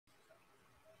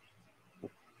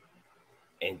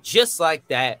And just like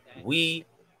that, we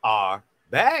are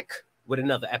back with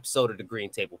another episode of the Green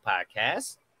Table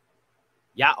Podcast.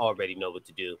 Y'all already know what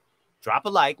to do. Drop a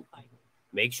like,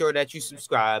 make sure that you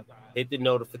subscribe, hit the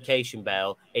notification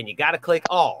bell, and you got to click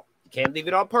all. You can't leave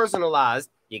it on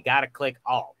personalized. You got to click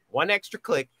all. One extra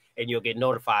click, and you'll get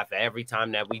notified for every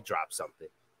time that we drop something.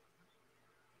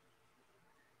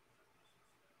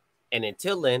 And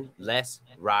until then, let's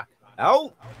rock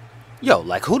out. Yo,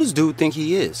 like, who does dude think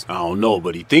he is? I don't know,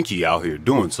 but he think he out here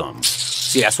doing something.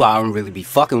 See, that's why I don't really be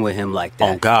fucking with him like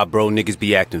that. Oh, God, bro, niggas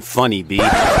be acting funny, B. Yo,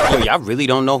 y'all really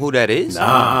don't know who that is?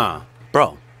 Nah.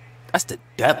 Bro, that's the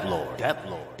Dep Lord. Dep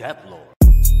Lord. Dep Lord.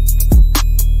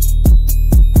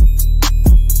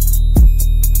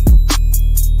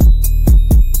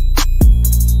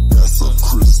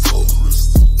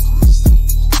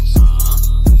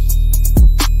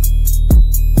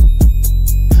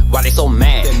 Why they so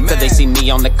mad? Cause they see me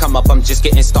on the come up, I'm just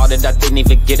getting started, I didn't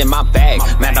even get in my bag.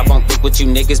 Man, I won't think with you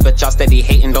niggas, but y'all steady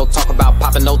hating, don't talk about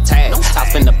popping no tags. I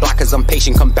spin the block cause I'm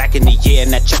patient, come back in the year,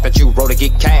 and that check that you wrote to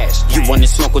get cash. You wanna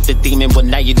smoke with the demon, well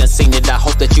now you done seen it, I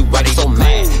hope that you ready. So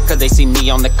mad, cause they see me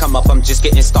on the come up, I'm just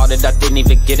getting started, I didn't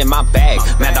even get in my bag.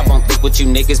 Man, I won't think with you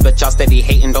niggas, but y'all steady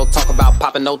hating, don't talk about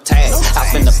popping no tags. I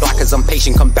spin the block cause I'm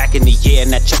patient, come back in the year,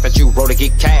 and that check that you wrote to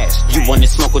get cash. You wanna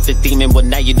smoke with the demon, well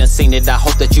now you done seen it, I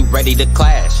hope that you ready to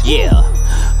clash. Yeah,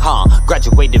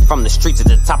 graduated from the streets at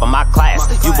the top of my class.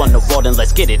 You want the world and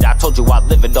let's get it. I told you I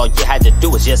live it, all you had to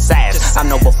do was just ask. I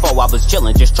know before I was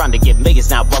chillin', just trying to get millions.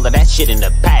 Now all of that shit in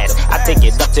the past, I take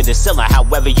it up to the ceiling,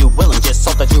 however you willin'. Just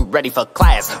so that you ready for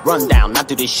class. Run down, I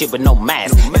do this shit with no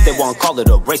mask. If they won't call it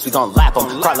a race, we gon' lap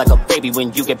them. Cry like a baby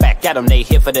when you get back at them. They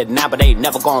here for the now, but they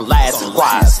never gon' last.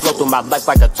 Why? I slow through my life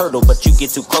like a turtle, but you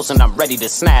get too close and I'm ready to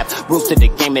snap. Rules to the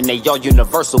game and they all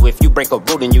universal. If you break a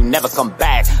rule then you never come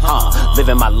back.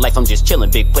 Living my life, I'm just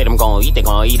chillin'. Big plate, I'm gon' eat, they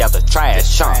gon' eat out the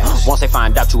trash. Once they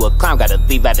find out you a clown, gotta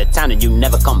leave out of town and you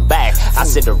never come back. I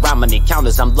sit around many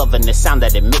counters, I'm loving the sound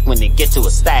that it make when it get to a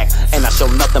stack. And I show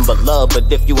nothing but love,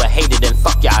 but if you a hater, then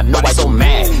fuck ya, I know I so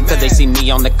mad. Cause they see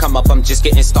me on the come up, I'm just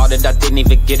getting started, I didn't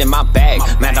even get in my bag.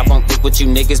 Man, I won't think with you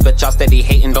niggas, but y'all steady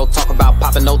hating, don't talk about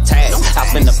popping no tags. I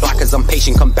spin the block cause I'm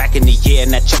patient, come back in the year,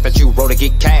 and that check that you wrote to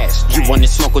get cash. You wanna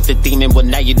smoke with the demon, well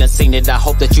now you done seen it, I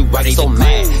hope that you ready. So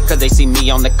mad, cause they see me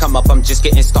on the come up, I'm just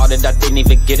getting started, I didn't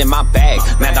even get in my bag.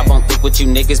 Man, I won't think with you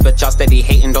niggas, but y'all steady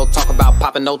hating, don't talk about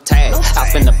popping no tags. I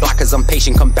spin the block cause I'm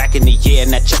patient, come back in the year,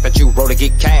 and that check that you wrote to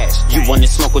get cash. You wanna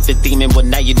smoke with the demon, well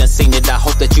now you done seen it, I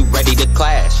hope that you ready to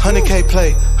clash. 100K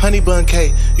play, honey bun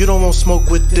K, you don't want smoke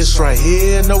with this right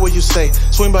here. Know what you say,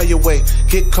 swing by your way,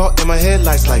 get caught in my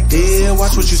headlights like dear.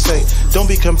 Watch what you say, don't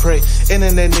become prey.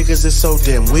 Internet niggas is so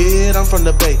damn weird. I'm from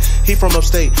the Bay, he from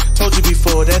upstate. Told you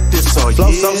before that this all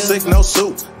flow so sick, no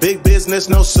suit. Big business,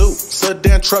 no suit.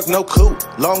 Sedan truck, no coupe.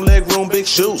 Long leg room, big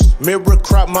shoes. Mirror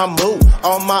crop my mood.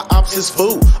 All my ops is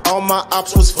food. All my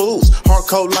ops was fools. Hard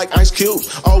cold like ice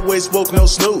cubes. Always woke, no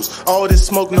snooze. All this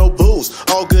smoke, no booze.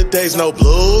 All good days, no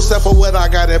blues. Except for what I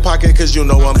got in pocket, cause you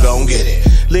know I'm gon' get it.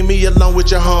 Leave me alone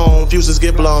with your home. Fuses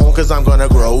get blown, cause I'm gonna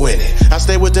grow in it. I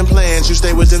stay with them plans, you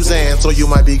stay with them Zans, so you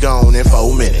might be gone in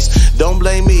 4 minutes. Don't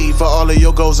blame me for all of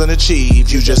your goals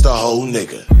unachieved. You just a whole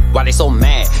nigga. Why they so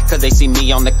mad? Cause they see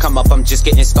me on the come up, I'm just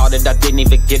getting started, I didn't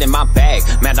even get in my bag.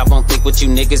 Man, I won't think with you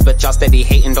niggas, but y'all steady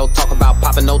hating, don't talk about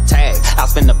popping no tags. I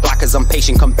spin the block cause I'm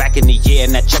patient, come back in the year,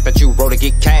 and that check that you wrote to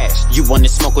get cash. You wanna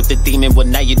smoke with the demon, well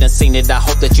now you done seen it, I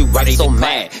hope that you ready. So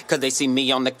mad, cause they see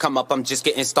me on the come up, I'm just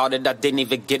getting started, I didn't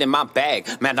even get in my bag.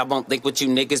 Man, I won't think with you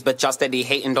niggas, but y'all steady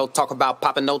hating, don't talk about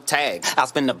popping no tags. I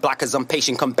spin the block cause I'm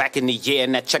patient, come back in the year,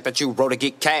 and that check that you wrote to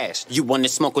get cash. You wanna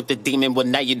smoke with the demon, well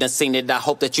now you done seen it, I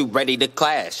hope that you ready to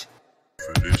clash.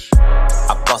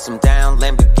 I bust them down,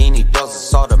 Lamborghini doors,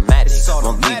 it's automatic.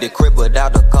 Won't leave the crib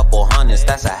without a couple hundreds,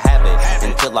 that's a habit.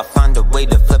 Until I find a way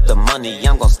to flip the money,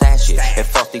 I'm gon' stash it. If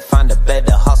Frosty find a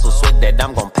better hustle, swear that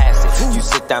I'm gon' pass it. You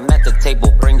sit down at the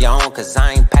table, bring your own, cause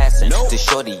I ain't passing. To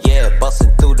shorty, yeah,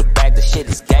 busting through the bag, the shit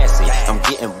is gassy. I'm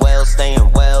getting well,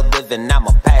 staying well, living out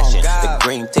my passion. The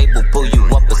green table pull you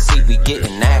up and see we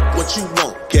getting active. What you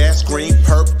want? Gas, green,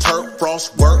 perp, turp,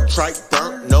 frost, work, trike,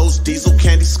 burnt, nose, diesel,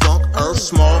 candy, skunk, earth,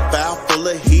 small valve, full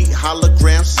of heat,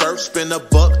 hologram, surf, spin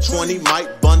 $120,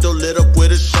 mic, bundle lit up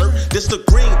with a shirt. This the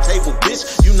green table,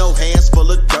 bitch, you know hands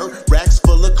full of dirt, racks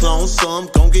full of clones, some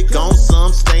gon' get gone,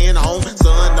 some staying home,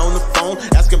 son on the phone,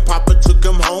 asking Papa to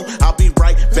come home. I'll be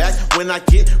right back when I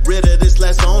get rid of this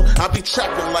last zone. I'll be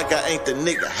trapping like I ain't the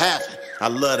nigga having. I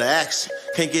love the action,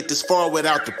 can't get this far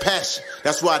without the passion.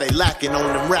 That's why they lacking on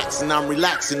them racks, and I'm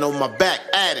relaxing on my back,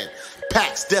 adding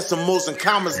packs, decimals, and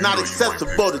commas, not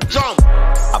accessible to drama.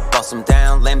 I Bust them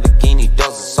down, Lamborghini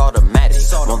doors, it's automatic.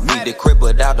 Won't leave the crib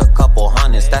without a couple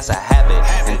hundreds, that's a habit.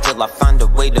 Until I find a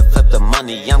way to flip the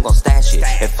money, I'm gon' stash it.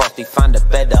 If Frosty find a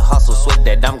better hustle, swear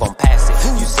that I'm gon' pass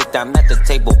it. You sit down at the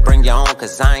table, bring your own,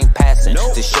 cause I ain't passing.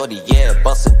 To shorty, yeah,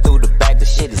 busting through the bag, the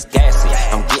shit is gassy.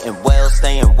 I'm getting well,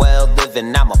 staying well,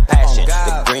 living out my passion.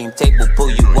 The green table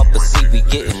pull you up a seat, we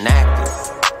getting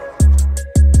active.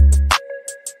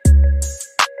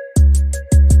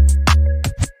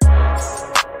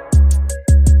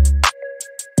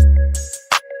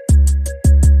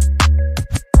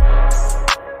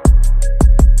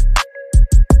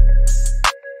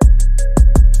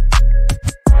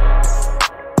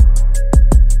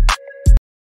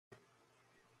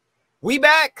 We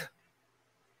back.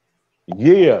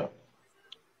 Yeah.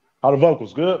 How the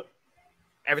vocals? Good?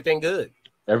 Everything good.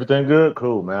 Everything good?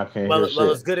 Cool, man. I can't hear shit.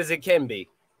 Well, as good as it can be.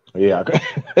 Yeah.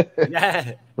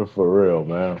 Yeah. For real,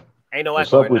 man. Ain't no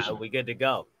echo right now. We good to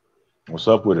go. What's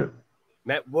up with it?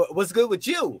 Man, what's good with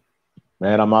you?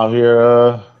 Man, I'm out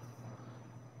here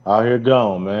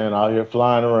going, man. Out here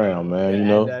flying around, man. You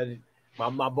know.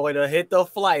 My boy done hit the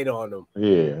flight on him.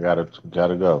 Yeah,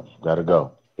 gotta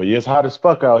go. But yeah, it's hot as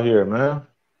fuck out here, man.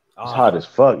 It's hot as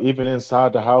fuck. Even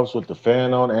inside the house with the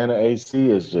fan on and the AC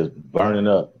is just burning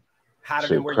up. Hotter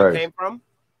than where you came from?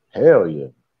 Hell yeah.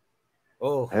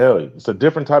 Oh, hell yeah. It's a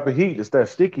different type of heat. It's that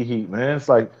sticky heat, man. It's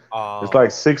like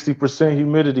 60%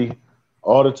 humidity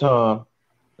all the time,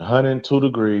 102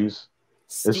 degrees.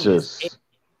 It's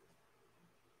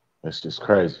just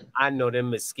crazy. I know them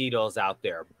mosquitoes out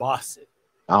there busting.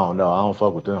 I don't know. I don't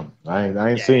fuck with them. I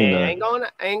ain't seen them. Ain't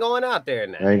going out there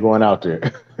now. I ain't going out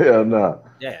there. Hell no.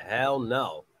 Yeah, hell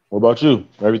no. What about you?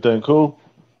 Everything cool?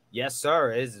 Yes,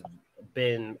 sir. It's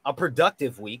been a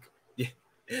productive week,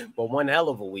 but one hell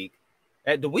of a week.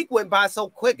 And the week went by so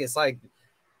quick. It's like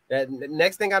that.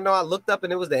 Next thing I know, I looked up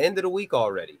and it was the end of the week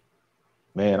already.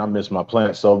 Man, I miss my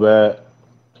plants so bad.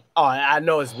 Oh, I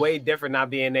know it's way different not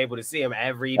being able to see them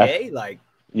every day.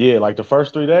 Yeah, like the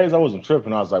first 3 days, I wasn't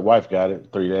tripping. I was like, wife got it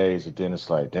 3 days. And then it's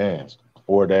like, damn,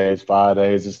 4 days, 5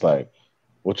 days. It's like,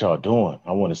 what y'all doing?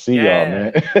 I want to see y'all,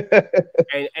 man.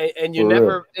 and you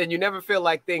never feel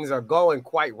like things are going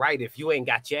quite right if you ain't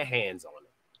got your hands on it.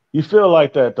 You feel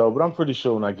like that though, but I'm pretty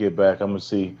sure when I get back, I'm gonna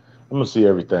see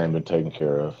everything been taken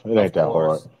care of. It ain't that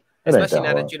hard. Especially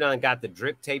now that you done got the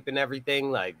drip tape and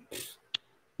everything, like.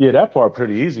 Yeah, that part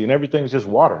pretty easy, and everything's just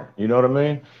water. You know what I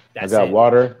mean? I got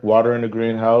water in the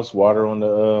greenhouse, water on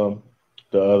the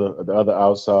other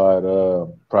outside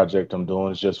project I'm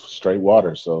doing is just straight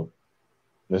water. So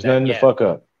there's nothing to fuck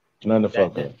up. Nothing to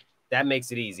fuck up. That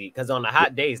makes it easy because on the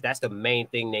hot days, that's the main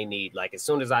thing they need. Like as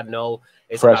soon as I know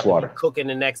it's fresh water cooking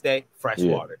the next day, fresh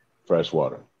water. Fresh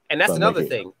water. And that's another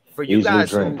thing for you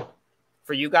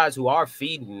guys who are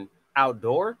feeding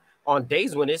outdoor on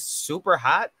days when it's super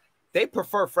hot. They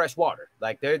prefer fresh water.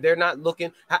 Like they're not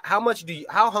looking. How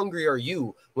hungry are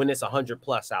you when it's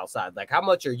 100+ outside? Like how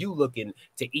much are you looking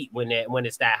to eat when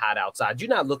it's that hot outside? You're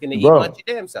not looking to eat much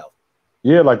your damn self.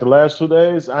 Yeah, like the last 2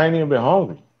 days, I ain't even been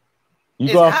hungry.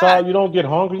 You go outside, you don't get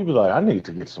hungry. You be like, I need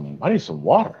some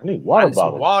water. I need water bottles.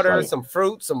 Some water, some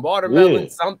fruit, some watermelon,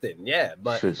 something. Yeah,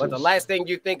 but the last thing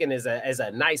you're thinking is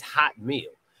a nice hot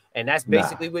meal, and that's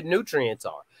basically what nutrients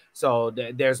are. So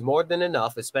there's more than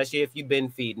enough, especially if you've been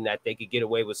feeding, that they could get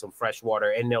away with some fresh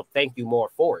water and they'll thank you more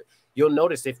for it. You'll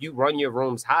notice if you run your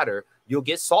rooms hotter, you'll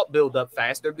get salt buildup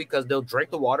faster because they'll drink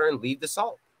the water and leave the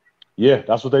salt. Yeah,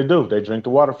 that's what they do. They drink the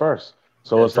water first.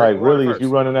 So it's like, really, if you're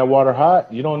running that water hot,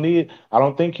 I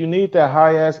don't think you need that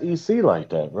high ass EC like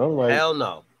that, bro. Like, hell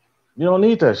no. You don't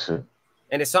need that shit.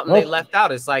 And it's something they left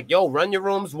out. It's like, yo, run your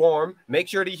rooms warm, make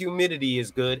sure the humidity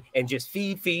is good, and just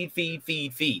feed.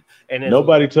 And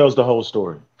nobody tells the whole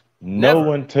story. No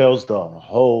one tells the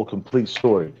whole complete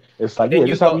story. It's like, yeah,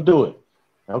 this is how we do it.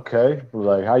 Okay.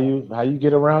 Like, how you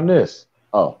get around this?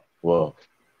 Oh, well,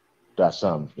 that's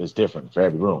something. It's different for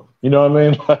every room. You know what I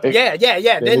mean? Like, yeah.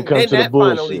 Then that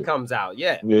finally comes out.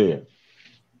 Yeah.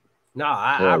 No,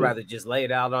 I'd rather just lay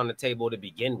it out on the table to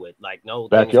begin with. Like, no.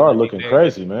 Backyard looking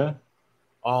crazy, man.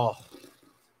 Oh,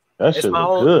 that shit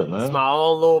look good, man. It's my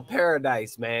own little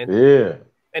paradise, man. Yeah.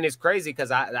 And it's crazy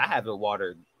because I haven't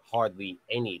watered hardly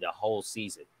any the whole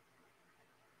season.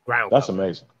 That's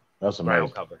amazing. That's amazing.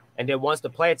 Ground cover. And then once the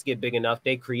plants get big enough,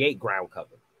 they create ground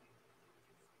cover.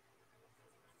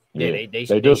 Yeah, they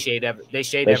shade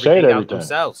everything out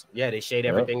themselves. Yeah, they shade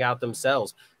everything out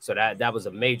themselves. So that was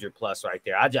a major plus right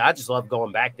there. I just love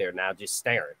going back there now, just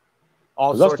staring.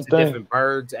 All sorts of different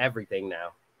birds, everything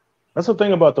now. That's the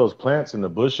thing about those plants and the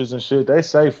bushes and shit. They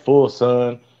say full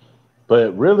sun,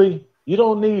 but really, you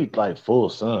don't need like full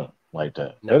sun like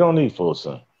that. No. They don't need full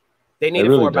sun. They need it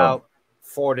really for about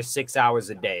 4 to 6 hours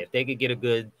a day. If they could get a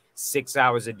good 6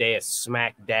 hours a day of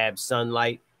smack dab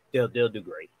sunlight, they'll do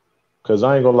great. Cause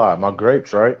I ain't gonna lie, my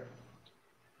grapes, right?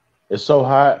 It's so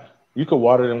hot. You could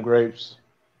water them grapes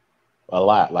a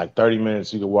lot, like 30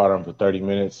 minutes. You could water them for 30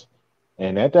 minutes,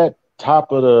 and at that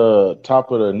top of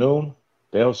the noon,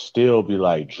 they'll still be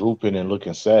like drooping and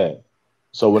looking sad.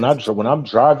 So when I'm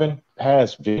driving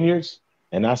past vineyards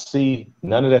and I see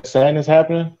none of that sadness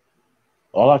happening,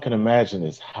 all I can imagine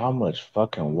is how much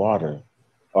fucking water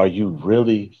are you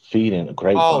really feeding a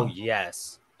grapevine? Oh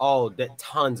yes. Oh, that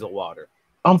tons of water.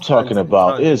 I'm talking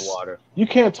about tons of is water. You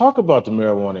can't talk about the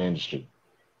marijuana industry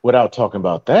without talking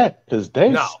about that, because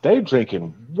they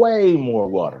drinking way more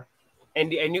water.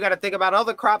 And you got to think about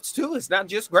other crops too. It's not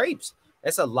just grapes.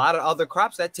 It's a lot of other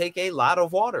crops that take a lot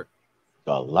of water.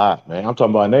 A lot, man. I'm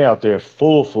talking about they out there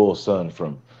full sun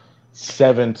from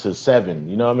 7 to 7.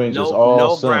 You know what I mean? Just all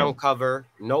no sun. ground cover,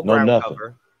 no ground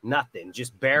cover, nothing.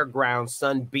 Just bare ground,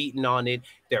 sun beating on it.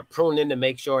 They're pruning to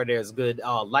make sure there's good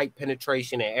light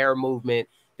penetration and air movement.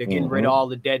 They're getting rid of all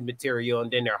the dead material,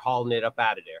 and then they're hauling it up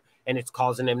out of there. And it's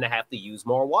causing them to have to use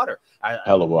more water.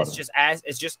 Hell of water.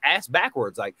 It's just ass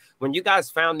backwards. Like when you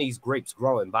guys found these grapes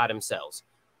growing by themselves,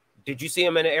 did you see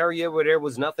them in an area where there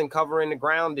was nothing covering the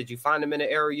ground? Did you find them in an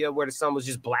area where the sun was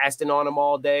just blasting on them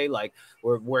all day? Like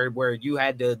where you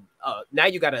had to now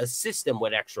you got to assist them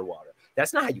with extra water.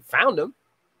 That's not how you found them.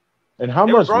 And how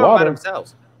much water? By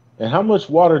themselves. And how much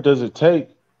water does it take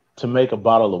to make a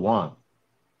bottle of wine?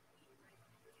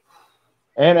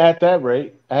 And at that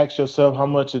rate, ask yourself how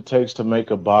much it takes to make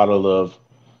a bottle of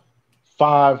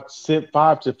 $5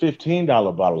 to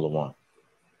 $15 bottle of wine.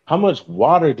 How much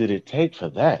water did it take for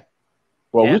that?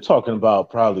 Well, we're talking about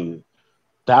probably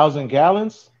 1,000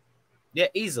 gallons. Yeah,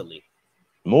 easily.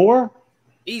 More?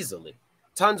 Easily.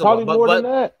 Tons probably of water. More than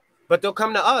that. But they'll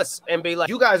come to us and be like,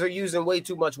 you guys are using way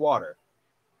too much water.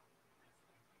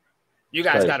 You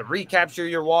guys got to recapture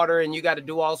your water, and you got to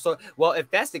do also. Well,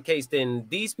 if that's the case, then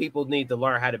these people need to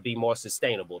learn how to be more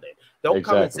sustainable. Then don't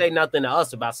come and say nothing to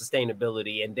us about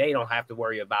sustainability, and they don't have to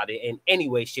worry about it in any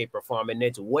way, shape, or form, and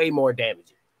it's way more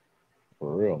damaging.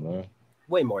 For real, man.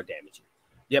 Way more damaging.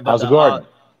 Yeah, but how's the garden?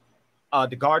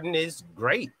 The garden is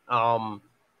great. I'm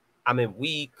in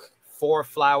week 4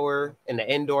 flower in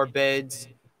the indoor beds.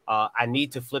 I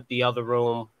need to flip the other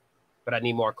room, but I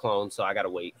need more clones, so I gotta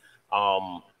wait.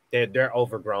 They're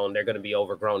overgrown. They're going to be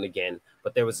overgrown again.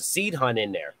 But there was a seed hunt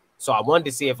in there. So I wanted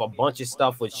to see if a bunch of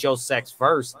stuff would show sex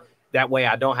first. That way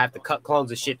I don't have to cut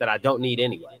clones of shit that I don't need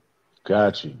anyway.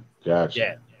 Got you.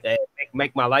 Yeah.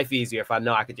 Make my life easier if I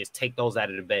know I could just take those out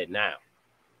of the bed now.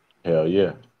 Hell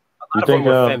yeah. You think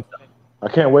I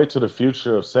can't wait till the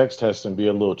future of sex testing be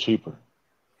a little cheaper.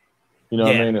 You know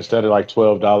what I mean? Instead of like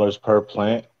 $12 per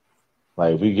plant,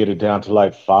 like if we get it down to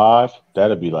like $5,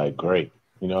 that'd be like great.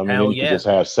 You know what I mean? Then you can just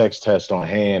have sex tests on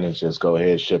hand and just go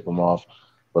ahead, ship them off.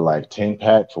 But like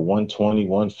 10-pack for $120,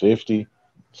 $150,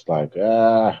 it's like,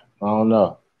 I don't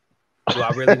know. Do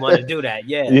I really want to do that?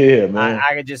 Yeah. Yeah, man.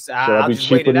 I could just, I'll just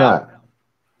wait it out.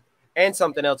 And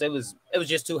something else, it was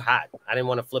just too hot. I didn't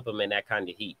want to flip them in that kind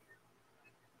of heat.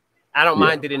 I don't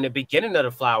mind it in the beginning of the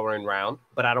flowering round,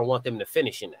 but I don't want them to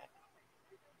finish in that.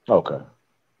 Okay.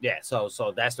 Yeah, so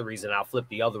that's the reason I'll flip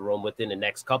the other room within the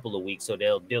next couple of weeks. So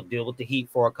they'll deal with the heat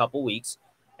for a couple weeks,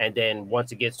 and then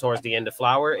once it gets towards the end of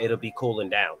flower, it'll be cooling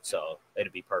down. So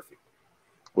it'll be perfect.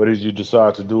 What did you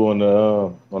decide to do on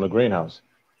the greenhouse?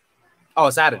 Oh,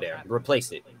 it's out of there.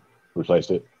 Replaced it.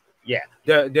 Replaced it. Yeah,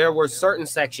 there were certain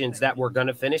sections that were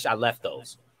gonna finish. I left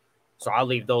those, so I'll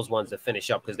leave those ones to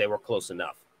finish up because they were close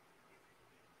enough.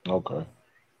 Okay.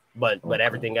 But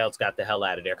everything else got the hell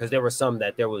out of there because there were some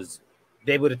that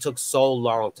they would have took so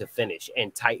long to finish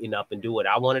and tighten up and do what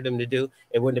I wanted them to do.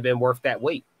 It wouldn't have been worth that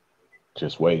wait.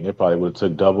 Just waiting. It probably would have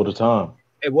took double the time.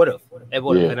 It would have.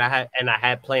 Yeah. And I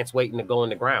had plants waiting to go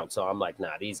in the ground. So I'm like,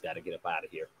 nah, these got to get up out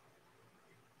of here.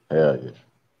 Hell yeah.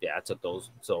 Yeah, I took those.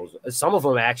 So some of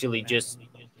them actually just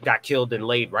got killed and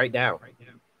laid right down.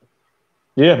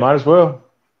 Yeah, might as well.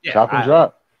 Yeah, chop and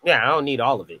drop. Yeah, I don't need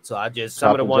all of it. So I just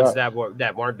some of the ones that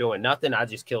weren't doing nothing, I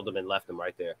just killed them and left them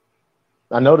right there.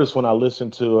 I noticed when I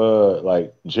listen to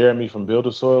like Jeremy from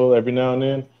Builder Soil every now and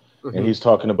then, and he's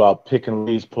talking about picking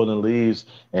leaves, pulling leaves,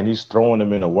 and he's throwing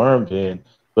them in a worm bin.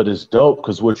 But it's dope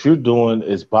because what you're doing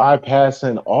is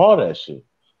bypassing all that shit.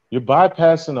 You're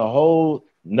bypassing a whole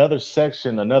another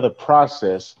section, another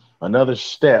process, another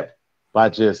step by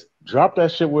just drop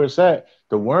that shit where it's at.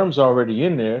 The worm's already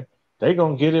in there. They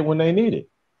gonna get it when they need it.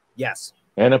 Yes.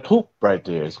 And a poop right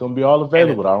there. It's going to be all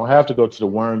available. I don't have to go to the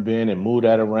worm bin and move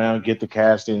that around, get the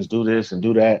castings, do this and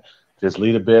do that. Just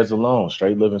leave the beds alone.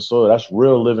 Straight living soil. That's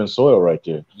real living soil right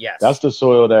there. Yes. That's the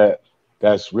soil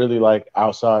that's really like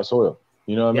outside soil.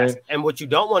 You know what I mean? And what you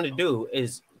don't want to do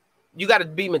is you got to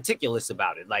be meticulous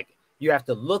about it. Like you have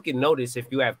to look and notice if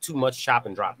you have too much chop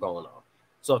and drop going on.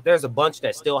 So if there's a bunch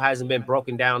that still hasn't been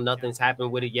broken down, nothing's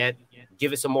happened with it yet,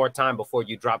 give it some more time before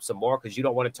you drop some more, because you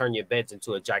don't want to turn your beds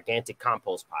into a gigantic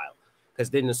compost pile, because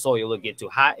then the soil will get too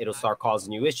hot. It'll start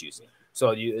causing you issues.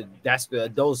 So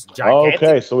those gigantic.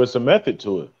 Okay, so it's a method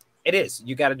to it. It is.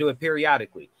 You got to do it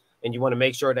periodically, and you want to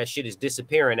make sure that shit is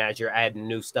disappearing as you're adding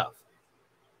new stuff.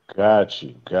 Got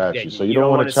you. Yeah, so you don't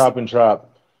want to chop and drop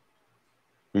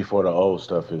before the old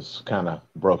stuff is kind of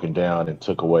broken down and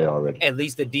took away already. At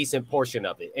least a decent portion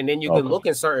of it. And then you can look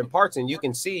in certain parts and you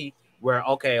can see where,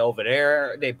 okay, over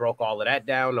there, they broke all of that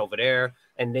down over there.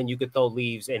 And then you could throw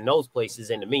leaves in those places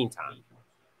in the meantime.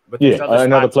 But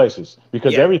in other places.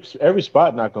 Because every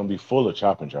spot not going to be full of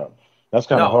chop and drop. That's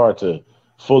kind of hard to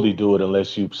fully do it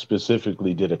unless you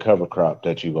specifically did a cover crop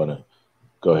that you're going to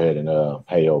go ahead and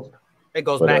hay over. It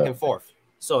goes back and forth.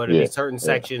 So it'll be certain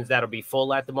sections that'll be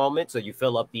full at the moment. So you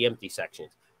fill up the empty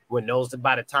sections. When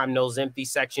by the time those empty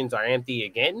sections are empty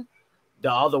again,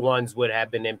 the other ones would have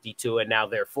been empty too, and now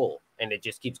they're full. And it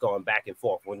just keeps going back and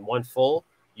forth. When one's full,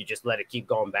 you just let it keep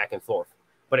going back and forth.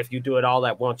 But if you do it all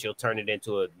at once, you'll turn it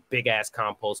into a big ass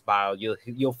compost pile.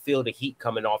 You'll feel the heat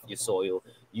coming off your soil.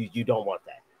 You don't want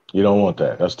that. You don't want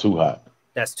that. That's too hot.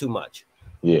 That's too much.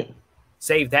 Yeah.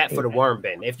 Save that for the worm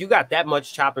bin. If you got that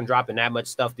much chop and drop and that much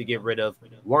stuff to get rid of,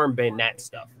 worm bin that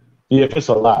stuff. Yeah, if it's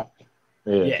a lot.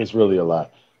 Yeah, if it's really a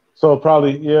lot. So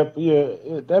probably,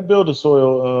 that builder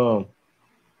soil,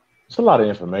 it's a lot of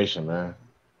information, man.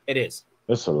 It is.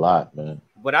 It's a lot, man.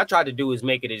 What I try to do is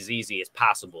make it as easy as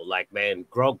possible. Like, man,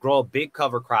 grow a big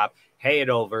cover crop, hay it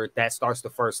over. That starts the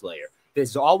first layer.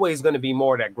 There's always going to be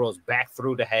more that grows back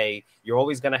through the hay. You're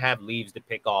always going to have leaves to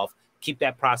pick off. Keep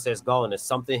that process going. There's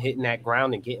something hitting that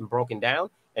ground and getting broken down,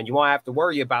 and you won't have to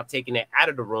worry about taking it out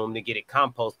of the room to get it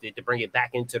composted to bring it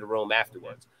back into the room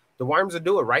afterwards. The worms will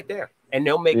do it right there, and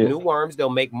they'll make new worms. They'll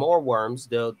make more worms.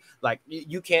 They'll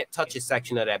you can't touch a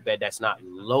section of that bed that's not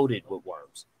loaded with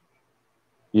worms.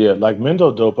 Yeah, like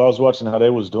Mendo Dope, I was watching how they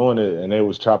was doing it, and they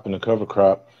was chopping the cover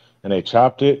crop, and they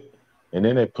chopped it, and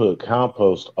then they put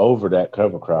compost over that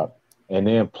cover crop, and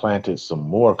then planted some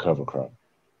more cover crop.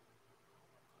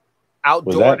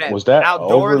 Outdoor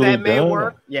that may done?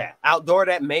 work. Yeah, outdoor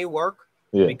that may work.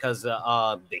 Yeah. Because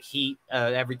the heat,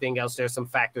 everything else. There's some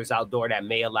factors outdoor that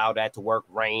may allow that to work.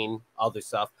 Rain, other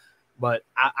stuff. But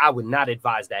I would not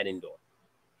advise that indoor.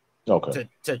 Okay.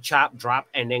 To chop, drop,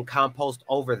 and then compost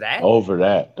over that. Over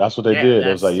that. That's what they did.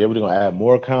 It was like, we're gonna add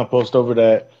more compost over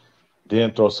that,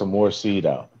 then throw some more seed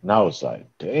out. Now it's like,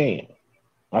 damn,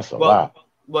 that's a lot.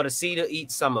 Well, the seed will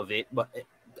eat some of it, but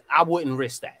I wouldn't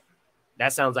risk that.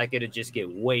 That sounds like it'll just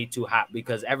get way too hot,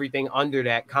 because everything under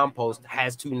that compost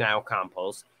has to now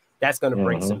compost. That's going to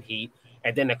bring some heat.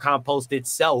 And then the compost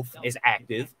itself is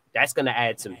active. That's going to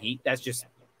add some heat. That's just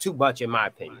too much, in my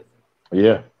opinion.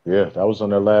 Yeah. That was on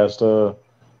their the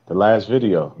last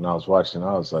video. And I was watching,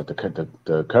 I was like,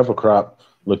 the cover crop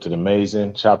looked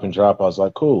amazing. Chop and drop, I was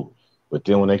like, cool. But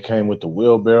then when they came with the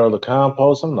wheelbarrow, the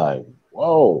compost, I'm like,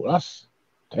 whoa, that's...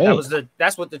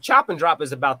 That's what the chop and drop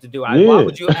is about to do. Why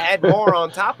would you add more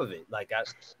on top of it? Like I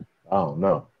don't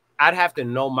know. I'd have to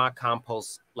know my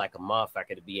compost like a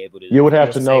motherfucker to be able to. You would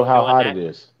have to know how hot it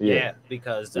is. Yeah,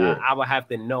 because I would have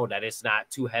to know that it's not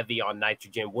too heavy on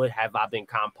nitrogen. What have I been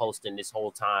composting this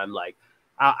whole time? Like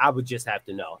I would just have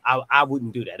to know. I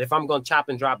wouldn't do that. If I'm going to chop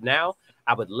and drop now,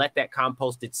 I would let that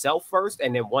compost itself first,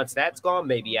 and then once that's gone,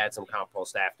 maybe add some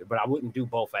compost after. But I wouldn't do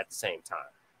both at the same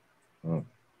time.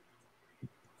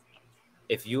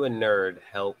 If you a nerd,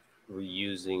 help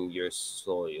reusing your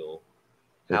soil.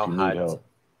 If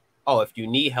you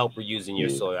need help reusing your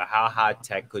soil, how high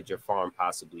tech could your farm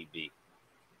possibly be?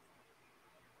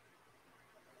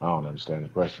 I don't understand the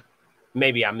question.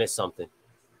 Maybe I missed something.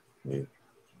 Yeah.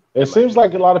 It seems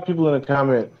like a lot of people in the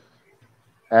comment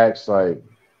ask like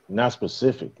not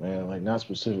specific, man, like not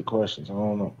specific questions. I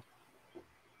don't know.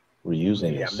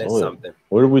 Reusing your soil. Something.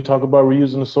 Where did we talk about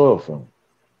reusing the soil from?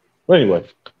 But anyway.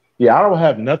 Yeah, I don't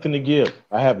have nothing to give.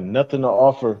 I have nothing to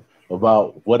offer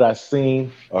about what I've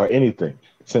seen or anything.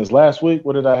 Since last week,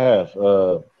 what did I have?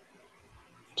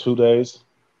 2 days.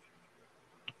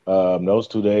 Those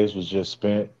 2 days was just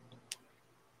spent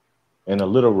in a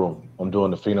little room. I'm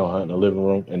doing the pheno hunt in the living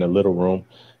room, in the little room.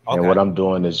 Okay. And what I'm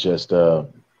doing is just,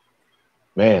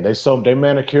 man, they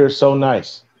manicure so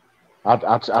nice.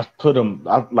 I put them,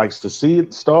 like the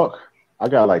seed stalk, I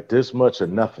got like this much or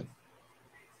nothing.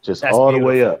 Just all the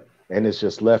way up. And it's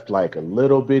just left like a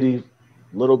little bitty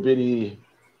little bitty,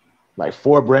 like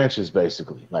 4 branches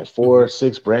basically, like 4 or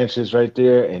 6 branches right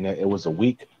there, and it was a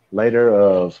week later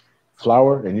of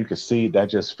flower, and you can see that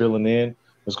just filling in.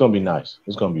 It's gonna be nice.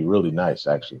 It's gonna be really nice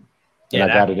actually. And Yeah, I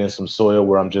got it in some soil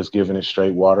where I'm just giving it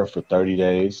straight water for 30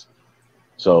 days.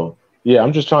 So yeah,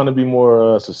 I'm just trying to be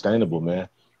more sustainable, man.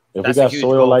 If we that's a got huge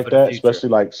soil goal like for the that, future. especially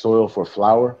like soil for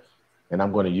flower, and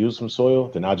I'm going to use some soil,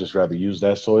 then I'll just rather use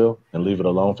that soil and leave it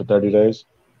alone for 30 days,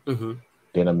 Mm-hmm.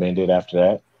 then amend it after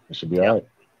that. It should be all Yep, right.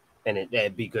 and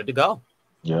it'd be good to go.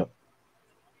 Yeah.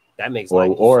 That makes Or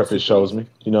life or if it super shows easy. me,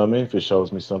 you know what I mean? If it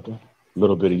shows me something, a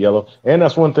little bit of yellow. And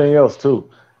that's one thing else too.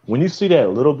 When you see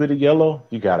that little bit of yellow,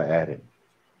 you gotta add it.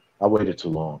 I waited too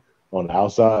long. On the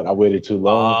outside, I waited too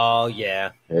long. Oh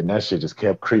yeah, And that shit just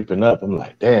kept creeping up. I'm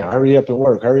like, damn, hurry up and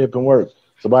work, hurry up and work.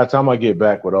 So by the time I get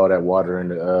back with all that water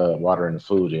and the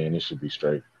food in, it should be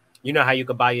straight. you know how you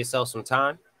could buy yourself some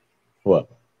time? What?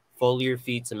 Foliar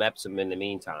feed some Epsom in the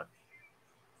meantime.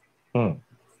 Hmm.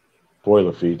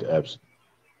 Boiler feed the Epsom.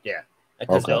 Yeah,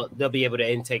 because Okay. they'll be able to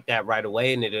intake that right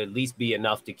away, and it'll at least be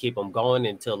enough to keep them going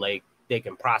until they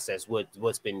can process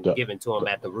what's been The- given to them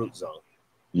the- at the root zone.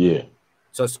 yeah.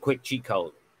 So it's a quick cheat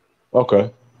code.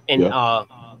 Okay. And Yeah.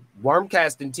 worm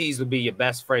casting teas would be your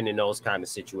best friend in those kind of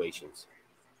situations.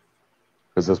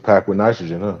 Because it's packed with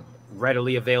nitrogen, huh?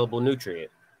 Readily available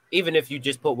nutrient. Even if you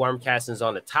just put worm castings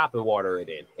on the top and water it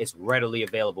in, it's readily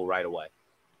available right away.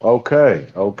 Okay.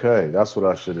 Okay. That's what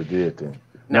I should have did then.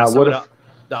 Now, Now, some what of if?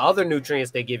 the other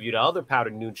nutrients they give you, the other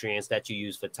powdered nutrients that you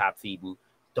use for top feeding,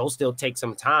 those still take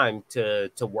some time to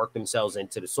work themselves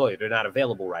into the soil. They're not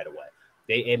available right away.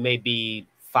 It may be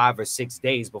 5 or 6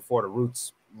 days before the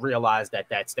roots realize that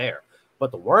that's there.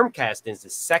 But the worm castings, the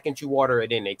second you water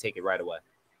it in, they take it right away.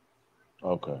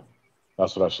 Okay.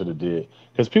 That's what I should have did.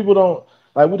 Because people don't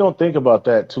like we don't think about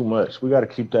that too much. We got to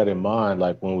keep that in mind.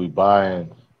 Like when we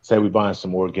buying, say we buying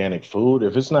some organic food,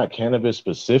 if it's not cannabis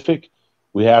specific,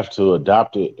 we have to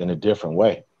adopt it in a different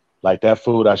way. Like that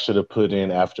food I should have put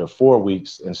in after 4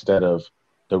 weeks instead of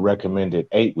the recommended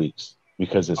 8 weeks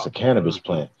because it's a cannabis Mhm.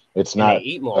 plant. It's And they not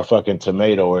eat a more. fucking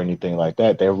tomato or anything like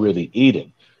that. They're really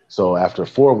eating. So after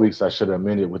 4 weeks, I should have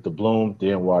amended with the bloom,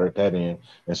 then watered that in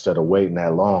instead of waiting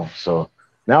that long. So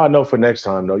now I know for next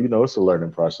time, though, it's a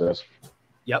learning process.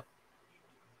 Yep.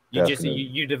 Definitely.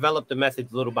 You develop the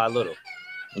methods little by little.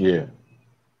 Yeah.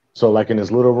 So, like in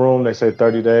this little room, they say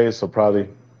 30 days. So, probably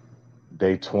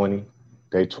day 20,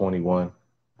 day 21,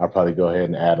 I'll probably go ahead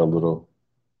and add a little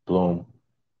bloom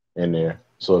in there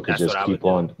so it could That's what just I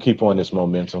would do. keep on this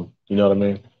momentum. You know what I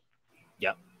mean?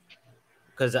 Yep.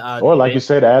 Because Or, like you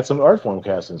said, add some earthworm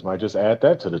castings. Might just add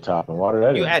that to the top and water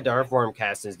that you in. add the earthworm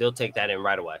castings, they'll take that in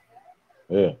right away.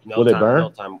 Yeah. No Will they time, no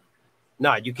burn? time.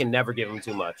 No, you can never give them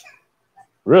too much.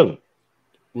 Really?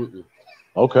 Mm-mm.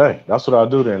 Okay. That's what I'll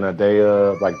do then.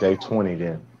 Like day 20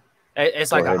 then. It's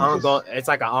Go like an ahead and ongoing. just. It's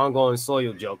like an ongoing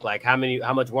soil joke. Like how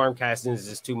much worm castings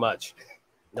is too much?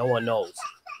 No one knows.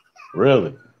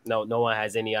 Really? No one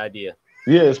has any idea.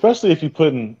 Yeah, especially if you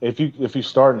if you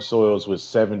start in soils with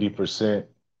 70%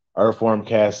 earthworm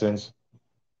castings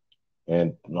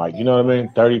and like you know what I mean,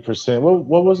 30%.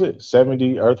 What was it?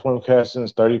 70 earthworm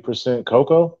castings, 30%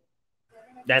 cocoa?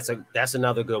 That's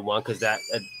another good one because that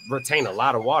retain a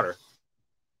lot of water.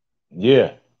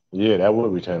 Yeah. Yeah, that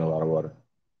would retain a lot of water.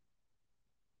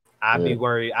 I'd be Yeah.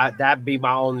 worried. That'd be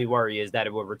my only worry is that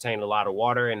it would retain a lot of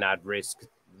water and I'd risk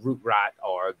root rot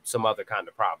or some other kind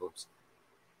of problems.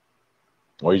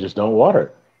 Or you just don't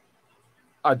water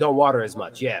it. Don't water as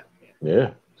much, yeah.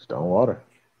 Yeah, just don't water.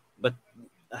 But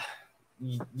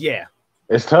yeah,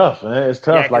 It's tough, man. It's yeah,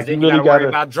 tough. because Like you then you really got to worry gotta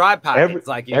about dry every pockets.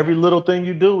 Like every little thing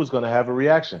you do is gonna have a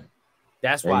reaction.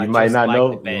 that's And why I just like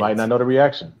the you might beds. not know the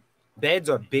reaction. Beds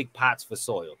are big pots for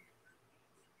soil.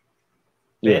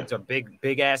 Yeah. Beds are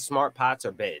big ass smart pots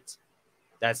or beds.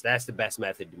 That's the best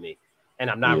method to me. And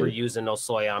I'm not Yeah. reusing no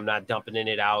soil. I'm not dumping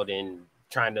it out and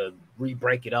trying to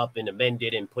re-break it up and amend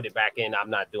it and put it back in. I'm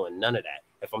not doing none of that.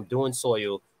 If I'm doing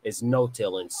soil, it's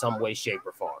no-till in some way, shape,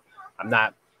 or form.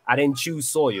 I didn't choose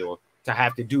soil to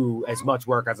have to do as much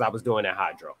work as I was doing at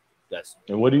hydro. That's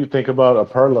And what do you think about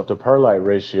the perlite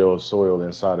ratio of soil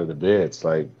inside of the beds?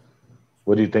 Like,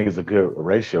 what do you think is a good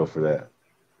ratio for that?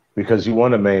 Because you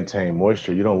want to maintain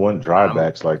moisture. You don't want I'm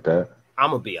drybacks like that.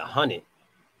 I'm gonna be 100.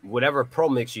 Whatever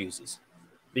ProMix uses.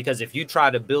 Because if you try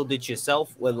to build it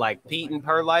yourself with like peat and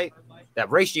perlite, that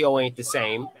ratio ain't the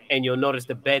same. And you'll notice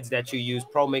the beds that you use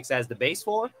ProMix as the base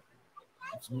for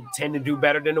tend to do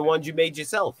better than the ones you made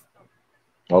yourself.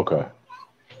 Okay.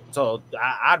 So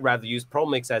I'd rather use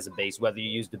ProMix as a base, whether you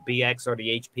use the BX or the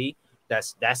HP.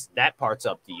 That part's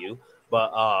up to you.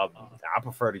 But I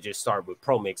prefer to just start with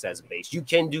ProMix as a base. You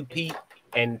can do peat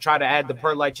and try to add the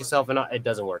perlite yourself, and it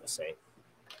doesn't work the same.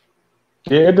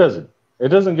 Yeah, it doesn't. It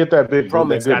doesn't get that big.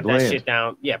 ProMix got blend. that shit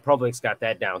down. Yeah, ProMix got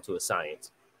that down to a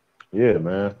science. Yeah,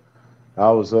 man.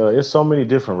 It's so many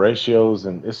different ratios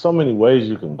and it's so many ways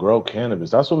you can grow cannabis.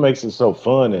 That's what makes it so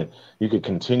fun, and you could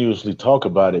continuously talk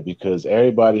about it because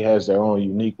everybody has their own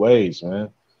unique ways, man.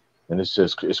 And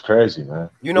it's crazy, man.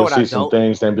 You know what see some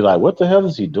things and be like, what the hell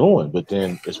is he doing? But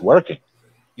then it's working.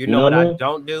 You know what I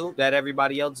don't do that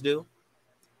everybody else do?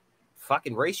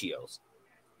 Fucking ratios.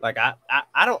 Like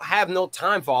I don't have no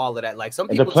time for all of that. Like some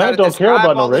people the plant don't care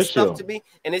about no ratio stuff to me,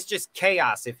 and it's just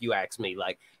chaos if you ask me.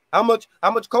 Like how much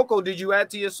cocoa did you add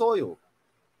to your soil?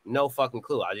 No fucking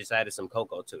clue. I just added some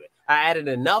cocoa to it. I added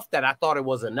enough that I thought it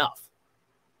was enough.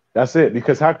 That's it.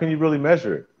 Because how can you really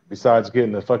measure it besides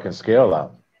getting the fucking scale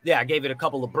out? Yeah, I gave it a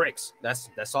couple of bricks. That's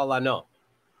all I know.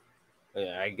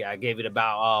 Yeah, I gave it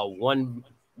about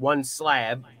one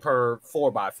slab per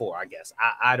 4x4. I guess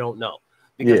I don't know.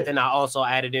 Because then I also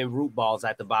added in root balls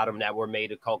at the bottom that were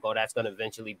made of cocoa. That's going to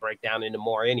eventually break down into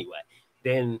more anyway.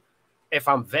 Then if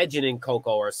I'm vegging in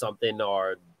cocoa or something,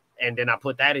 and then I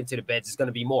put that into the beds, it's going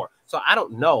to be more. So I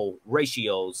don't know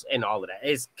ratios and all of that.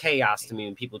 It's chaos to me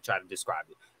when people try to describe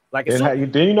it. Like,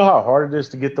 do you know how hard it is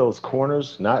to get those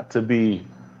corners not to be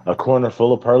a corner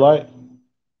full of perlite?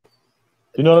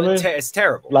 You know what I mean? It's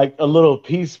terrible. Like a little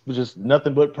piece, just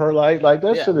nothing but perlite. Like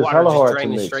that shit is hella hard to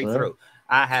mix, straight man. Through.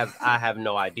 I have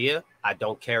no idea. I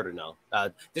don't care to know.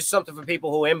 This is something for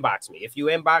people who inbox me. If you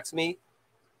inbox me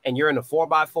and you're in a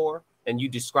 4x4 and you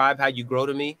describe how you grow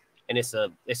to me and it's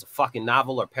a fucking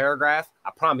novel or paragraph,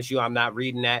 I promise you I'm not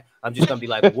reading that. I'm just gonna be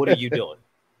like, what are you doing?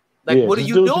 Like, what are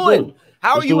you doing?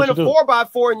 How are you in a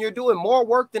 4x4 and you're doing more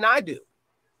work than I do?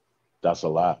 That's a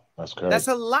lot. That's crazy. That's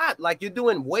a lot. Like, you're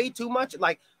doing way too much.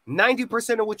 Like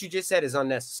 90% of what you just said is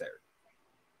unnecessary.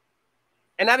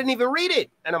 And I didn't even read it.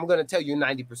 And I'm going to tell you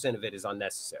 90% of it is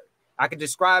unnecessary. I could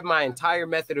describe my entire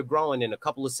method of growing in a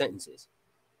couple of sentences.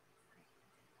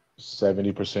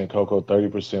 70% cocoa,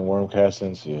 30% worm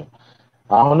castings. Yeah.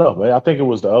 I don't know, man. I think it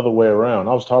was the other way around.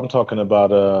 I'm talking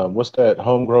about, what's that,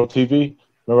 Homegrow TV?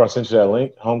 Remember I sent you that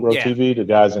link? Homegrow TV, the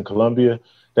guys in Colombia.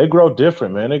 They grow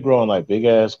different, man. They grow in like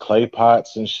big-ass clay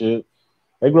pots and shit.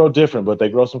 They grow different, but they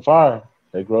grow some fire.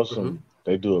 They grow some,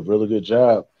 they do a really good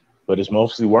job. But it's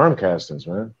mostly worm castings,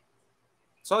 man.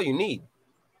 That's all you need.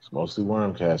 It's mostly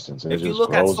worm castings. If you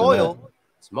look at soil,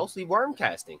 it's mostly worm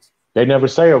castings. They never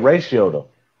say a ratio, though.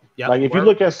 Yep, like, if you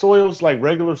look at soils, like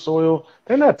regular soil,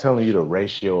 they're not telling you the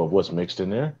ratio of what's mixed in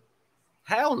there.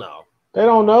 Hell no. They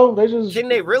don't know. They just... Can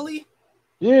they really?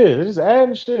 Yeah, they're just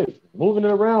adding shit, moving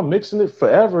it around, mixing it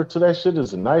forever till that shit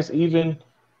is a nice, even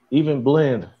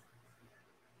blend.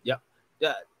 Yep.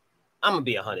 Yeah. I'm gonna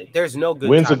be 100. There's no good.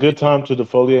 When's a good time to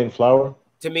defoliate and flower?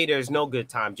 To me, there's no good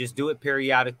time. Just do it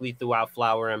periodically throughout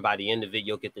flower, and by the end of it,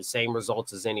 you'll get the same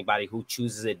results as anybody who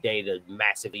chooses a day to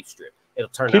massive leaf strip. It'll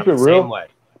turn out the same way.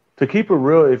 To keep it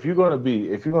real, if you're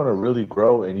gonna really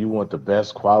grow and you want the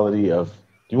best quality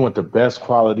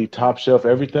top shelf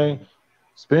everything,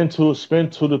 spend 2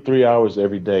 to 3 hours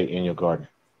every day in your garden.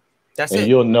 That's it. And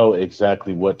you'll know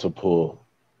exactly what to pull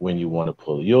when you want to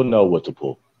pull it. You'll know what to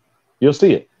pull. You'll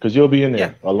see it because you'll be in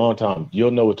there a long time.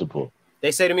 You'll know what to pull.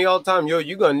 They say to me all the time, "Yo,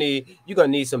 you're gonna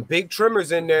need some big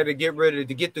trimmers in there to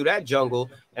get through that jungle."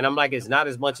 And I'm like, it's not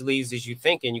as much leaves as you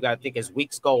think, and you gotta think as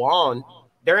weeks go on,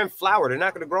 they're in flower. They're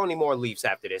not gonna grow any more leaves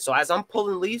after this. So as I'm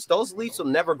pulling leaves, those leaves will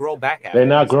never grow back after. They're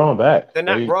not growing back. They're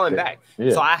not growing back.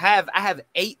 Yeah. So I have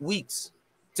 8 weeks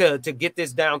to get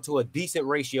this down to a decent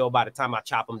ratio by the time I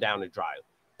chop them down and dry them.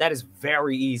 That is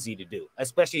very easy to do,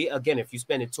 especially, again, if you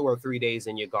spend 2 or 3 days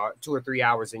in your garden, 2 or 3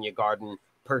 hours in your garden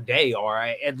per day, or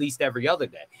at least every other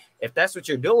day. If that's what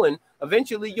you're doing,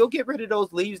 eventually you'll get rid of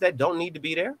those leaves that don't need to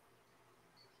be there.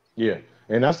 Yeah,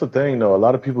 and that's the thing, though. A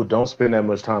lot of people don't spend that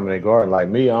much time in their garden. Like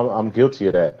me, I'm guilty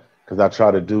of that because I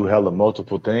try to do hella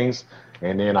multiple things,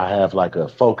 and then I have like a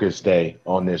focus day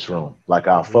on this room. Like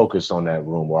I'll focus on that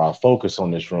room, or I'll focus on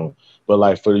this room. But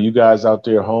like for you guys out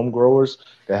there, home growers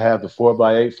that have the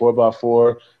 4x8,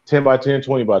 4x4, 10x10,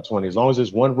 20x20, as long as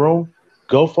it's one room,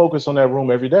 go focus on that room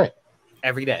every day.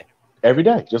 Every day. Every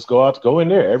day. Just go in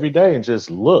there every day and just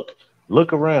look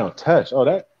around, touch. Oh,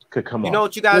 that could come off. You know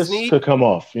what you guys need? Could come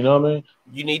off. You know what I mean?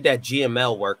 You need that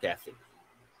GML work ethic.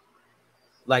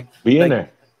 Like, be in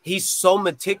there. He's so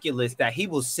meticulous that he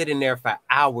will sit in there for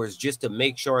hours just to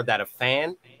make sure that a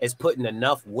fan is putting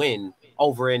enough wind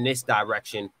over in this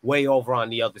direction, way over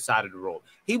on the other side of the room.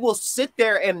 He will sit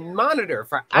there and monitor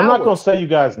for hours. I'm not going to say you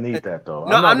guys need that, though.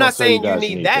 No, I'm not saying you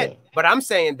need that, but I'm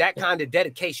saying that kind of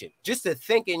dedication, just to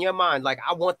think in your mind, like,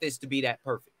 I want this to be that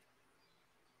perfect.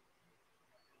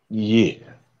 Yeah.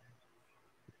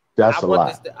 That's a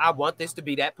lot. I want this to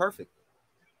be that perfect.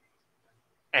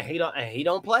 And he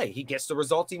don't play. He gets the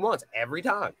results he wants every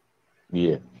time.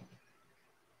 Yeah.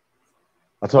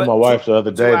 I told my wife the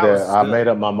other day that I made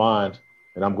up my mind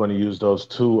and I'm going to use those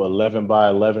two 11 by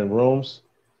 11 rooms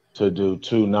to do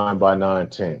two 9 by 9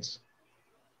 tents.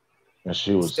 And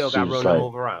she was still got room to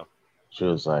move around. She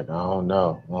was like, I don't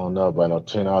know about no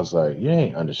tent. I was like, you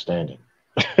ain't understanding.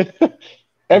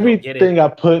 Everything I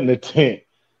put in the tent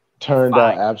turned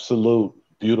out absolute,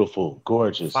 beautiful,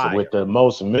 gorgeous, with the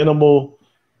most minimal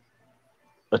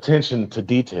attention to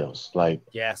details, like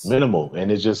minimal,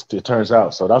 and it turns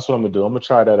out. So that's what I'm gonna do. I'm gonna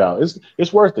try that out.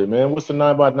 It's worth it, man. What's the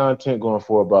 9 by 9 tent going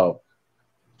for? About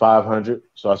 $500.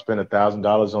 So I spent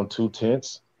 $1,000 on 2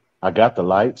 tents. I got the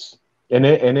lights, and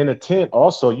in a tent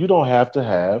also, you don't have to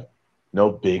have no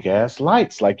big ass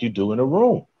lights like you do in a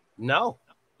room. No,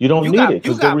 you don't need it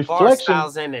because the reflection. Bar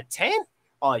styles in a tent.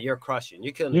 Oh, you're crushing.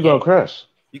 You're killing. You're gonna crush.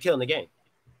 You're killing the game.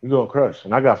 You're gonna crush.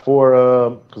 And I got 4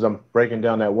 because I'm breaking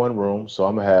down that one room, so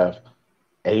I'm gonna have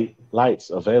 8 lights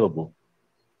available.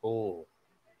 Oh.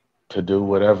 To do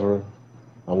whatever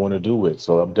I want to do with.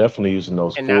 So I'm definitely using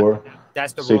those and 4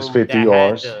 that's the 650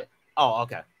 Rs. Oh,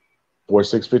 okay. 4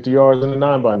 650 Rs and a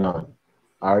 9 by 9.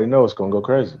 I already know it's gonna go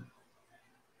crazy.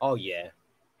 Oh yeah.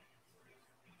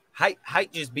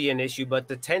 Height just be an issue, but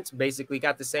the tents basically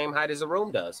got the same height as a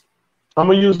room does. I'm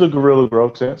gonna use the Gorilla Grow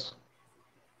tents.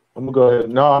 I'm gonna go ahead.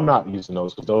 No, I'm not using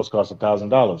those because those cost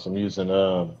 $1,000. I'm using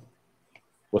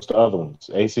what's the other ones?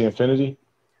 AC Infinity.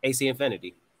 AC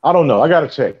Infinity. I don't know. I gotta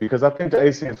check because I think the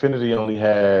AC Infinity only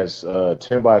has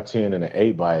 10 by 10 and an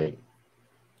 8 by 8.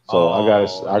 So I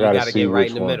gotta see get right which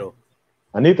in the one. middle.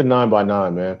 I need the 9 by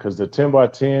 9, man, because the 10 by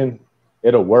 10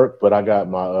 it'll work, but I got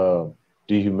my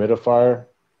dehumidifier.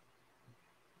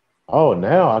 Oh,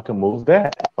 now I can move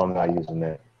that if I'm not using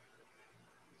that.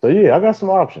 So yeah, I got some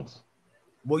options.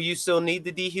 Will you still need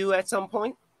the dehu at some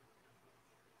point?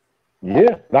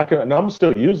 Yeah, I'm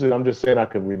still use it. I'm just saying I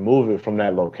can remove it from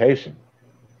that location.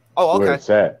 Oh, okay. Where it's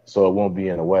at, so it won't be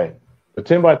in the way. The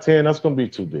 10 by 10, that's gonna be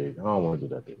too big. I don't want to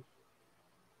do that big.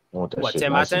 I want that shit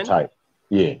 10 nice by 10? and tight.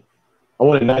 Yeah, I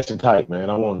want it nice and tight, man.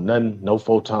 I want nothing, no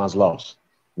photons lost,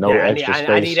 no extra space.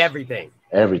 I need everything.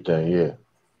 Everything, yeah.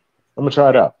 I'm gonna try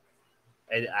it out.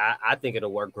 I think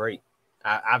it'll work great.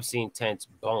 I've seen tents,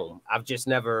 boom. I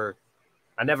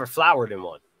never flowered in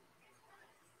one.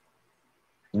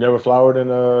 You never flowered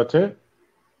in a tent?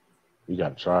 You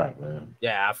gotta try it, man.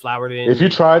 Yeah, I flowered in. If you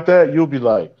tried that, you'll be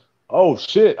like, oh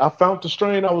shit, I found the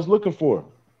strain I was looking for.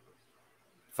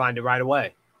 Find it right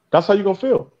away. That's how you're gonna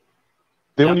feel.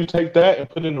 Then when you take that and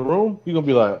put it in the room, you're gonna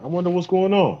be like, I wonder what's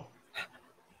going on.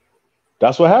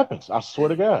 That's what happens. I swear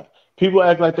to God. People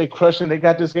act like they crushing, they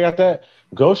got this, they got that.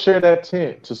 Go share that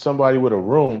tent to somebody with a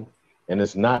room, and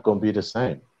it's not gonna be the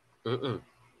same. And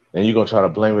you're gonna try to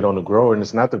blame it on the grower, and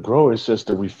it's not the grower, it's just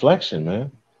the reflection,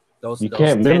 man. You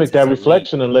can't mimic that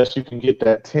reflection unless you can get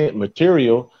that tent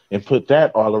material and put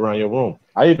that all around your room.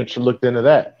 I even looked into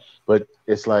that, but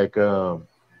it's like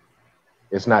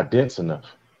it's not dense enough.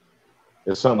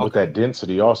 There's something with that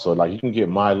density also. Like you can get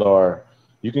mylar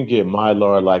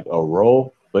like a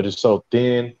roll, but it's so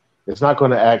thin, it's not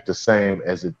going to act the same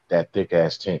as that thick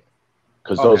ass tent.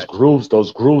 Because those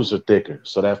grooves are thicker.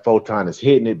 So that photon is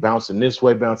hitting it, bouncing this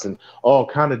way, bouncing all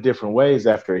kind of different ways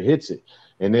after it hits it.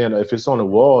 And then if it's on the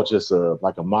wall, just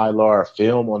like a mylar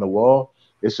film on the wall,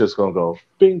 it's just gonna go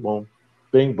bing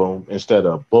boom, instead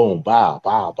of boom, bow,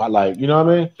 bow, bow. Like, you know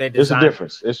what I mean? It's a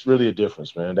difference. It's really a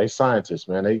difference, man. They scientists,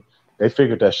 man. They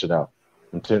figured that shit out.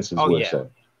 Intense is what it's at.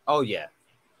 Oh yeah.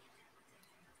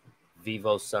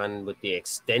 Vivo Sun with the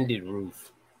extended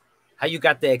roof. How you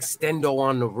got the extendo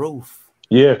on the roof?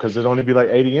 Yeah, because it only be like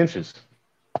 80 inches.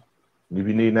 You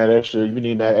be needing that extra, you be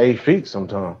needing that 8 feet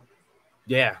sometime.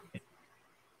 Yeah.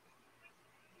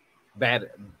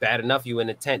 Bad enough you in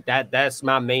a tent. That's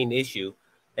my main issue,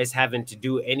 is having to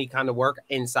do any kind of work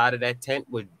inside of that tent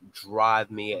would drive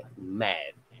me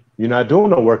mad. You're not doing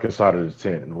no work inside of the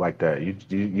tent like that.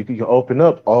 You can open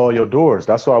up all your doors.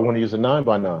 That's why I want to use a 9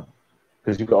 by 9,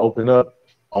 because you can open up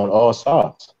on all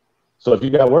sides. So if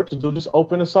you got work to do, just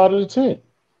open the side of the tent.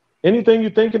 Anything you're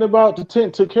thinking about, the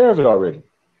tent took care of it already.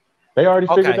 They already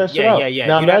figured that shit out. Yeah.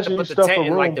 Now you imagine have to put the tent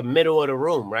in like the middle of the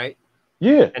room, right?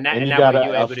 Yeah. And you that got way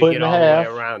you're able to get all the way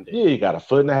around it. Yeah, you got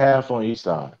 1.5 feet on each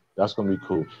side. That's gonna be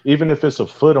cool. Even if it's a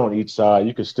foot on each side,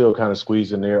 you can still kind of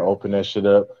squeeze in there, open that shit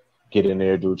up, get in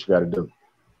there, do what you got to do.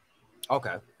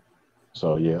 Okay.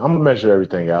 So yeah, I'm gonna measure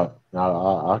everything out.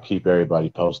 I'll keep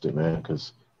everybody posted, man,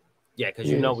 because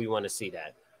you know we want to see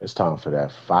that. It's time for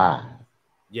that 5.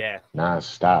 Yeah.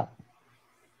 Non-stop.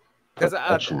 Because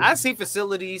I see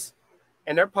facilities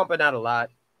and they're pumping out a lot,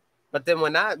 But then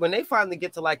when they finally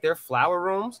get to like their flower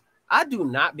rooms, I do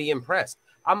not be impressed.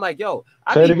 I'm like, yo,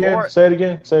 say it again. Say it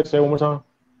again. Say it one more time.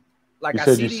 Like you I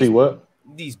said see you see what?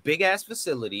 These big ass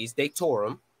facilities, they tour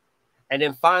them. And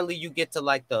then finally you get to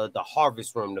like the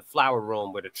harvest room, the flower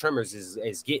room where the trimmers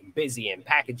is getting busy and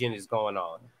packaging is going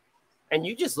on. And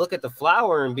you just look at the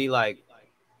flower and be like,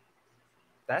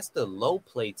 that's the low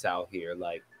plates out here.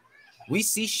 Like, we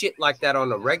see shit like that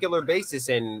on a regular basis,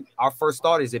 and our first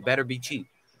thought is it better be cheap.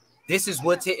 This is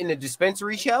what's hitting the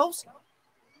dispensary shelves.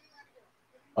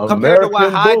 Compared to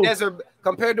what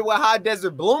High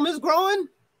Desert Bloom is growing.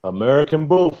 American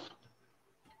Boof.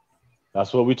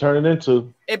 That's what we turn it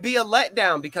into. It'd be a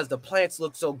letdown because the plants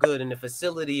look so good and the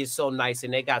facility is so nice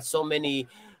and they got so many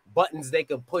buttons they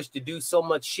could push to do so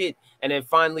much shit. And then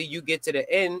finally you get to the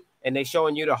end and they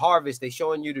showing you the harvest, they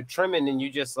showing you the trimming, and you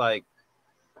just like,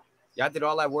 y'all did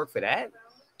all that work for that?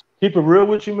 Keep it real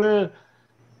with you, man.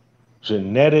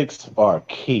 Genetics are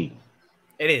key.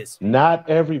 It is. Not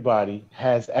everybody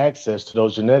has access to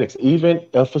those genetics, even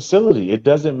a facility. It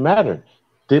doesn't matter.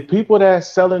 The people that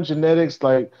selling genetics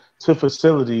like to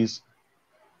facilities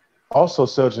also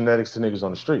sell genetics to niggas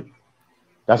on the street.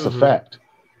 That's a fact.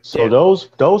 So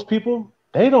those people,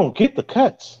 they don't get the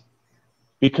cuts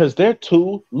because they're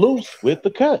too loose with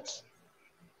the cuts.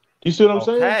 You see what I'm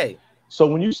saying? So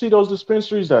when you see those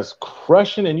dispensaries that's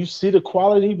crushing and you see the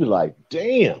quality, you be like,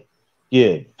 damn.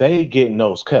 Yeah, they getting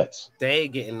those cuts. They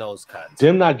getting those cuts.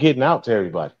 Them not getting out to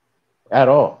everybody at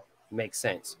all. Makes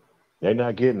sense. They're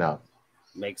not getting out.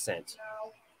 Makes sense.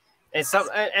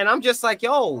 And I'm just like,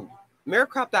 yo,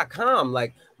 Miracrop.com,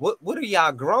 like, what are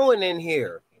y'all growing in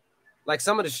here? Like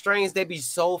some of the strains, they be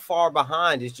so far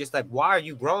behind. It's just like, why are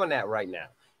you growing that right now?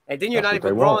 And then you're not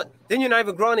even growing. Then you're not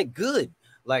even growing it good.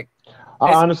 Like,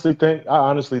 I honestly think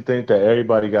that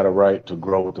everybody got a right to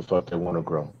grow what the fuck they want to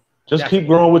grow. Just keep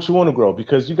growing what you want to grow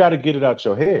because you got to get it out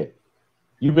your head.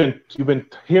 You've been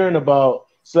hearing about,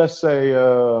 let's say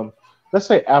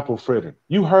apple fritter.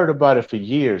 You heard about it for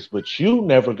years, but you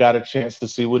never got a chance to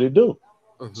see what it do.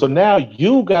 So now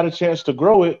you got a chance to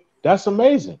grow it. That's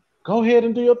amazing. Go ahead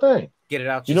and do your thing. Get it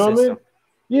out. You know what I mean?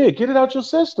 Yeah, get it out your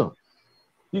system.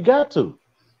 You got to.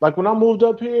 Like when I moved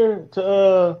up here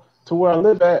to where I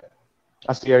live at,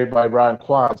 I see everybody riding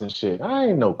quads and shit. I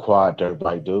ain't no quad dirt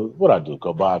bike, dude. What I do?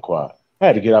 Go buy a quad. I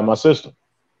had to get out of my system.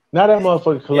 Now that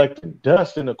motherfucker collecting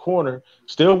dust in the corner,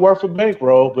 still worth a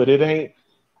bankroll, but it ain't.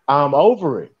 I'm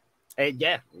over it.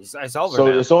 Yeah, it's over. So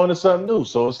now. It's on to something new.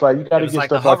 So it's like you got to get like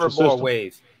stuff the out your system. hoverboard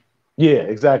wave. Yeah,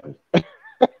 exactly. Them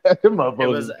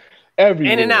motherfuckers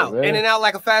everywhere, in and out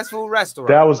like a fast food restaurant.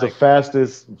 That was the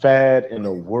fastest fad in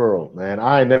the world, man.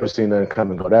 I ain't never seen nothing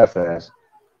come and go that fast.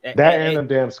 That and them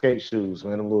damn skate shoes,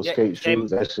 man. Them little skate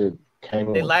shoes, that shit came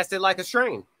on. They lasted like a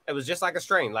strain. It was just like a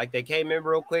strain. Like they came in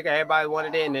real quick, everybody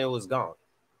wanted it, and it was gone.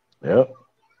 Yep.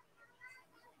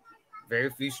 Very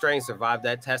few strains survived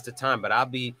that test of time, but I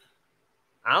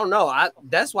don't know.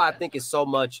 That's why I think it's so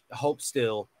much hope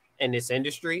still in this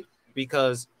industry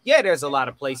because there's a lot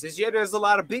of places. Yeah, there's a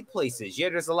lot of big places. Yeah,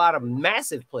 there's a lot of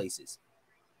massive places.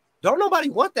 Don't nobody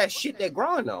want that shit they're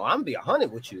growing though. I'm gonna be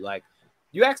 100 with you. Like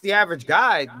you ask the average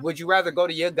guy, would you rather go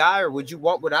to your guy or would you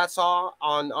want what I saw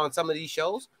on some of these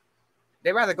shows?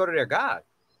 They'd rather go to their guy.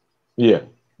 Yeah.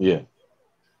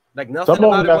 Like nothing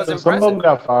about it was impressive. Some of them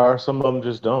got fire, some of them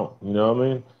just don't. You know what I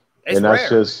mean? And that's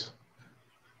just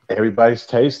everybody's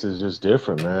taste is just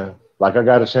different, man. Like I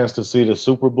got a chance to see the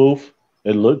Super Boof.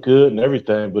 It looked good and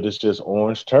everything, but it's just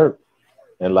orange turp.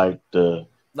 And they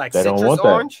don't want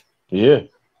orange? That. Yeah.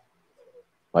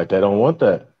 Like they don't want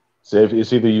that. So if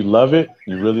it's either you love it,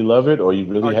 you really love it, or you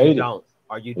really hate it.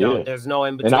 Or you don't. Yeah. There's no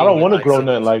in between. And I don't want to grow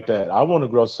nothing like that. I want to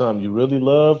grow something you really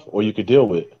love or you could deal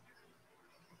with.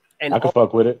 And I can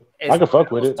fuck with it. I can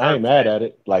fuck with it. I ain't mad at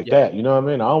it like that. You know what I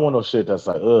mean? I don't want no shit that's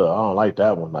like, I don't like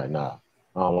that one. Like, nah,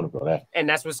 I don't want to grow that. And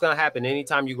that's what's going to happen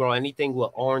anytime you grow anything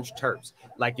with orange terps.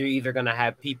 Like, you're either going to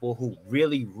have people who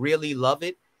really, really love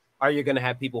it, or you're going to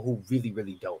have people who really,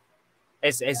 really don't.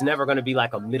 It's never going to be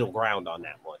like a middle ground on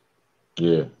that one.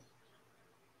 Yeah.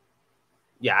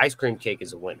 Yeah, ice cream cake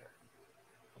is a winner.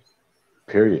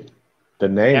 Period. The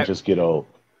name just get old.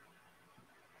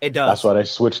 It does. That's why they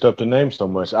switched up the name so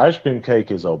much. Ice cream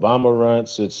cake is Obama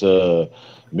runts. It's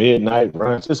midnight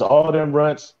runts. It's all them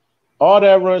runts. All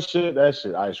that run shit, that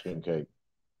shit ice cream cake.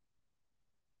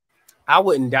 I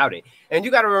wouldn't doubt it. And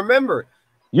you got to remember.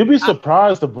 You'd be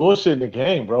surprised the bullshit in the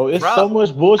game, bro. It's so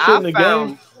much bullshit in the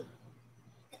game.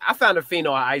 I found a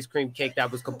pheno ice cream cake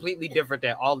that was completely different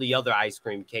than all the other ice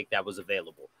cream cake that was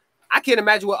available. I can't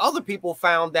imagine what other people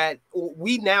found that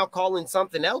we now calling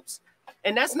something else.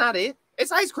 And that's not it.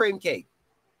 It's ice cream cake.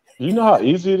 You know how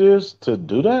easy it is to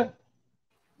do that?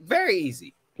 Very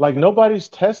easy. Like nobody's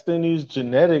testing these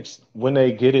genetics when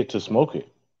they get it to smoke it.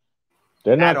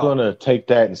 They're not gonna take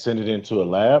that and send it into a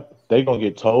lab. They're gonna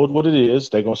get told what it is.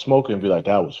 They're gonna smoke it and be like,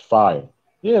 "That was fire."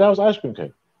 Yeah, that was ice cream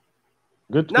cake.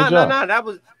 Good job.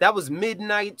 No. That was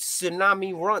midnight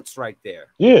tsunami runts right there.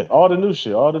 Yeah, all the new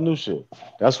shit. All the new shit.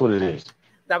 That's what it is.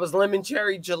 That was lemon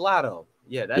cherry gelato.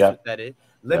 Yeah, that's what that is.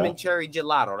 Lemon cherry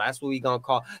gelato. That's what we gonna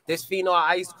call this phenol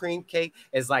ice cream cake.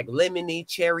 Is like lemony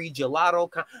cherry gelato.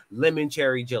 Lemon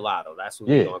cherry gelato. That's what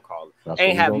we gonna call it.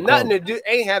 Ain't have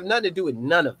nothing to do with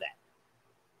none of that.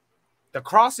 The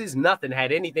crosses, nothing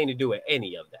had anything to do with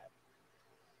any of that.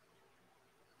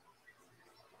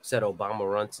 Said Obama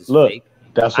Runts is fake.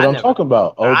 That's what I'm talking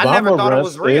about. Obama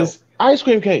Runts is ice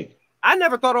cream cake. I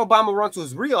never thought Obama Runts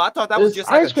was real. I thought that was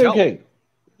just like ice cream cake.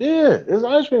 Yeah, it's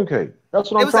ice cream cake. That's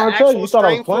what I'm trying to tell you. You thought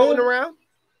I was playing around?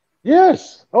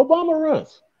 Yes, Obama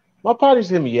Runts. My party's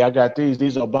hit me. Yeah, I got these.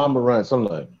 These Obama Runts. I'm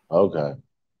like, okay.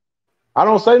 I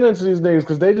don't say nothing to these niggas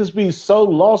because they just be so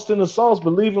lost in the sauce,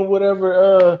 believing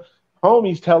whatever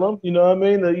homies tell them. You know what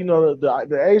I mean?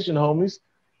 The Asian homies,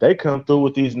 they come through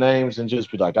with these names and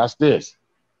just be like, "That's this."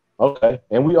 Okay,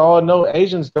 and we all know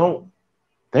Asians don't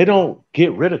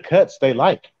get rid of cuts they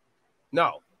like.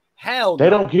 No, hell no. They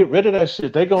don't get rid of that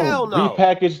shit. They gonna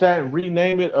repackage that and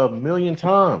rename it a million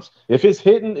times. If it's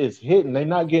hitting, it's hitting. They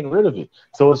not getting rid of it.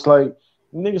 So it's like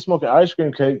niggas smoking ice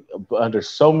cream cake under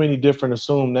so many different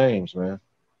assumed names, man.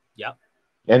 Yep.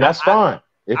 And that's fine.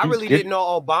 I really didn't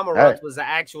know Obama Runts was an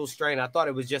actual strain. I thought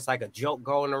it was just like a joke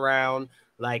going around.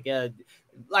 Like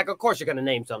of course you're gonna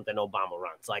name something Obama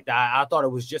Runts. Like I thought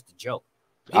it was just a joke.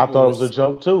 I thought it was a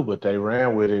joke too, but they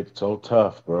ran with it so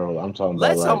tough, bro. I'm talking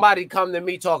about. Let somebody come to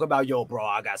me talk about, yo, bro,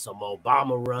 I got some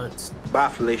Obama Runts. Bye,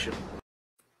 Felicia.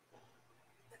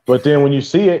 But then when you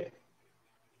see it,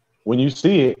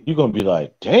 you're gonna be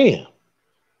like, damn,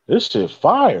 this shit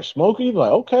fire, Smokey. You're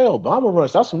like, okay, Obama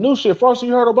Runts. That's some new shit. Frosty,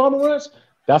 you heard Obama Runts?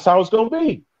 That's how it's gonna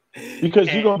be.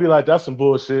 Because you're gonna be like, that's some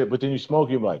bullshit, but then you smoke,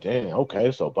 you're like, damn, okay,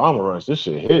 it's Obama Runts. This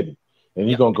shit hidden. And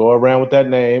you're gonna go around with that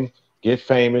name, get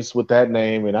famous with that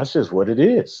name, and that's just what it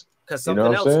is. Because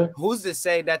something else, who's to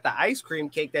say that the ice cream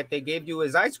cake that they gave you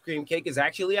as ice cream cake is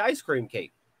actually ice cream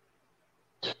cake?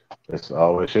 It's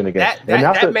always shenanigans.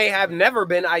 That may have never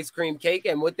been ice cream cake,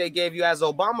 and what they gave you as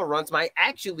Obama Runts might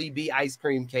actually be ice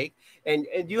cream cake, and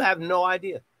you have no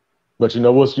idea. But you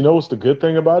know what's the good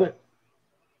thing about it?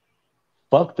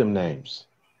 Fuck them names.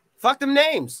 Fuck them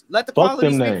names. Let the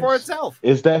quality speak for itself.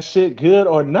 Is that shit good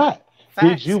or not? Facts.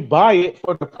 Did you buy it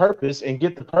for the purpose and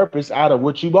get the purpose out of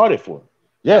what you bought it for?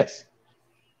 Yes.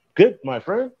 Good, my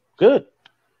friend. Good.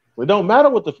 It don't matter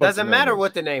what the fuck. Doesn't matter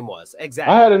what the name was.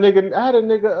 Exactly. I had a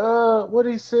nigga, what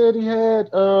he said he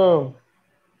had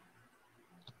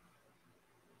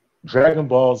Dragon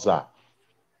Ball Z.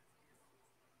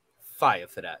 Fire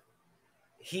for that.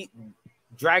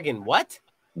 Dragon what?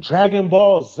 Dragon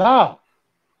Ball Z.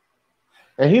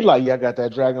 And he like, yeah, I got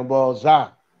that Dragon Ball Z.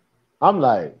 I'm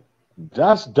like,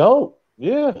 that's dope.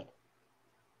 Yeah.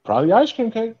 Probably ice cream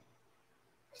cake.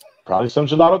 Probably some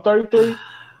Gelato 33.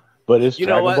 But it's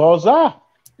Dragon Ball Z.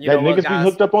 That niggas be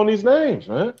hooked up on these names,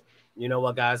 man. You know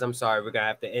what, guys? I'm sorry. We're going to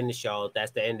have to end the show.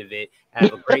 That's the end of it.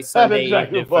 Have a great Sunday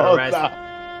evening for the rest.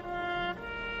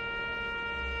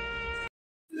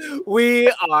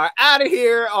 We are out of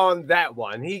here on that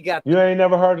one. You ain't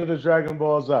never heard of the Dragon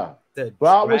Ball Z.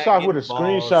 Well, I wish I would have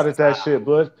screenshotted that shit,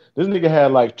 but this nigga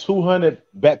had like 200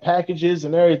 packages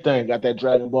and everything. Got that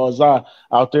Dragon Ball Z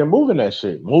out there moving that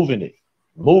shit. Moving it.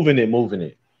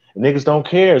 And niggas don't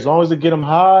care. As long as it get them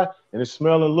high and it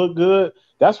smell and look good,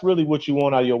 that's really what you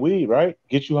want out of your weed, right?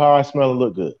 Get you high, smell, and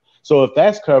look good. So if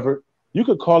that's covered, you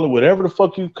could call it whatever the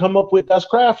fuck you come up with that's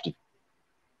crafty.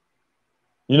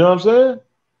 You know what I'm saying?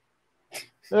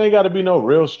 There ain't got to be no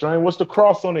real strain. What's the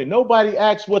cross on it? Nobody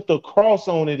asks what the cross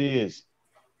on it is.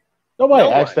 Nobody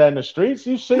asks that in the streets.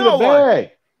 You see the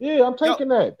bag. Yeah, I'm taking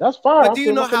that. That's fine. But do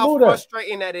you know how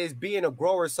frustrating that is being a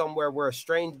grower somewhere where a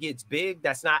strain gets big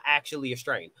that's not actually a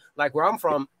strain? Like where I'm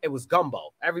from, it was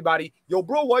gumbo. Everybody, yo,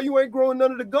 bro, why you ain't growing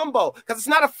none of the gumbo? Because it's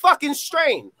not a fucking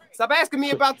strain. Stop asking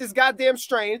me about this goddamn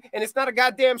strain, and it's not a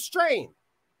goddamn strain.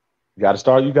 You gotta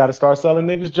start selling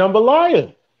niggas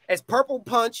jambalaya. It's purple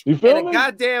punch in a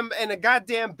goddamn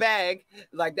bag.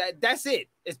 Like that. That's it.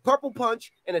 It's purple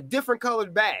punch in a different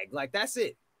colored bag. Like that's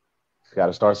it. Got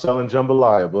to start selling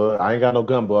jambalaya, but I ain't got no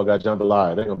gumbo. I got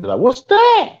jambalaya. They're gonna be like, "What's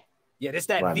that?" Yeah, this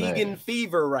that vegan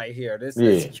fever right here. It's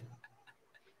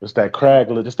that crab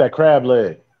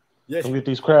leg. Yeah, come get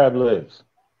these crab legs.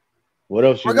 What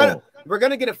else you want? We're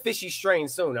gonna get a fishy strain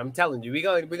soon. I'm telling you, we're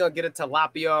gonna get a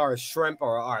tilapia or a shrimp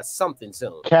or something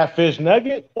soon. Catfish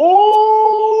nugget.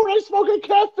 Oh, they smoking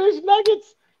catfish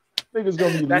nuggets. Niggas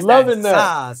gonna be loving that.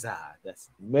 Zaza. That's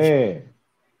man.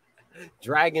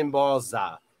 Dragon Ball Z.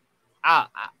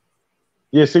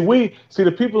 Yeah, see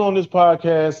the people on this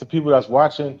podcast, the people that's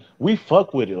watching, we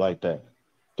fuck with it like that.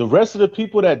 The rest of the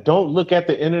people that don't look at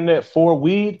the internet for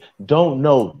weed don't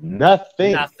know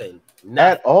nothing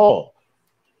at all.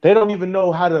 They don't even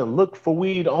know how to look for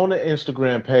weed on the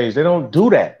Instagram page. They don't do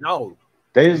that. No.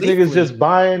 These niggas just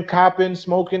buying, copping,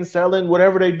 smoking, selling,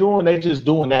 whatever they doing, they just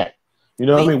doing that. You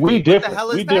know what I mean? We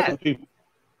different. We different people.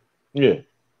 Yeah.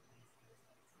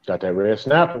 Got that red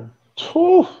snapper.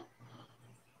 Whew.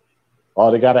 All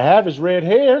they gotta have is red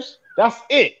hairs. That's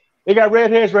it. They got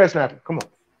red hairs, red snapper. Come on.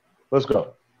 Let's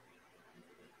go.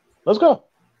 Let's go.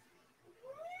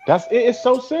 That's it. It's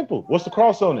so simple. What's the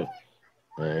cross on it?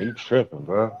 Man, you tripping,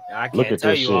 bro. I can't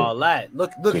tell you all that.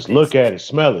 Look just look at it,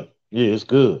 smell it. Yeah, it's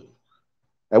good.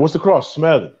 Hey, what's the cross?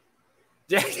 Smell it.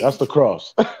 That's the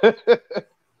cross.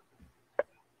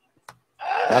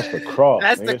 That's the cross.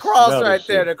 That's the cross right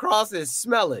there. The cross is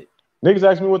smell it. Niggas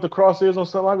ask me what the cross is on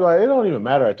something. I be like, it don't even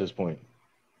matter at this point.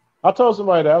 I told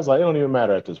somebody that. I was like, it don't even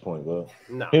matter at this point, bro.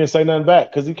 No. He didn't say nothing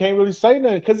back because he can't really say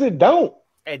nothing because it don't.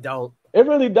 It don't. It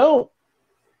really don't.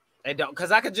 It don't.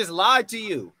 Because I could just lie to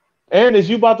you. And is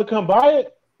you about to come buy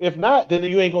it? If not, then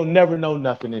you ain't gonna never know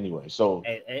nothing anyway. So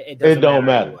it don't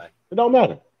matter. Anyway. It don't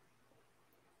matter.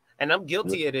 And I'm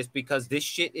guilty of this because this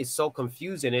shit is so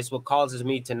confusing. It's what causes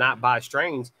me to not buy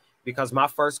strains because my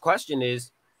first question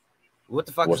is, what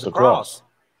the fuck is the cross?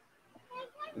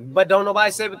 But don't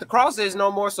nobody say what the cross is no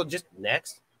more. So just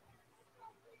next.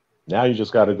 Now you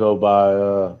just got to go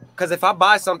buy. Because if I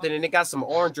buy something and it got some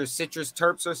orange or citrus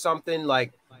terps or something,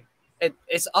 like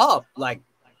it's up. Like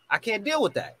I can't deal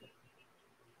with that.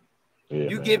 Yeah,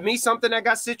 you give me something that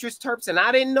got citrus terps and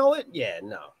I didn't know it. Yeah,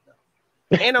 no.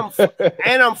 And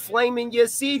I'm flaming your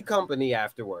seed company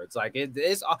afterwards. Like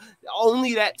it's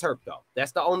only that terp though.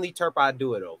 That's the only terp I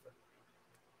do it over.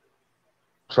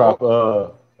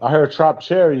 Trop. I heard Trop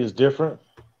Cherry is different.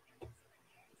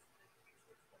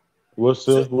 We'll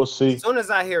see. We'll see. As soon as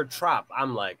I hear Trop,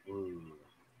 I'm like,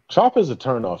 Trop is a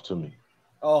turnoff to me.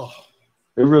 Oh,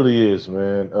 it really is,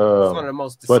 man. It's one of the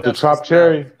most. But the Trop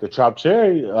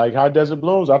Cherry, like High Desert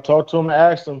Blooms. I talked to him and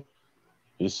asked him.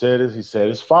 He said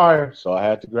it's fire, so I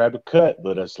had to grab a cut.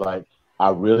 But it's like I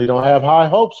really don't have high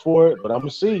hopes for it. But I'm gonna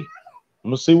see.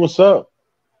 I'm gonna see what's up.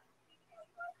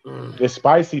 It's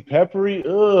spicy, peppery.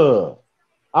 Ugh.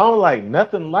 I don't like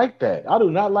nothing like that. I do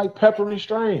not like peppery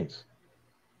strains.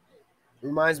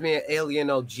 Reminds me of Alien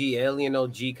OG. Alien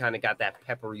OG kind of got that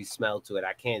peppery smell to it.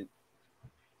 I can't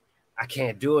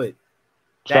do it.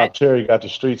 Trop Cherry got the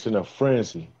streets in a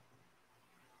frenzy.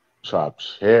 Trop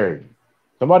Cherry.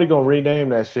 Somebody gonna rename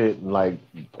that shit in like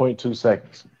 0.2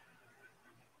 seconds.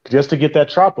 Just to get that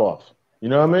Trop off. You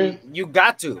know what I mean? You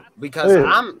got to, because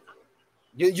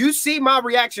you see my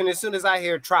reaction as soon as I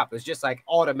hear Trop. It's just like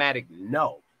automatic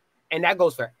no. And that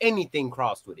goes for anything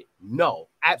crossed with it. No,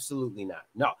 absolutely not.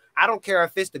 No. I don't care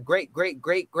if it's the great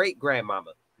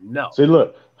grandmama. No. See,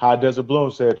 look, High Desert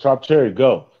Bloom said Trop Cherry,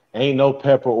 go. Ain't no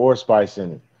pepper or spice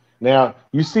in it. Now,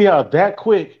 you see how that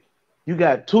quick, you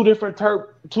got two different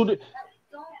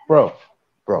Bro,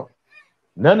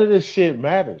 none of this shit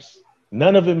matters.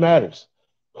 None of it matters.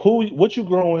 What you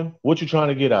growing, what you trying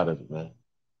to get out of it, man?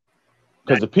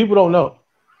 Because the people don't know.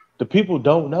 The people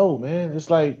don't know, man. It's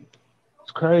like,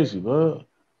 it's crazy, bro.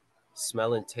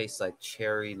 Smell and taste like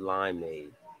cherry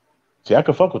limeade. See, I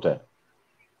can fuck with that.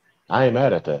 I ain't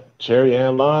mad at that. Cherry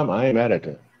and lime, I ain't mad at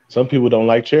that. Some people don't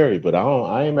like cherry, but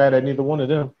I ain't mad at neither one of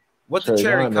them. What the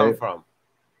cherry come from?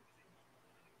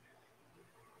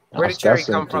 Where did cherry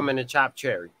come from in the chopped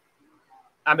cherry?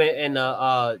 I mean, in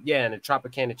the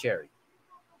Tropicana cherry.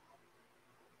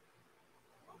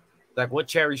 Like, what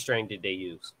cherry strain did they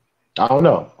use? I don't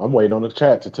know. I'm waiting on the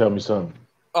chat to tell me something.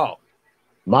 Oh.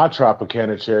 My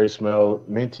Tropicana cherry smell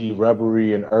minty,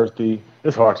 rubbery, and earthy.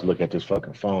 It's hard to look at this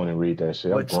fucking phone and read that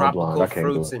shit. What, tropical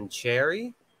fruits and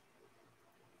cherry?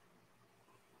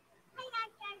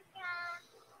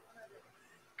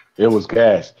 It was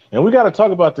gas. And we got to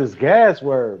talk about this gas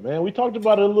word, man. We talked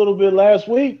about it a little bit last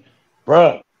week.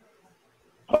 Bruh.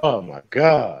 Oh, my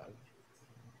God.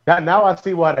 Now I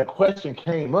see why that question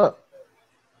came up.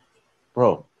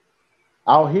 Bro,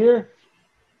 out here,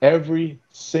 every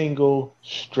single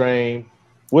strain.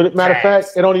 Matter of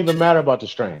fact, it don't even matter about the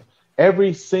strain.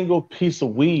 Every single piece of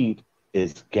weed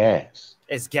is gas.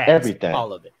 It's gas. Everything.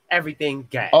 All of it. Everything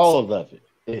gas. All of it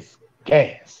is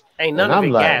gas. Ain't none of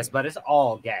it gas, but it's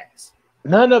all gas.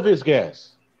 None of it's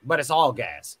gas. But it's all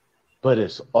gas. But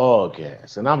it's all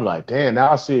gas. And I'm like, damn,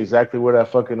 now I see exactly where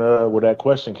that fucking where that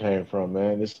question came from,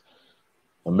 man. It's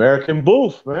American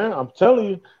Boof, man. I'm telling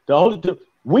you,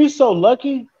 we so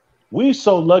lucky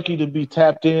to be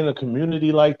tapped in a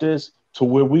community like this to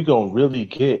where we gonna really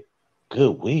get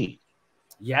good weed.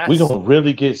 Yes. We gonna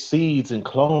really get seeds and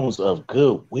clones of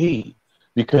good weed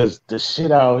because the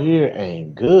shit out here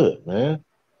ain't good, man.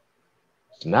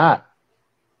 It's not.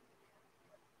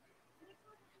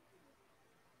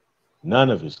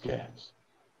 None of it's gas.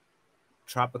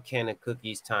 Tropicana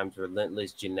cookies times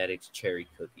relentless genetics cherry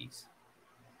cookies.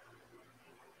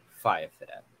 Fire for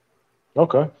that.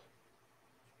 Okay.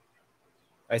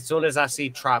 As soon as I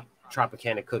see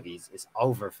Tropicana cookies, it's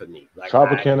over for me. Like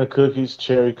Tropicana cookies,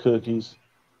 cherry cookies.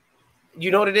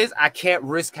 You know what it is? I can't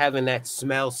risk having that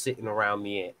smell sitting around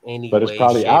me in any But it's way,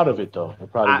 probably shape, out of it though.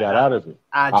 It probably got out of it.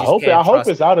 I hope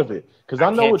it's out of it. Because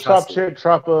I know what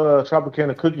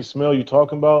Tropicana cookie smell you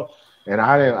talking about. And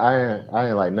I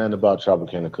ain't like nothing about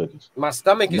Tropicana cookies. My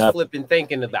stomach is flipping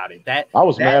thinking about it. I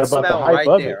was mad about the hype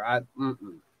of it.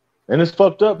 And it's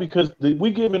fucked up because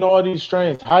we giving all these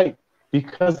strains hype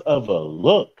because of a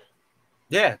look.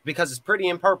 Yeah, because it's pretty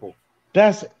in purple.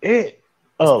 That's it.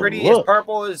 It's pretty as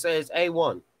purple as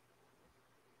A1.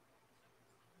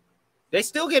 They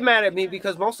still get mad at me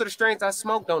because most of the strains I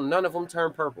smoked on, none of them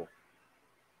turn purple.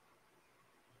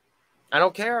 I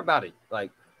don't care about it.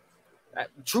 Like,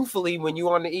 truthfully, when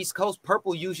you're on the East Coast,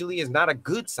 purple usually is not a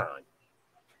good sign.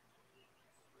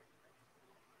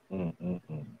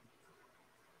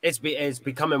 It's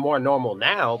becoming more normal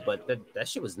now, but that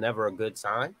shit was never a good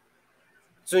sign.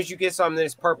 As soon as you get something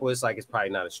that's purple, it's like it's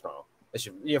probably not as strong. That's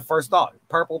your first thought.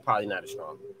 Purple, probably not as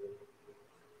strong.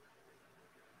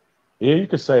 Yeah, you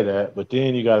could say that, but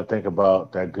then you got to think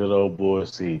about that good old boy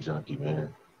Seed Junkie,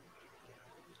 man.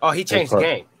 Oh, he changed the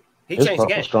game. He changed the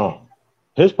game. Strong.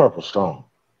 His purple strong.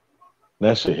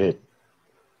 That shit hit.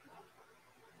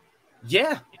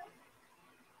 Yeah.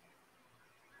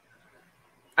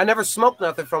 I never smoked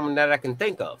nothing from him that I can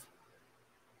think of.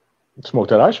 Smoked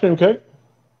that ice cream cake?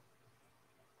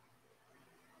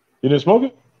 You didn't smoke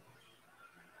it?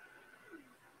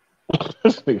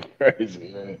 This thing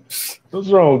crazy, man. What's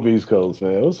wrong with East Coast,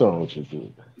 man? What's wrong with you,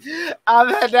 dude? I've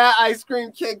had that ice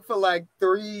cream cake for like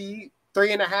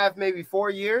 3.5, maybe 4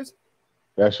 years.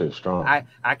 That shit's strong.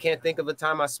 I can't think of a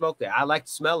time I smoked it. I like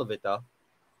the smell of it though.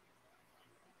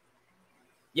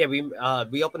 Yeah,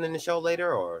 we opening the show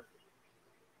later or?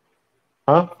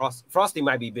 Huh? Frosty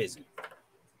might be busy.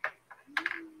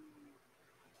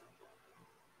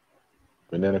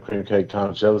 Banana cream cake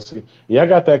times jealousy. Yeah, I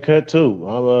got that cut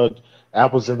too.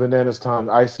 Apples and bananas times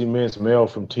icy mints mail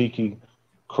from Tiki.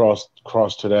 Cross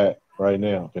to that right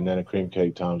now. Banana cream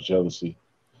cake times jealousy.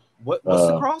 What's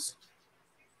the cross?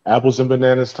 Apples and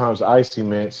bananas times icy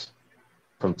mints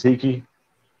from Tiki.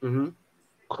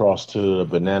 Cross to the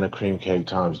banana cream cake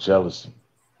times jealousy.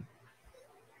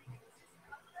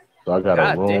 So I got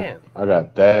a room. Damn. I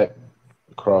got that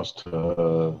across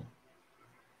to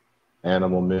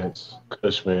animal mints,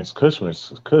 Kush mints.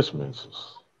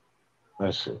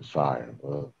 That shit fire,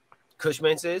 bro. Kush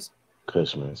mints is?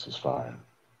 Kush mints is fire.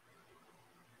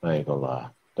 I ain't gonna lie.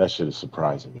 That shit is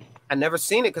surprising me. I never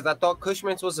seen it because I thought Kush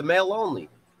mints was a male only.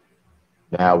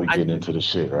 Now we getting into the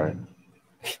shit, right?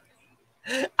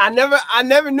 I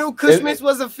never knew Kush mints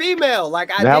was a female. Like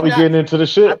getting into the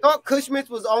shit. I thought Kush mints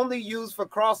was only used for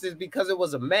crosses because it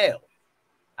was a male.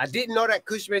 I didn't know that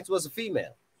Kush mints was a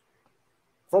female.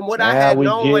 From what I had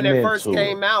known when it first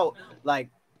came out, like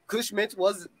Kush mints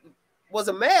was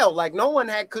a male. Like no one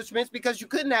had Kush mints because you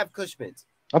couldn't have Kush mints.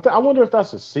 I wonder if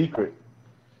that's a secret.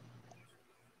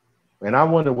 And I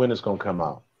wonder when it's gonna come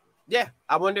out. Yeah,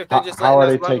 I wonder if they're just letting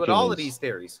us run with all of these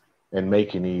theories. And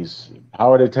making these,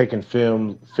 how are they taking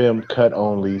film cut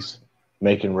onlys,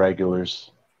 making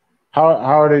regulars? How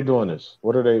are they doing this?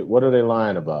 What are they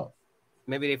lying about?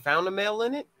 Maybe they found a male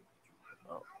in it.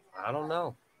 Oh, I don't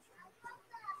know.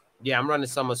 Yeah, I'm running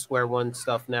some of Square One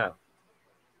stuff now.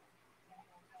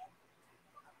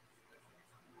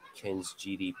 Ken's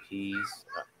GDPs.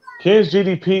 Ken's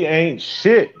GDP ain't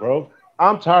shit, bro.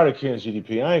 I'm tired of Ken's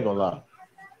GDP. I ain't gonna lie.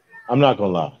 I'm not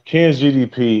gonna lie. Ken's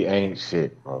GDP ain't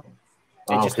shit, bro.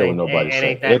 I don't care what nobody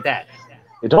says.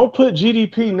 It don't put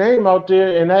GDP name out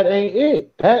there, and that ain't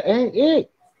it. That ain't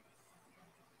it.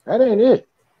 That ain't it.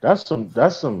 That's some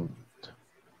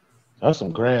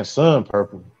grandson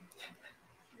purple.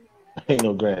 Ain't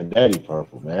no granddaddy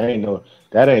purple, man.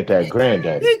 That ain't that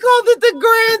granddaddy. He called it the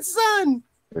grandson.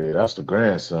 Yeah, that's the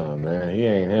grandson, man. He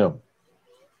ain't him.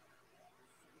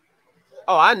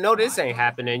 Oh, I know this ain't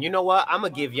happening. You know what? I'm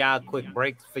gonna give y'all a quick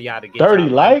break for y'all to get 30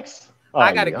 likes.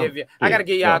 I gotta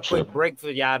give y'all a quick break for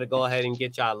y'all to go ahead and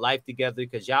get y'all life together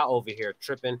because y'all over here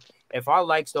tripping. If our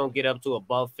likes don't get up to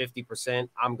above 50%,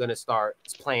 I'm gonna start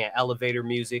playing elevator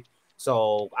music.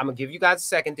 So I'm gonna give you guys a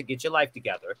second to get your life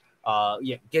together.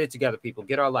 Yeah, get it together, people.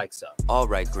 Get our likes up. All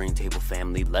right, Green Table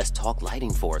family, let's talk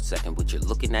lighting for a second. What you're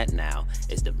looking at now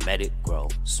is the Medic Grow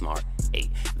Smart 8.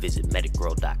 Visit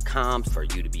medicgrow.com for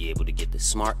you to be able to get the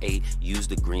Smart 8. Use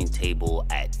the Green Table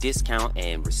at discount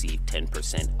and receive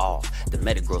 10% off. The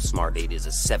Medic Grow Smart 8 is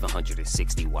a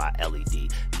 760 watt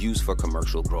LED used for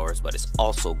commercial growers, but it's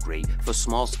also great for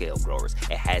small scale growers.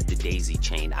 It has the daisy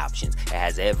chain options. It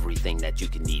has everything that you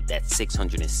can need. That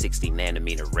 660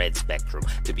 nanometer red spectrum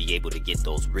to be able to get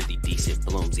those really decent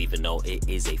blooms, even though it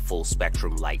is a full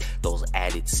spectrum light. Those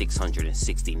added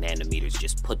 660 nanometers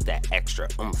just put that extra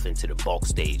oomph into the bulk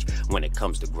stage when it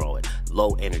comes to growing.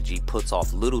 Low energy puts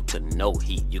off little to no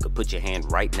heat. You could put your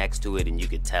hand right next to it and you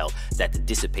could tell that the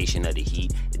dissipation of the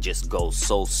heat just goes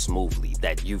so smoothly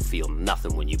that you feel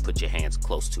nothing when you put your hands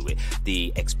close to it.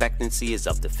 The expectancy is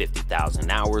up to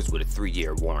 50,000 hours with a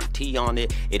 3-year warranty on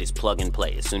it. It is plug and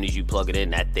play. As soon as you plug it in,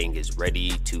 that thing is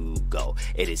ready to go.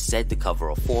 It is said to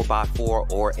cover a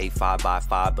 4x4 or a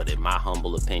 5x5, but in my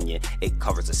humble opinion, it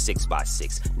covers a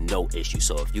 6x6, no issue.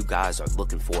 So if you guys are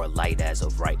looking for a light as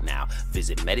of right now,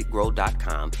 visit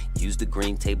medicgrow.com, use the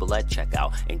Green Table at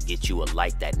checkout, and get you a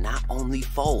light that not only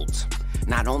folds,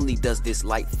 not only does this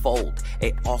light fold,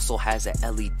 it also has an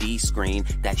LED screen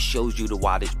that shows you the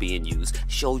wattage being used,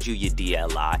 shows you your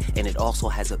DLI, and it also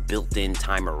has a built-in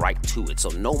timer right to it. So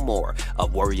no more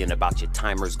of worrying about your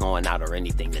timers going out or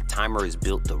anything. The timer is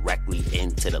built directly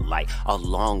into the light,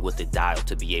 along with the dial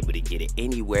to be able to get it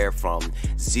anywhere from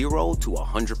 0 to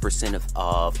 100%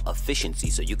 of efficiency.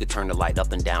 So you could turn the light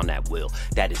up and down at will.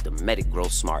 That is the Medic Grow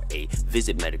Smart 8.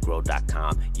 Visit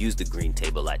medicgrow.com. Use the Green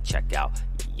Table at checkout.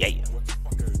 Yeah.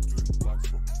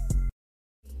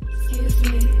 Excuse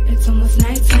me, it's almost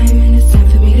nighttime and it's time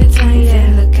for me to time.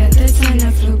 Yeah, look at the time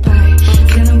that flew by.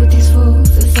 Dealing with these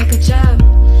fools, it's like a job,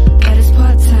 but it's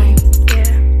part-time.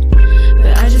 Yeah,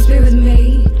 but I just be with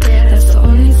me. Yeah, that's the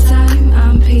only time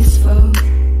I'm peaceful.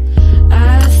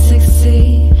 I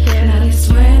succeed, now they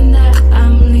swearing that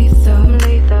I'm lethal.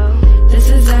 This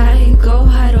is I, go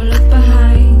high, don't look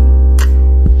behind.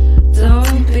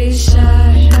 Don't be shy.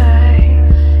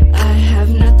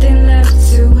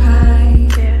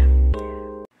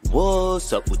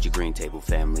 What's up with your Green Table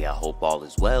family? I hope all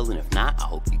is well, and if not, I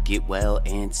hope you get well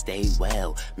and stay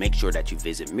well. Make sure that you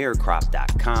visit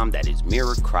mirrorcrop.com. That is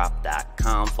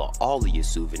mirrorcrop.com for all of your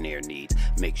souvenir needs.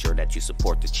 Make sure that you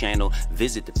support the channel.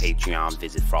 Visit the Patreon.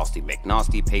 Visit Frosty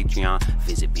McNosty Patreon.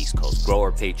 Visit Beast Coast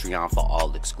Grower Patreon for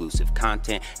all exclusive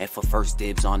content and for first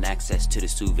dibs on access to the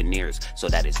souvenirs. So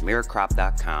that is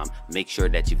mirrorcrop.com. Make sure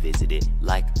that you visit it.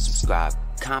 Like, subscribe,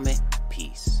 comment.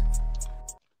 Peace.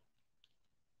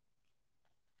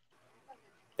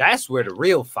 That's where the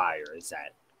real fire is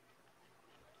at.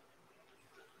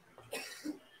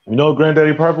 You know what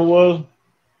Granddaddy Purple was?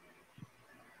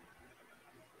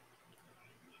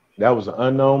 That was an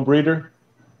unknown breeder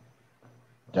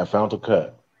that found a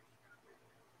cut.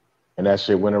 And that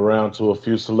shit went around to a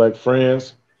few select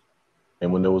friends.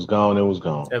 And when it was gone, it was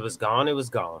gone. It was gone, it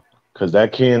was gone. Cause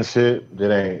that kin shit,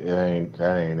 that ain't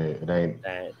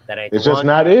it. It's just one.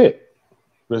 not it.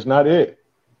 It's not it.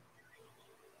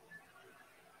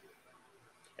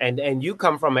 And you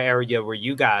come from an area where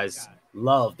you guys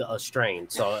love a strain.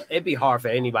 So it'd be hard for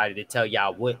anybody to tell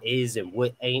y'all what is and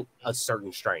what ain't a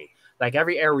certain strain. Like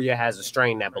every area has a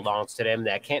strain that belongs to them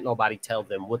that can't nobody tell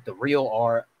them what the real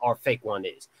or fake one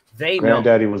is. They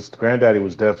Granddaddy know. Granddaddy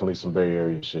was definitely some Bay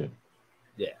Area shit.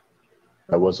 Yeah.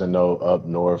 That wasn't no up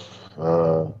north.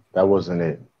 That wasn't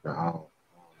it. No.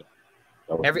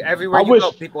 Everywhere you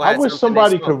go, people. I wish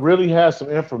somebody could really have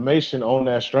some information on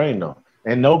that strain though,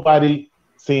 and nobody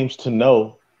seems to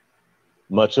know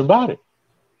much about it.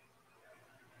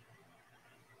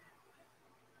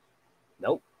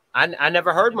 Nope. I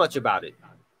never heard much about it.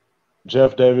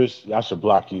 Jeff Davis, I should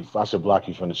block you. I should block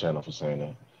you from the channel for saying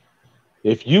that.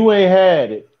 If you ain't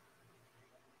had it,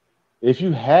 if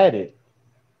you had it,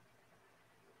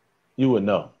 you would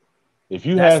know. If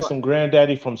you had some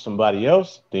granddaddy from somebody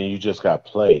else, then you just got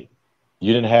played.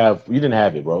 You didn't have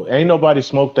it, bro. Ain't nobody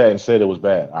smoked that and said it was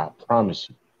bad. I promise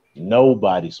you.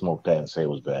 Nobody smoked that and say it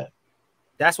was bad.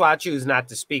 That's why I choose not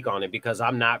to speak on it, because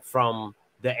I'm not from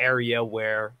the area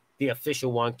where the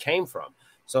official one came from.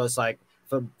 So it's like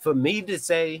for me to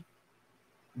say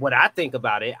what I think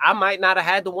about it, I might not have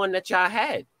had the one that y'all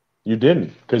had. You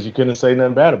didn't, because you couldn't say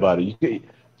nothing bad about it. You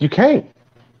can't.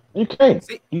 You can't.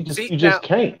 You just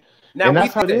can't. Now, and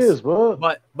that's how it is, bro.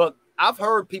 But I've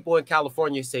heard people in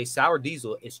California say sour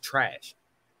diesel is trash.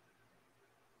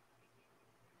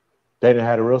 They didn't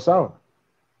have a real sour.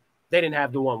 They didn't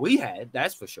have the one we had,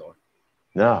 that's for sure.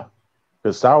 Nah,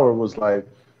 because sour was like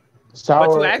sour.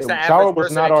 But you ask the sour average was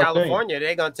person not in our California, thing.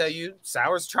 they're gonna tell you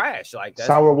sour's trash. Like that.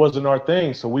 Sour wasn't our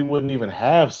thing, so we wouldn't even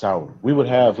have sour. We would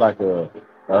have like a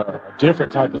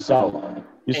different type of sour.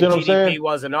 You see what I'm saying? GDP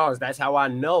wasn't ours. That's how I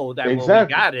know that Exactly. when we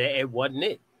got it, it wasn't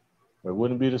it. It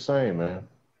wouldn't be the same, man.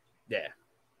 Yeah.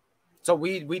 So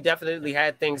we definitely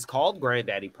had things called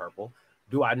Granddaddy Purple.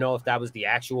 Do I know if that was the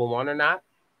actual one or not?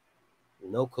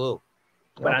 No clue.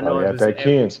 But I know it was that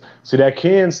Ken's. See that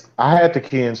Ken's? I had the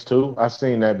Ken's too. I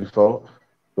seen that before,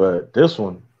 but this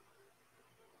one,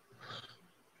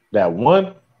 that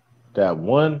was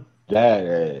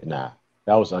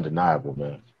undeniable,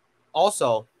 man.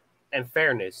 Also, in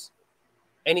fairness,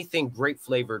 anything grape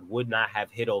flavored would not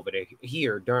have hit over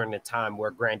here during the time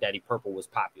where Granddaddy Purple was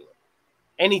popular.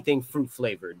 Anything fruit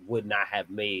flavored would not have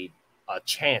made a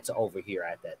chance over here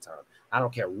at that time. I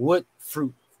don't care what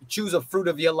fruit. Choose a fruit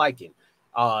of your liking.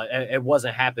 It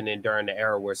wasn't happening during the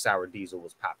era where sour diesel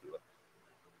was popular.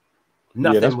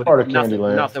 That's part of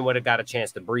Candyland. Nothing would have got a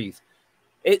chance to breathe.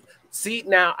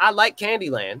 Now I like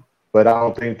Candyland, but I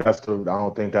don't think that's the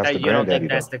granddaddy. You don't think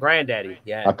that's the granddaddy?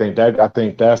 Yeah. I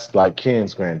think that's like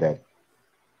Ken's granddaddy.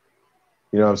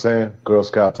 You know what I'm saying? Girl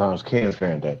Scout times Ken's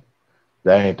granddaddy.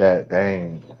 That's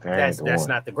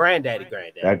not the granddaddy.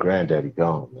 That granddaddy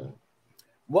gone, man.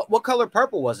 What color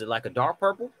purple was it? Like a dark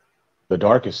purple? The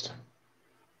darkest.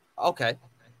 Okay.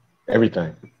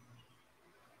 Everything.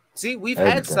 See, we've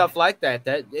had stuff like that.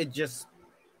 That it just.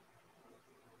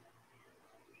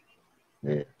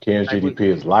 Yeah, Ken's GDP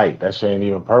is light. That shit ain't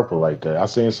even purple like that. I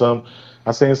seen some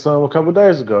a couple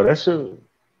days ago. That shit,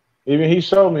 even he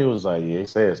showed me, it was like, yeah, it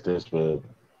says this, but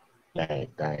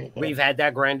dang. We've had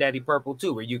that granddaddy purple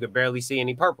too, where you could barely see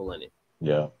any purple in it.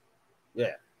 Yeah.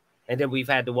 Yeah. And then we've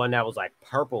had the one that was like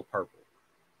purple.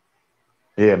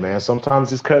 Yeah, man. Sometimes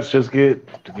these cuts just get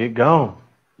gone,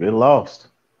 get lost.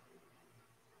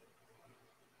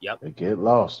 Yep. They get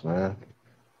lost, man.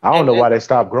 I don't know why they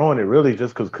stopped growing it, really,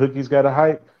 just because Cookies got a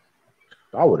hype.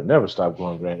 I would have never stopped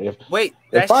growing Granddaddy.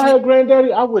 If I had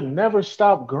Granddaddy, I would never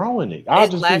stop growing it.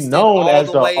 I'd just be known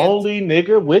as the only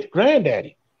nigga with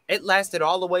Granddaddy. It lasted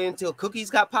all the way until Cookies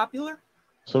got popular?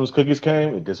 As soon as Cookies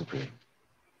came, it disappeared.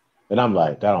 And I'm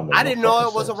like, that don't make I didn't know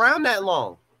it was around that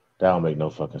long. That don't make no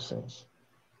fucking sense.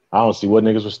 I don't see what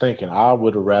niggas was thinking. I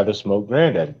would have rather smoked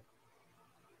Granddaddy.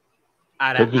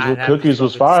 Cookies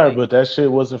was fire, but that shit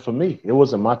wasn't for me. It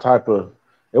wasn't my type of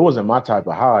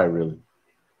high, really.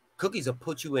 Cookies will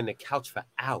put you in the couch for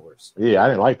hours. Yeah, I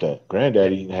didn't like that.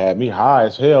 Granddaddy had me high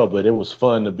as hell, but it was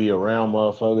fun to be around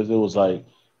motherfuckers. It was like,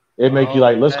 it make you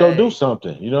like, let's go do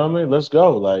something. You know what I mean? Let's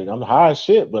go. Like, I'm high as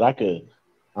shit, but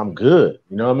I'm good.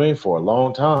 You know what I mean? For a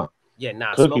long time. Yeah,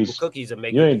 cookies will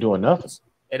make you ain't doing nothing.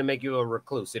 It'll make you a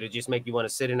recluse. It'll just make you want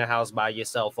to sit in the house by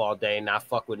yourself all day, not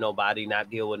fuck with nobody, not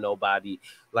deal with nobody.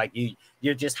 Like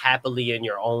you're just happily in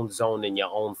your own zone and your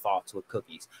own thoughts with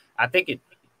Cookies. I think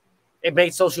it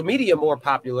made social media more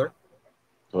popular.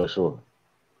 For sure.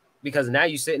 Because now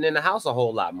you're sitting in the house a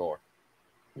whole lot more.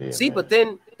 Yeah, see, man. But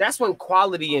then that's when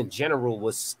quality in general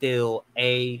was still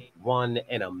A1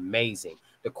 and amazing.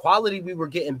 The quality we were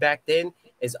getting back then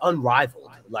is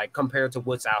unrivaled, like compared to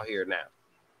what's out here now.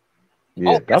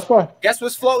 Yeah, that's why. Guess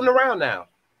what's floating around now?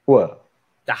 What?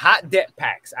 The hot dep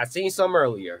packs. I seen some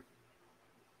earlier.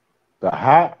 The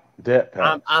hot dep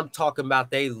packs. I'm talking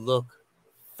about they look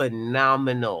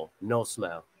phenomenal. No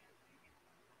smell.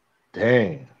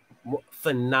 Dang.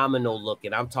 Phenomenal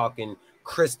looking. I'm talking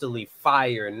crystally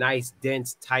fire, nice,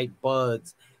 dense, tight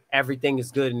buds. Everything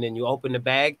is good. And then you open the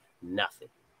bag, nothing.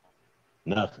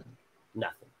 Nothing.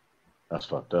 That's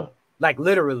fucked up. Like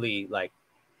literally, like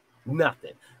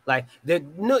nothing. Like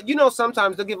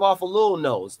sometimes they'll give off a little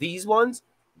nose. These ones,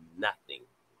 nothing.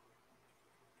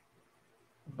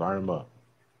 Burn them up.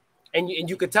 And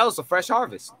you could tell it's a fresh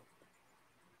harvest.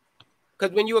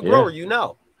 Because when you're a grower, you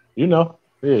know. You know.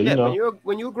 Yeah, you know.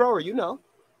 When you're a grower, you know.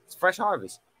 It's fresh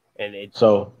harvest.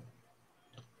 So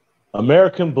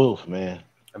American Boof, man.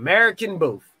 American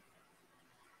Boof.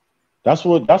 That's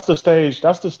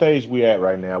the stage we at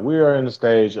right now. We are in the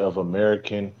stage of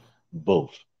American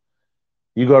Boof.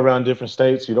 You go around different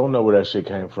states, you don't know where that shit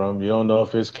came from. You don't know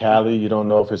if it's Cali, you don't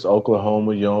know if it's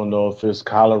Oklahoma, you don't know if it's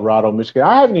Colorado, Michigan.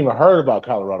 I haven't even heard about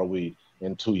Colorado weed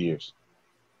in 2 years.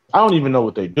 I don't even know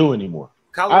what they do anymore.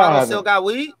 Colorado still got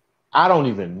weed? I don't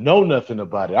even know nothing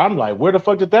about it. I'm like, where the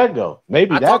fuck did that go?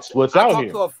 Maybe that's what's out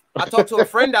here. I talked to a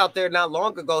friend out there not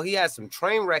long ago. He had some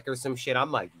train wreck or some shit.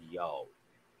 I'm like, yo.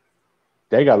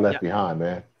 They got left behind,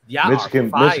 man. Yeah,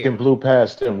 Michigan blew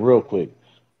past them real quick.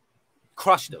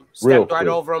 Crushed them. Stepped right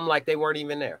over them like they weren't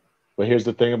even there. But here's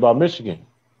the thing about Michigan.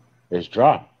 It's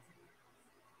dry.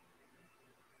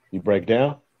 You break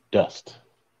down, dust.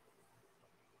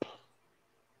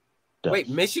 Wait,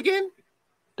 Michigan?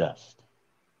 Dust.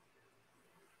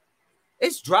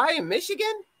 It's dry in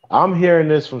Michigan? I'm hearing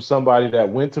this from somebody that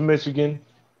went to Michigan,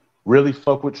 really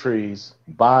fuck with trees,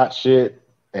 bought shit,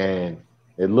 and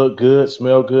it looked good,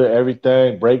 smelled good,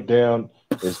 everything, break down,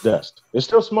 it's dust. It's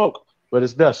still smoke, but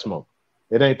it's dust smoke.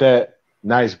 It ain't that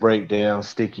nice breakdown,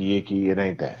 sticky icky. It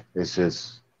ain't that. It's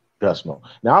just dust smoke.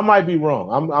 Now I might be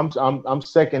wrong. I'm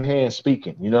secondhand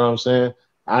speaking. You know what I'm saying?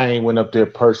 I ain't went up there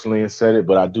personally and said it,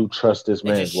 but I do trust this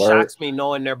man's word. It just shocks me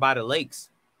knowing they're by the lakes.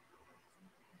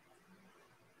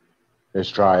 It's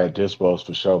dry at dispos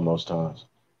for sure most times.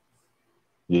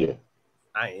 Yeah.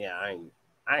 I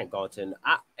ain't going to.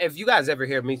 If you guys ever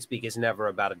hear me speak, it's never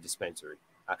about a dispensary.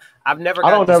 I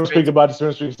don't never speak about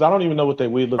dispensaries because I don't even know what they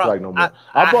weed look like no more.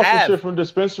 I bought some shit from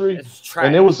dispensary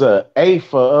and it was A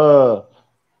for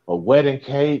a wedding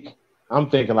cake. I'm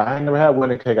thinking like I ain't never had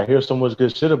wedding cake. I hear so much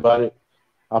good shit about it.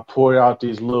 I pour out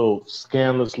these little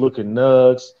scandalous looking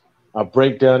nugs. I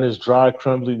break down this dry,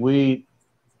 crumbly weed.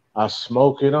 I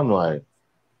smoke it. I'm like,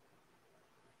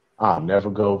 I'll never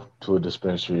go to a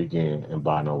dispensary again and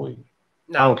buy no weed.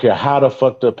 No. I don't care how the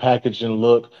fuck the packaging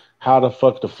look, how the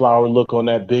fuck the flower look on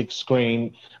that big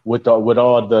screen with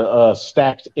all the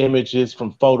stacked images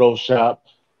from Photoshop.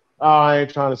 Oh, I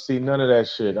ain't trying to see none of that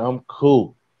shit. I'm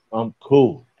cool.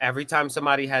 Every time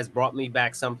somebody has brought me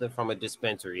back something from a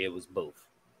dispensary, it was Boof.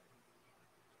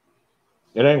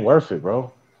 It ain't worth it,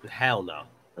 bro. Hell no.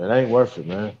 It ain't worth it,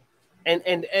 man.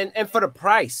 And for the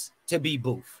price to be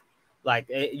Boof, like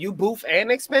you Boof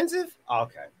and expensive.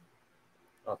 Okay.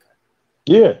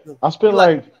 Yeah, I spent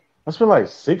like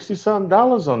 $60-something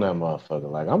on that motherfucker.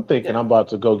 Like I'm thinking I'm about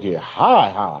to go get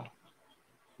high.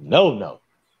 No.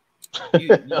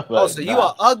 So you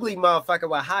are ugly motherfucker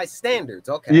with high standards.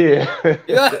 Okay.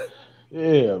 Yeah.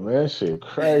 Yeah, man, shit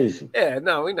crazy. Yeah,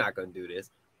 no, we're not gonna do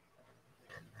this.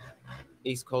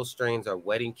 East Coast strains are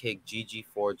wedding cake,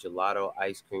 GG4, gelato,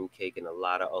 ice cream cake, and a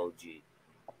lot of OG.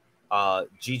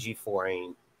 GG4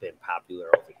 ain't been popular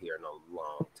over here in a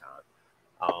long time.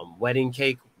 Wedding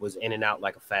cake was in and out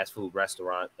like a fast food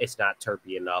restaurant. It's not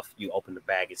terpy enough. You open the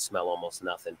bag, it smell almost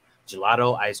nothing.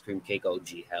 Gelato, ice cream cake, OG,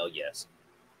 hell yes.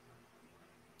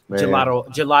 Man.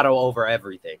 Gelato over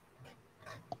everything.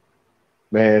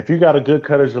 Man, if you got a good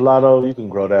cut of gelato, you can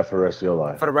grow that for the rest of your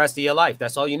life. For the rest of your life,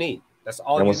 that's all you need. That's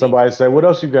all. And when somebody say, "What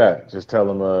else you got?" Just tell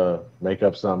them, make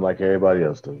up something like everybody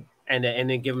else do. And then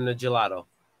give them the gelato.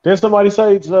 Then somebody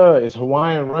say, "Is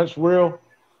Hawaiian Runts real?"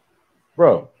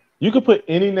 Bro, you can put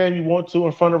any name you want to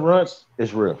in front of Runts.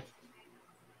 It's real.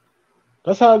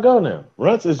 That's how it go now.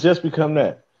 Runts has just become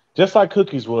that. Just like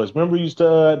cookies was. Remember,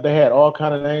 they had all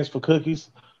kind of names for cookies.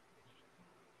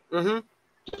 Mm-hmm.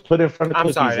 Just put it in front of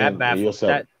cookies. I'm sorry, that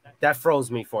baffled. That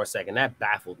froze me for a second. That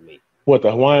baffled me. What,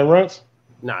 the Hawaiian Runts?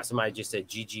 Nah, somebody just said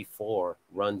GG4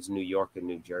 runs New York and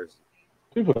New Jersey.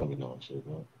 People don't be knowing shit,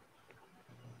 man.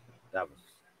 That was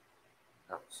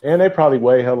and they probably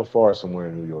way hella far somewhere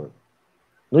in New York.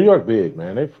 New York big,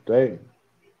 man. They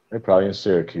probably in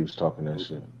Syracuse talking that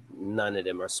shit. None of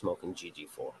them are smoking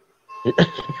GG4.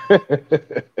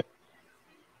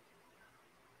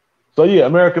 So yeah,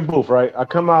 American Boof, right? I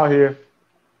come out here.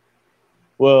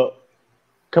 Well,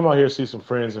 come out here, see some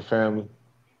friends and family.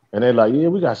 And they're like, yeah,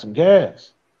 we got some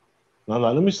gas. And I'm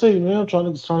like, let me see, man. I'm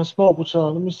trying to smoke with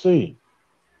y'all. Let me see.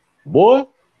 Boy,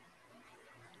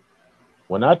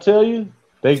 when I tell you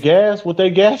they gas, what they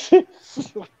gas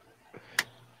is,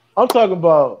 I'm talking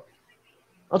about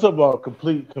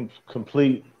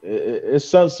complete. It's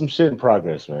some shit in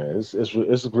progress, man.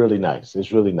 It's really nice.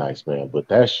 It's really nice, man. But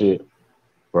that shit,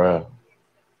 bruh.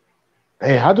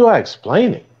 Hey, how do I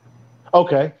explain it?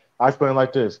 Okay, I explain it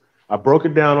like this. I broke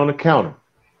it down on the counter.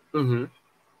 Mm-hmm.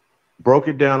 Broke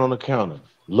it down on the counter,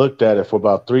 looked at it for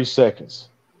about 3 seconds,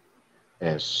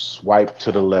 and swiped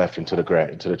to the left into the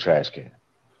trash can.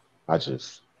 I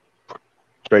just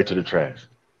straight to the trash.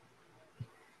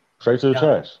 Straight to the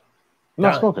trash. I'm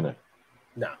not smoking that.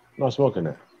 No. I'm not smoking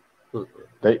that.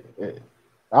 I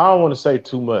don't want to say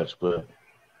too much, but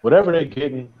whatever they're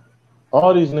getting,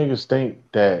 all these niggas think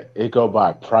that it go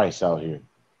by price out here.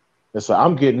 It's like,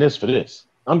 I'm getting this for this.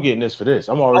 I'm getting this for this.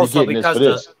 I'm already getting this for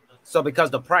this. So because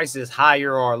the price is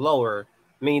higher or lower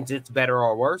means it's better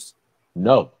or worse?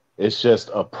 No, it's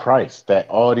just a price that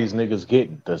all these niggas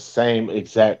getting the same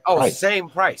exact price. Oh, same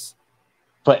price.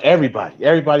 For everybody.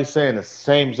 Everybody's saying the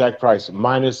same exact price,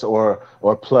 minus or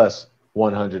plus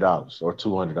 $100 or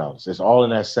 $200. It's all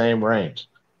in that same range.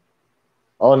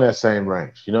 all in that same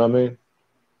range. You know what I mean?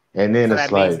 And then So it's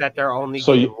that means like that they're only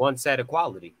so getting one set of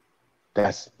quality.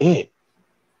 that's it.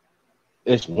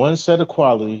 It's one set of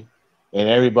quality, and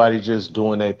everybody just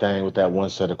doing their thing with that one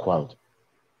set of quality.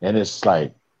 And it's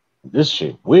like this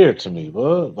shit weird to me,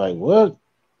 bro. Like what?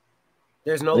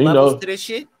 There's no You levels know, to this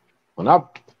shit. when I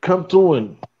come through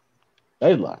and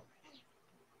they like,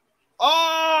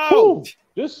 oh,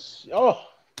 this,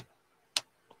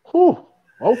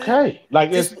 okay.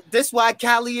 Like this why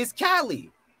Cali is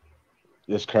Cali.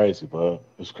 It's crazy, bro.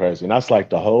 It's crazy, and that's like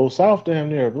the whole South damn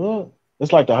near, bro.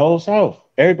 It's like the whole South.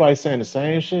 Everybody's saying the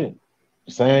same shit.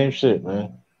 Same shit,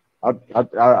 man.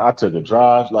 I took a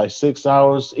drive like 6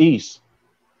 hours east.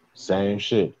 Same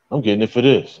shit. I'm getting it for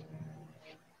this.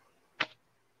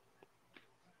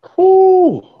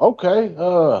 Whoo, okay.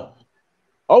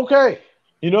 Okay.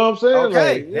 You know what I'm saying?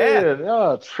 Okay, like, yeah,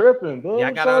 y'all tripping, bro. Yeah, I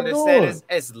what gotta y'all understand doing?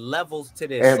 it's levels to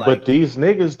this. And like, but these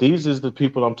niggas, these is the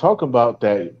people I'm talking about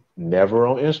that never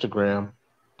on Instagram.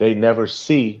 They never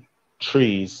see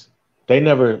trees. They're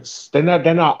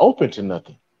not open to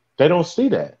nothing. They don't see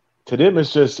that. To them,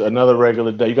 it's just another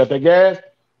regular day. You got that gas?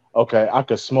 Okay, I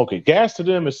could smoke it. Gas to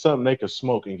them is something they could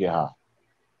smoke and get high.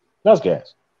 That's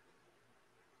gas.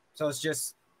 So it's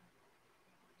just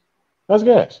that's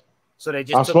gas. So they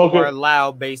just took the word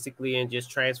loud basically and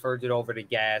just transferred it over to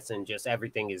gas, and just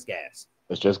everything is gas.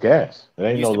 It's just gas. It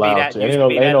ain't no loud. Ain't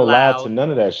no loud to none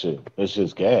of that shit. It's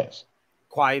just gas.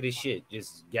 Quiet as shit,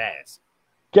 just gas.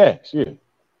 Gas, yeah.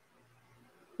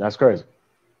 That's crazy.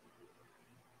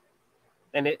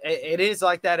 And it is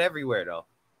like that everywhere though.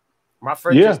 My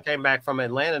friend just came back from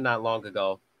Atlanta not long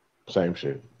ago. Same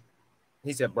shit.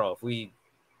 He said, "Bro, if we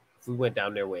went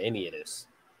down there with any of this,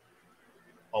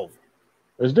 over."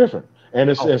 It's different. And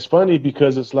it's funny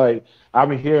because it's like I've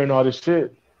been hearing all this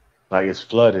shit. Like it's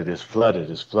flooded, it's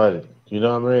flooded, it's flooded. You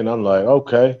know what I mean? I'm like,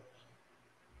 okay,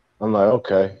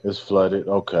 it's flooded.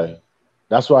 Okay.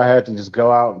 That's why I had to just go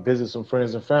out and visit some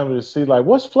friends and family to see like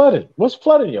what's flooded? What's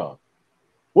flooding y'all?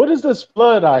 What is this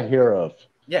flood I hear of?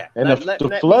 Yeah. And the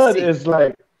flood is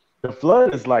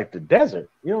like the desert.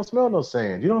 You don't smell no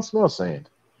sand. You don't smell sand.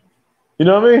 You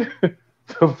know what I mean?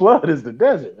 The flood is the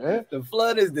desert, man. The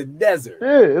flood is the desert.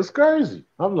 Yeah, it's crazy.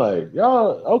 I'm like,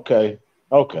 y'all, okay.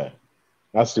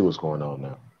 I see what's going on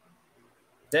now.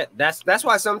 That's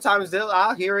why sometimes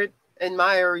I'll hear it in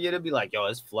my area. They'll be like, yo,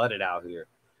 it's flooded out here.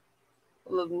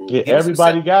 Yeah,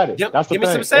 everybody got it. That's the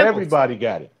thing. Everybody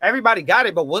got it. Everybody got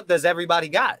it, but what does everybody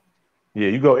got? Yeah,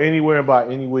 you go anywhere and buy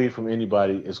any weed from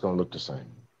anybody, it's gonna look the same.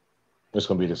 It's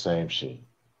gonna be the same shit.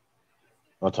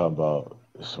 I'm talking about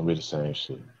it's gonna be the same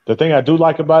shit. The thing I do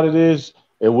like about it is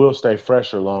it will stay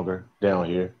fresher longer down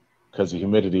here because the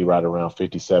humidity right around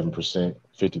 57%,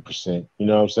 50%. You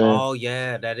know what I'm saying? Oh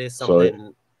yeah, that is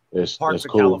something. So parts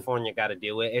of California got to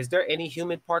deal with. Is there any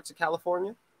humid parts of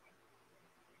California?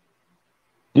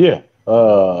 Yeah,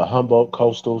 Humboldt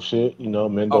coastal shit. You know,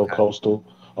 Mendo coastal,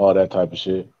 all that type of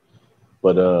shit.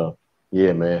 But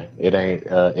yeah, man, it ain't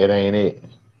it.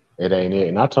 It ain't it.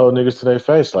 And I told niggas to their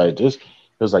face like this.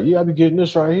 It was like, yeah, I be getting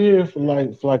this right here for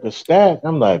like a stack.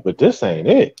 I'm like, but this ain't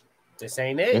it. This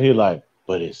ain't it. And he like,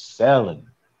 but it's selling.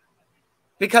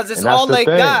 Because it's all they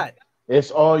got.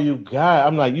 It's all you got.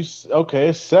 I'm like, it's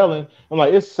selling. I'm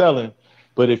like, it's selling.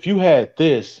 But if you had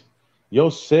this,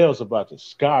 your sales about to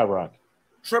skyrocket.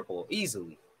 Triple,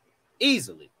 easily.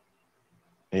 Easily.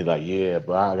 And he's like, yeah,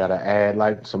 but I gotta add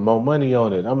like some more money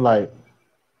on it. I'm like,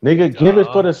 nigga, give it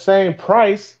for the same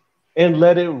price and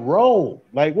let it roll.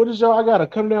 Like, what is y'all? I gotta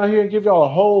come down here and give y'all a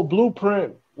whole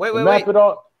blueprint. Map it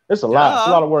all. It's a lot. It's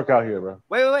a lot of work out here, bro.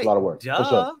 Wait. It's a lot of work.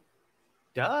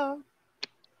 Duh.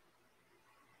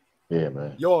 Yeah,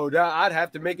 man. Yo, I'd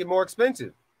have to make it more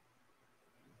expensive.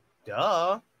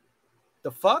 Duh.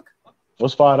 The fuck?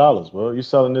 What's $5, bro? You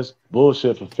selling this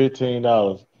bullshit for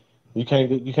 $15. You can't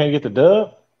get the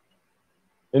dub?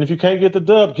 And if you can't get the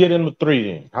dub, get in with 3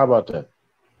 then. How about that?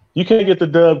 You can't get the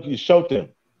dub, you short them.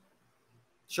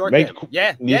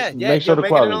 Yeah. Make sure the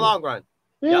quality in the long run.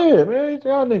 Yeah, man.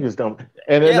 Y'all niggas don't.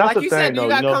 And that's like the you thing, said, though. You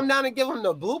gotta come down and give them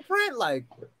the blueprint. Like,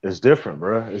 it's different,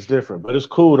 bro. It's different. But it's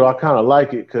cool, though. I kind of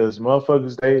like it because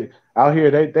motherfuckers, they out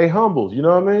here, they humble. You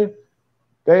know what I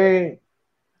mean?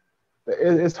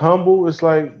 It's humble. It's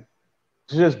like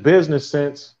just business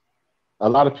sense. A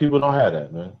lot of people don't have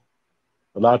that, man.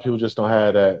 A lot of people just don't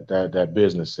have that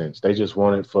business sense. They just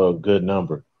want it for a good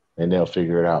number and they'll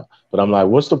figure it out. But I'm like,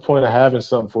 what's the point of having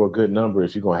something for a good number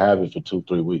if you're gonna have it for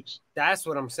 2-3 weeks? That's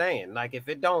what I'm saying. Like if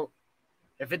it don't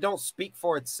speak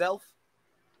for itself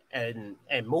and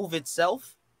move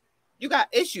itself, you got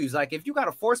issues. Like if you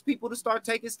gotta force people to start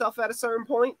taking stuff at a certain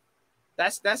point,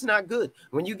 That's not good.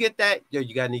 When you get that, yo,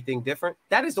 you got anything different?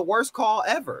 That is the worst call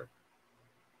ever.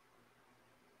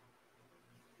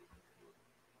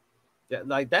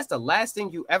 Like that's the last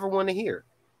thing you ever want to hear.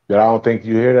 But I don't think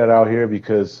you hear that out here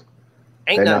because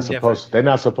Ain't nothing different. They're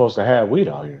not supposed to have weed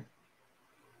out here.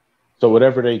 So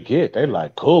whatever they get, they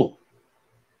like, cool.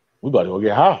 We about to go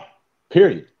get high.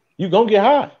 Period. You gonna get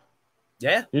high.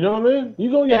 Yeah. You know what I mean?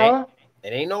 You gonna get high. It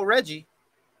ain't no Reggie.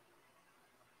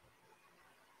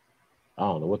 I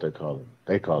don't know what they call it.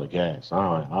 They call it gas.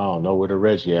 I don't know where the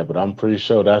Reggie at, but I'm pretty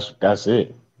sure that's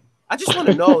it. I just want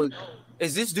to know,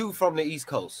 is this dude from the East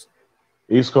Coast?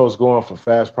 East Coast going for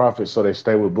fast profits, so they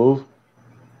stay with Boof.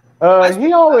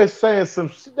 He always saying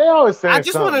some. They always saying. I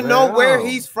just want to know where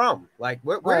he's from. Like,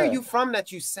 where are you from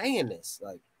that you saying this?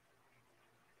 Like,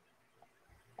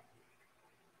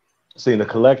 seen the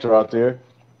collector out there.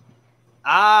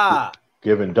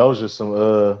 Giving Doja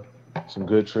some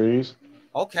good trees.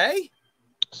 Okay.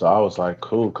 So I was like,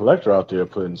 cool, collector out there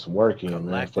putting some work in,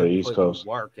 man, for the East Coast.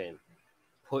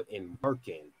 Putting work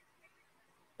in.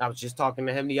 I was just talking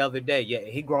to him the other day. Yeah,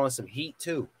 he growing some heat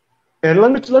too. And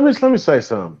let me say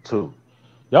something too.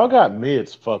 Y'all got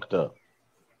mids fucked up.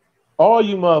 All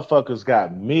you motherfuckers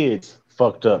got mids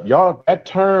fucked up. Y'all, that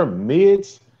term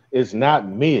mids is not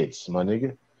mids, my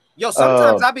nigga. Yo,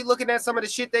 sometimes I be looking at some of the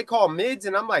shit they call mids,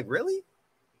 and I'm like, really?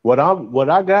 What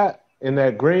I got in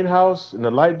that greenhouse in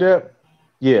the light depth,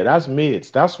 yeah, that's mids.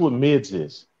 That's what mids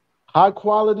is. High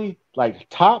quality, like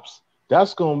tops,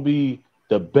 that's gonna be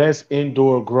the best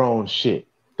indoor grown shit.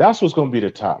 That's what's gonna be the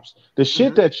tops. The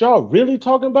shit that y'all really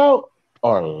talking about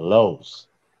are lows.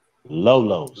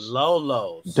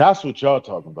 Lows. That's what y'all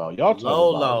talking about. Y'all talking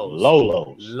about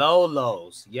low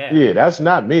lows. Yeah, that's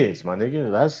not mids, my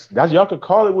nigga. That's y'all could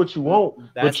call it what you want,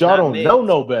 but y'all don't know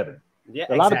no better. Yeah,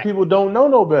 a lot of people don't know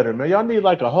no better, man. Y'all need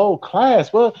like a whole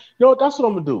class. Well, you know, that's what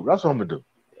I'm gonna do.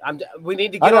 We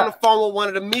need to get on the phone with one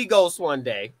of the Migos one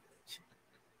day.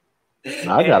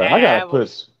 I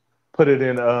gotta put it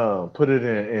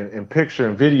in picture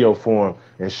and video form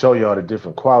and show y'all the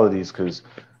different qualities, because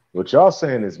what y'all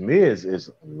saying is mids is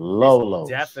low lows.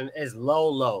 Definitely is low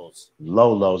lows.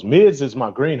 Low lows. Mids is my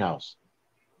greenhouse.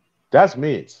 That's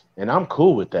mids, and I'm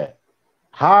cool with that.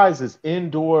 Highs is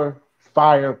indoor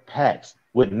fire packs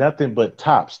with nothing but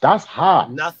tops. That's high.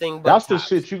 Nothing but that's tops.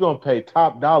 The shit you're gonna pay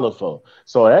top dollar for.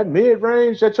 So that mid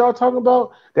range that y'all talking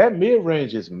about, that mid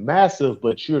range is massive,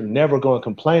 but you're never gonna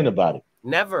complain about it.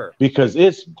 Never. Because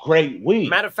it's great weed.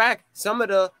 Matter of fact, some of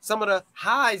the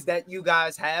highs that you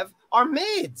guys have are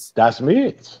mids. That's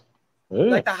mids. Yeah.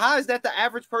 Like the highs that the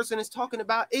average person is talking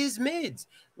about is mids.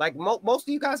 Like most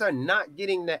of you guys are not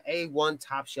getting the A1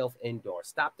 top shelf indoor.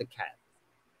 Stop the cap.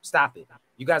 Stop it.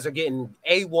 You guys are getting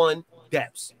A1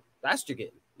 depths. That's what you're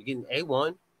getting. You're getting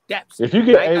A1 depths. If you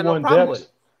get A1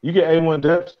 depths, you get A1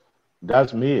 depths,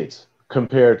 that's mids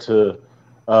compared to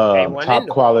top indoor.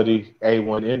 Quality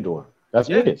A1 indoor. That's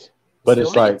mids. But still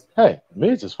it's mids. Like, hey,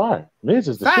 mids is fire. Mids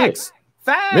is the shit.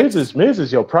 Facts. Mids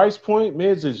is your price point.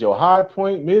 Mids is your high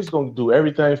point. Mids gonna do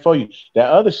everything for you.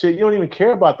 That other shit, you don't even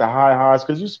care about the highs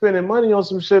because you're spending money on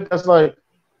some shit that's like,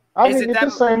 I can get the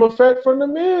same effect from the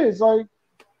mids. Like,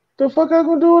 the fuck I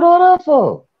gonna do with all that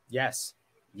for? Yes.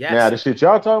 Now the shit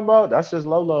y'all talking about, that's just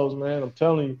low lows, man. I'm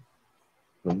telling you,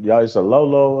 y'all, it's a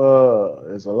low.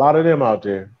 There's a lot of them out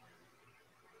there.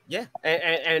 Yeah,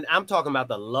 and I'm talking about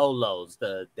the low lows,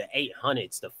 the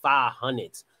 800s, the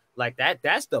 500s, like that.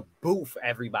 That's the boof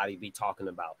everybody be talking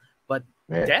about. But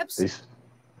man,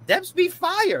 depths be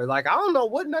fire. Like I don't know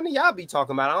what none of y'all be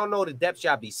talking about. I don't know the depths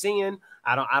y'all be seeing.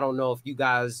 I don't know if you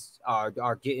guys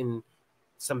are getting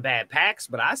some bad packs,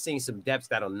 but I seen some depths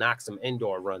that'll knock some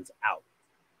indoor runs out.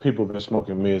 People been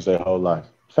smoking mids their whole life.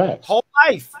 Facts. Whole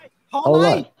life.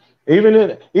 Even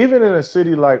in a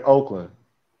city like Oakland,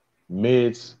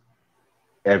 mids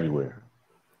everywhere.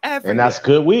 And that's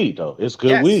good weed though. It's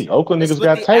good weed. Oakland niggas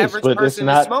got taste, but it's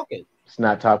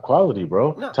not top quality,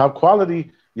 bro. No. Top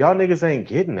quality, y'all niggas ain't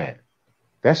getting that.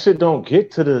 That shit don't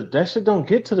get to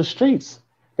the streets.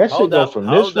 That shit go from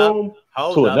this room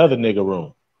to another nigga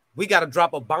room. We got to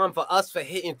drop a bomb for us for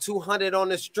hitting 200 on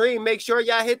the stream. Make sure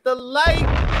y'all hit the like.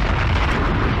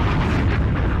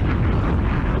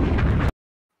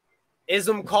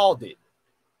 Ism called it.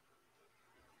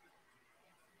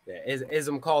 Yeah,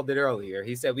 Ism called it earlier.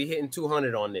 He said we hitting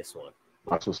 200 on this one.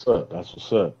 That's what's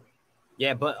up.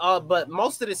 Yeah, but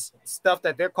most of this stuff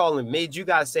that they're calling mids, you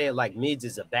gotta say it like mids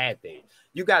is a bad thing.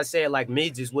 You gotta say it like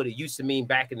mids is what it used to mean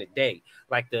back in the day,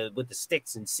 like with the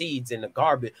sticks and seeds and the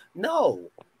garbage.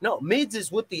 No, mids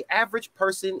is what the average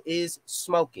person is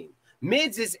smoking.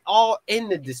 Mids is all in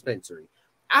the dispensary.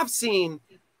 I've seen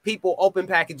people open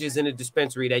packages in a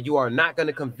dispensary that you are not going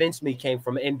to convince me came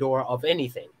from indoor of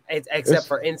anything except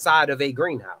for inside of a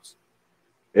greenhouse.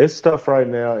 It's stuff right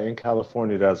now in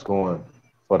California that's going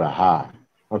for the high.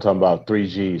 I'm talking about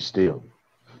 3G still.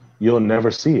 You'll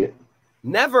never see it.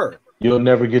 Never. You'll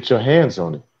never get your hands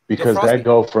on it because that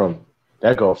go from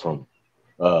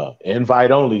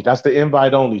invite only. That's the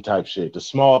invite only type shit. The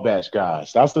small batch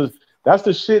guys. That's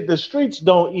the shit the streets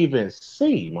don't even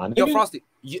see, my nigga. Yo, Frosty,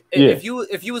 if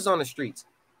you was on the streets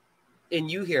and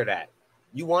you hear that,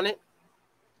 you want it?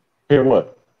 Hear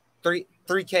what?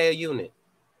 3K a unit.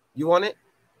 You want it?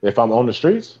 If I'm on the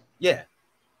streets? Yeah.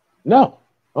 No.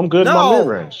 I'm good in my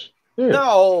mid-range. Yeah.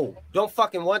 No, don't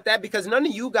fucking want that because none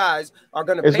of you guys are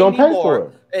gonna pay me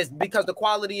more. It's because the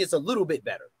quality is a little bit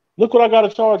better. Look what I gotta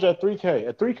charge at 3K.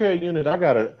 At 3K a unit, I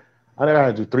gotta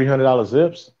do $300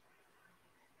 zips.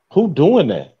 Who doing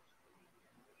that?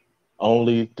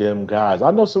 Only them guys.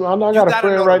 I know some. I got a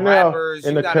friend right now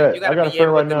in the cut. I got a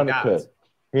friend right now in the cut.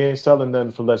 He ain't selling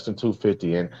nothing for less than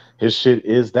 $250, and his shit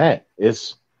is that. It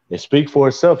speaks for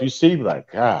itself. You see,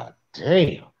 like, God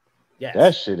damn,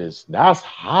 that shit that's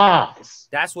highs.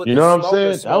 That's what you know what I'm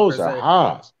saying. Those are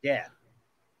highs. Yeah,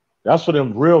 that's for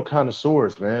them real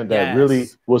connoisseurs, man. That really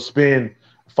will spend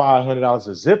 $500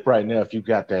 a zip right now if you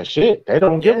got that shit. They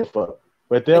don't give a fuck.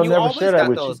 But they'll never share that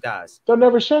with you. They'll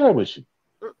never share that with you.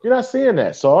 You're not seeing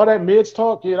that. So all that mids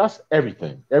talk, that's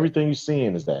everything. Everything you're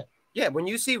seeing is that. Yeah, when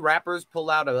you see rappers pull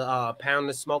out a pound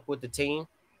of smoke with the team,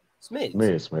 it's mids.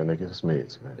 Mids, man, nigga. It's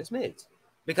mids, man. It's mids.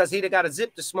 Because he'd have got a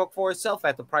zip to smoke for itself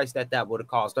at the price that would have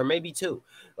cost, or maybe two.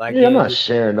 Like, I'm not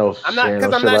sharing those. I'm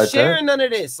not sharing none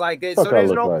of this. Like, so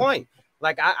there's no point.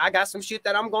 Like, I got some shit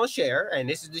that I'm gonna share, and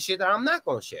this is the shit that I'm not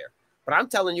gonna share. But I'm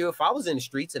telling you, if I was in the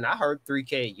streets and I heard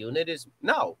 3K a unit is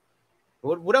no.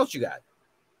 What else you got?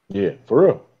 Yeah, for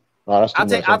real. Oh,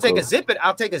 I'll take a zip it.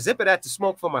 I'll take a zip it at the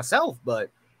smoke for myself,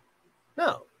 but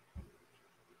no.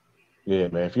 Yeah,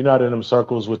 man. If you're not in them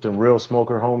circles with them real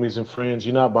smoker homies and friends,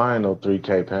 you're not buying no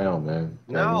 3K pound, man.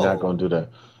 No, you're not gonna do that.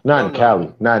 Not in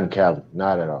Cali. Not in Cali.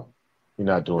 Not at all. You're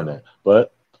not doing that.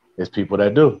 But it's people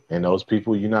that do, and those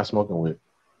people you're not smoking with.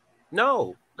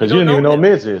 No. Because you don't even know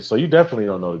mids is, so you definitely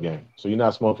don't know the game. So you're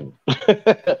not smoking.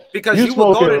 Because you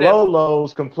smoking low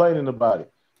lows, complaining about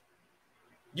it.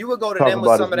 You would go to them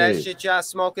with some of that shit y'all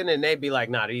smoking, and they'd be like,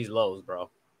 "Nah, these lows, bro.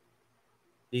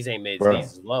 These ain't mids. Bro.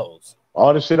 These is lows."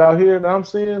 All the shit out here that I'm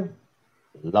seeing,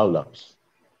 low lows.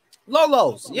 Low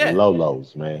lows, yeah. Low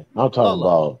lows, man. I'm talking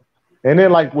about. And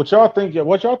then like what y'all think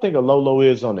a low low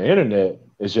is on the internet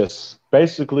is just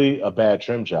basically a bad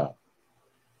trim job.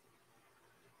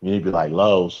 You need to be like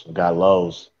lows, got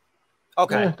lows.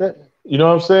 Okay. Yeah, you know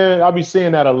what I'm saying? I'll be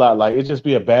seeing that a lot. Like it just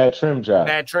be a bad trim job.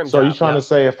 Bad trim job. So you trying to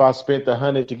say if I spent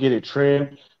 $100 to get it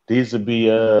trimmed, these would be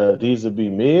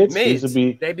mids? These would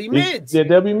be mids. Yeah,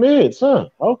 they'll be mids, huh?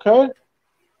 Okay.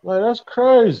 Like that's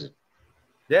crazy.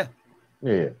 Yeah.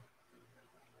 Yeah.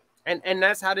 And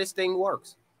that's how this thing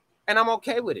works. And I'm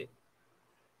okay with it.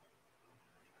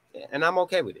 Yeah, and I'm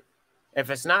okay with it. If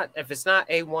it's not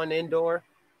A1 indoor,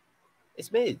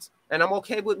 it's mids. And I'm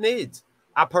okay with mids.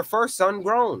 I prefer sun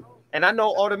grown. And I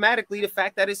know automatically the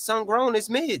fact that it's sun grown is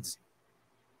mids.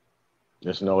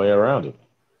 There's no way around it.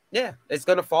 Yeah, it's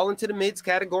gonna fall into the mids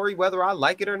category whether I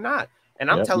like it or not.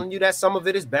 And I'm telling you that some of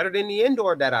it is better than the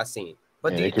indoor that I seen.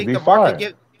 But do you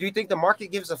think the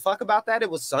market gives a fuck about that? It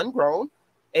was sun grown.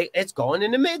 It's going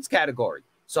in the mids category.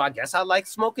 So I guess I like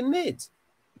smoking mids.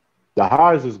 The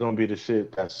highs is gonna be the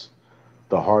shit that's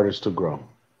the hardest to grow.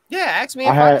 Yeah, ask me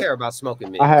if I care about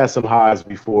smoking mids. I had some highs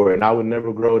before and I would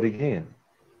never grow it again.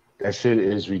 That shit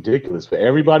is ridiculous. But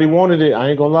everybody wanted it. I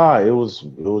ain't gonna lie. It was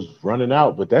running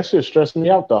out. But that shit stressed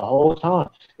me out the whole time.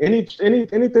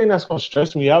 Anything that's gonna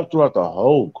stress me out throughout the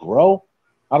whole grow,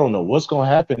 I don't know what's gonna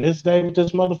happen this day with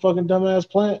this motherfucking dumbass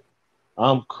plant.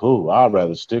 I'm cool. I'd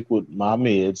rather stick with my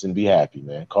mids and be happy,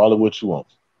 man. Call it what you want.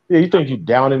 Yeah, you think you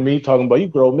downing me talking about you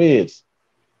grow mids.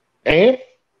 And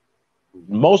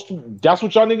that's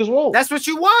what y'all niggas want. That's what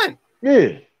you want.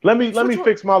 Yeah. Let me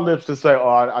fix my lips to say, oh,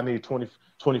 I need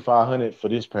 2,500 for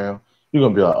this pound. You're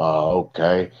gonna be like, oh,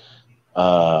 okay.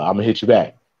 I'm gonna hit you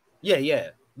back. Yeah.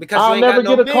 Because I'll you never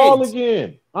got get a call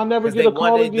again. I'll never get a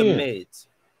call again. The mids.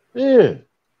 Yeah.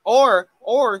 Or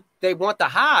they want the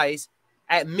highs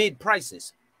at mid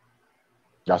prices.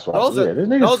 That's what those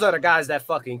are the guys that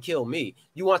fucking kill me.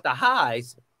 You want the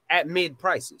highs at mid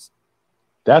prices.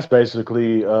 That's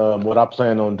basically what I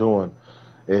plan on doing.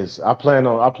 Is I plan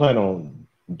on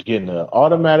getting an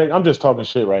automatic. I'm just talking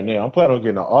shit right now. I'm planning on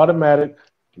getting an automatic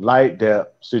light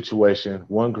depth situation,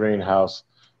 one greenhouse,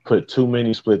 put 2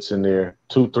 mini splits in there,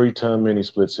 2 3-ton mini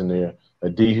splits in there, a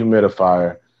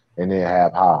dehumidifier, and then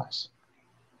have highs,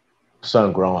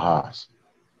 sun-grown highs.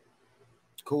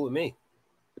 Cool with me.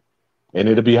 And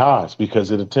it'll be highs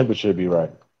because of the temperature be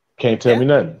right. Can't tell me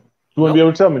nothing. You wouldn't be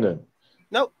able to tell me nothing.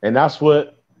 Nope. And that's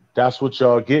what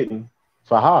y'all getting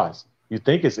for highs. You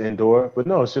think it's indoor, but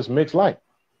no, it's just mixed light.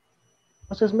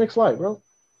 That's just mixed light, bro.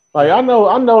 Like I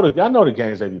know the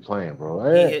games they be playing,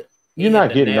 bro. You're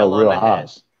not getting no real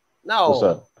highs. No. What's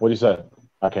up? What do you say?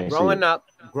 I can't see.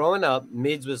 Growing up,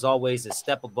 mids was always a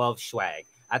step above swag.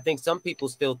 I think some people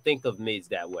still think of mids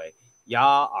that way.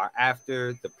 Y'all are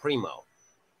after the primo.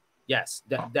 Yes,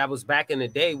 that was back in the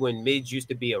day when mids used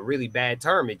to be a really bad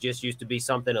term. It just used to be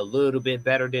something a little bit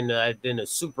better than a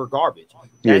super garbage.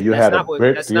 You had a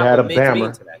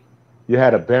Bammer. You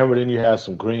had a Bammer, then you had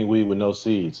some green weed with no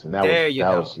seeds, and that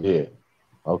was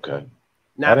okay.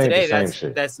 Now today,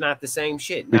 that's not the same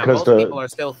shit. Now most people are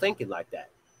still thinking like that.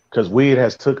 Because weed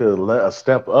has took a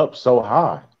step up so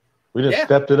high. We just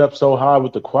stepped it up so high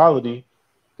with the quality.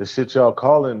 The shit y'all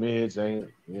calling mids ain't.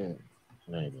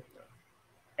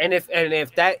 And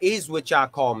if that is what y'all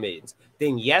call mids,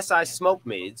 then yes, I smoke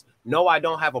mids. No, I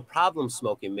don't have a problem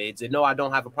smoking mids. And no, I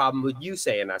don't have a problem with you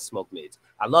saying I smoke mids.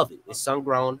 I love it. It's sun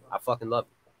grown. I fucking love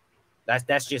it.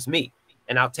 That's just me.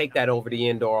 And I'll take that over the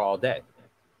indoor all day.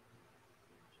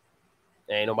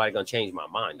 Ain't nobody gonna change my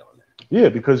mind on that. Yeah,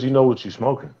 because you know what you're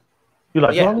smoking. You're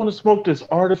like, do I want to smoke this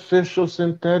artificial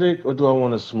synthetic or do I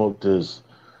want to smoke this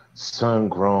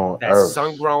sun-grown earth?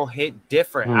 Sun-grown hit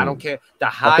different. I don't care. The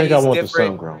high is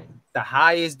different. The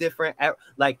high is different.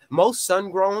 Like most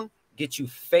sun-grown get you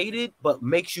faded, but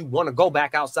makes you want to go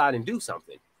back outside and do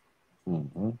something.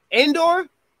 Indoor,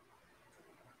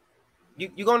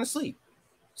 you're going to sleep.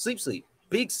 Sleep.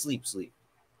 Big sleep.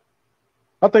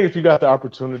 I think if you got the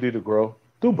opportunity to grow,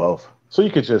 do both. So you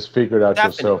could just figure it out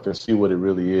yourself and see what it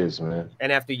really is, man.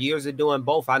 And after years of doing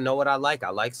both, I know what I like. I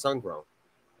like sun-grown.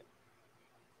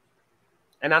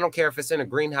 And I don't care if it's in a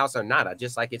greenhouse or not. I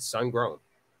just like it sun-grown.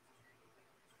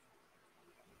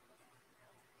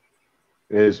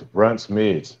 Is runts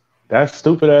mids? That's a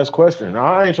stupid-ass question. Now,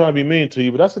 I ain't trying to be mean to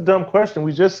you, but that's a dumb question.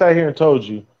 We just sat here and told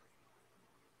you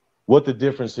what the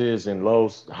difference is in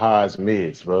lows, highs,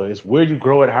 mids, bro. It's where you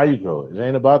grow it, how you grow it. It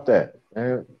ain't about that.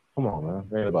 Come on, man.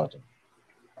 It ain't about that.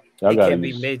 It can't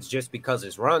be mids just because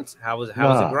it's runts. How is it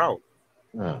grown?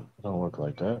 No, it don't work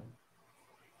like that.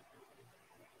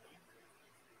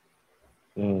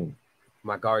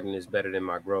 My garden is better than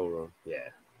my grow room.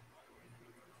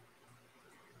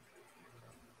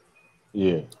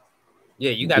 Yeah,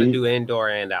 you got to do indoor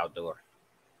and outdoor.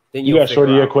 Then you got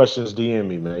shorty your questions. DM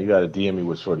me, man. You got to DM me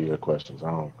with shorty your questions.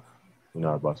 You're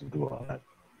not about to do all that.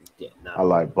 I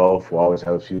like both. We'll always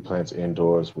have a few plants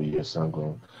indoors with your sun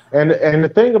grown. And the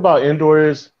thing about indoor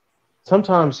is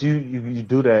sometimes you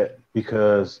do that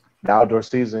because the outdoor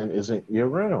season isn't year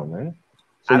round, man.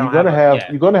 So you're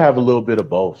gonna have a little bit of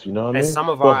both, you know what I mean?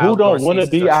 But who don't want to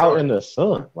be out in the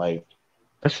sun? Like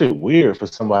that shit weird for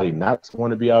somebody not to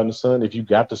want to be out in the sun. If you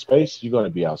got the space, you're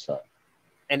gonna be outside.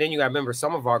 And then you gotta remember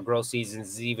some of our grow seasons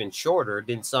is even shorter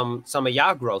than some of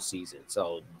y'all grow seasons.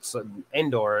 So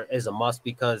indoor is a must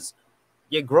because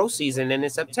your grow season in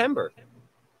September.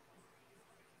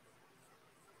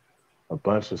 A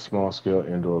bunch of small scale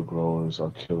indoor growers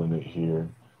are killing it here.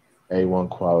 A1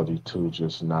 quality too,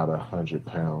 just not 100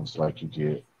 pounds like you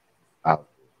get out.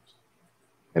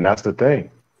 And that's the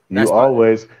thing.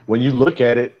 When you look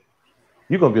at it,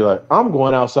 you're gonna be like, I'm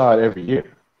going outside every year.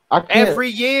 Every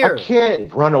year. I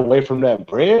can't run away from that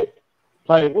bread.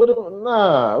 Like, we ain't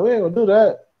gonna do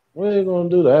that. We ain't gonna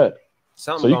do that.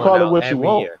 So you call it what you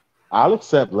want. I'll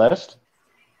accept less.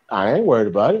 I ain't worried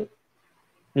about it.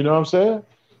 You know what I'm saying?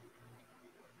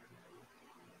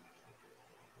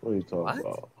 What are you talking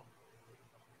about?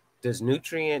 Does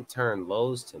nutrient turn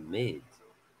lows to mids?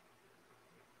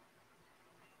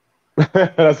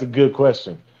 That's a good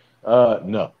question.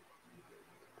 No.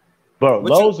 Bro,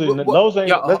 lows ain't.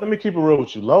 Let me keep it real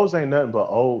with you. Lows ain't nothing but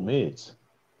old mids.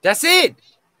 That's it.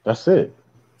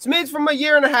 It's mids from a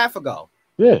year and a half ago.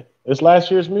 Yeah, it's last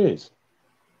year's mids.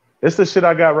 It's the shit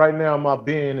I got right now in my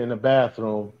bin in the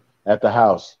bathroom at the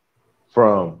house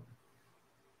from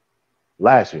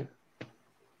last year.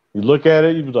 You look at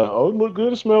it, you be like, oh, it look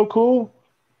good, it smell cool.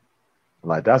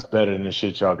 Like, that's better than the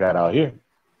shit y'all got out here.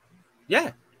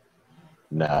 Yeah.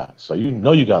 Nah, so you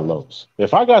know you got lows.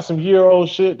 If I got some year-old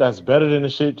shit that's better than the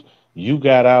shit you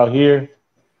got out here,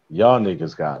 y'all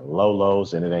niggas got low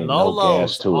lows and it ain't no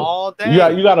gas to it.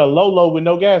 Day. You got a low low with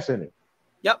no gas in it.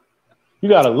 Yep. You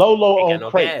got a low low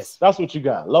on crates. That's what you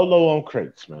got. Low low on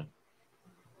crates, man.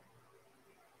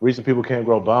 Reason people can't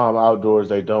grow bomb outdoors,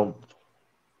 they don't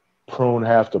prune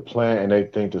half the plant and they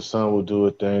think the sun will do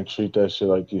a thing. Treat that shit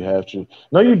like you have to.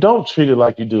 No, you don't treat it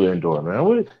like you do indoor,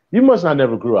 man. You must not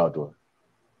never grew outdoor.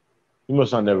 You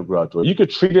must not never grew outdoor. You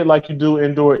could treat it like you do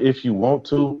indoor if you want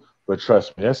to, but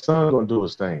trust me, that sun's gonna do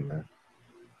its thing, man.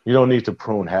 You don't need to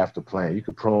prune half the plant. You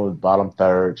could prune bottom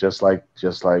third, just like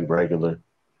regular.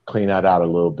 Clean that out a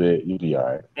little bit. You'll be all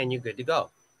right. And you're good to go.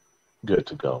 Good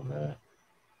to go, man.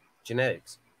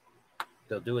 Genetics.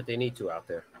 They'll do what they need to out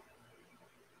there.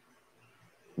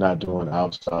 Not doing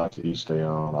outside to each their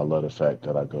own. I love the fact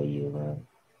that I go year round.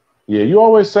 Yeah, you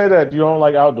always say that you don't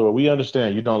like outdoor. We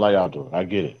understand you don't like outdoor. I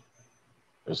get it.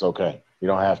 It's okay. You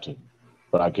don't have to.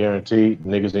 But I guarantee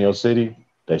niggas in your city,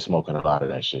 they smoking a lot of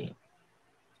that shit.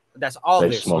 That's all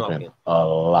they're smoking. A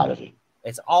lot of it.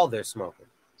 It's all they're smoking.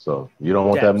 So you don't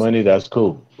want that money, that's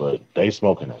cool. But they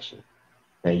smoking that shit.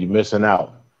 And you missing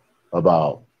out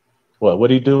about what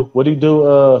do you do? What do you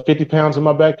do? 50 pounds in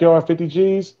my backyard, 50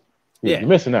 G's? Yeah, you're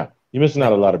missing out. You're missing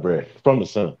out a lot of bread from the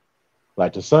sun.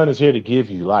 Like the sun is here to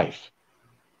give you life.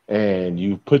 And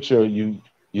you put you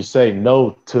say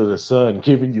no to the sun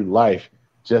giving you life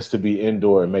just to be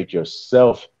indoor and make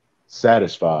yourself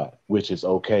satisfied, which is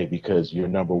okay because you're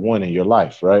number one in your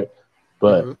life, right?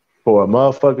 But for a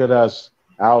motherfucker that's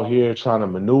out here trying to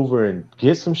maneuver and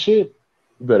get some shit,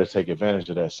 you better take advantage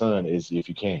of that sun if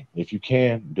you can. If you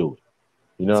can, do it.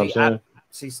 You know what I'm saying?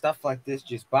 See, stuff like this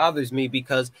just bothers me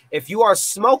because if you are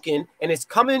smoking and it's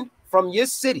coming from your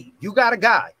city, you got a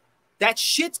guy, that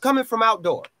shit's coming from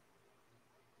outdoor.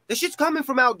 The shit's coming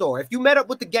from outdoor. If you met up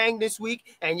with the gang this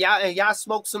week and y'all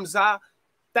smoked some za,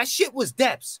 that shit was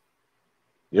Deps.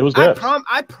 It was Deps.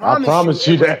 I promise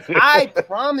you that. I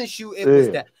promise you it was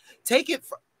that. Take it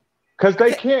from because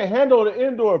they can't handle the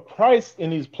indoor price in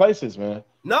these places, man.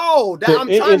 No, I'm trying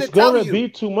to tell you. It's gonna be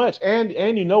too much. And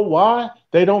you know why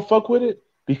they don't fuck with it?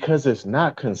 Because it's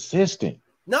not consistent.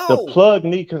 No, the plug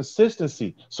need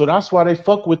consistency. So that's why they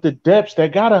fuck with the Deps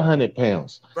that got 100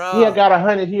 pounds. Bro. Yeah, I got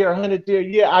 100 here, 100 there.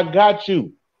 Yeah, I got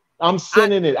you. I'm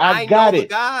sending it. I got it.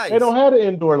 They don't have an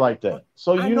indoor like that.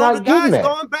 So you're not getting that.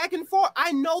 Going back and forth.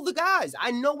 I know the guys. I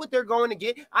know what they're going to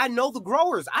get. I know the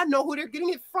growers. I know who they're getting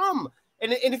it from.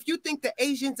 And if you think the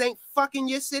Asians ain't fucking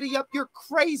your city up, you're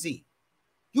crazy.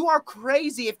 You are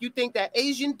crazy if you think that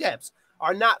Asian Deps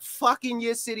are not fucking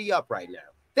your city up right now.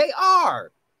 They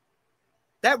are.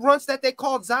 That runts that they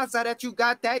called Zaza that you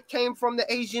got, that came from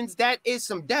the Asians. That is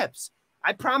some Deps.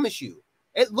 I promise you.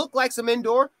 It looked like some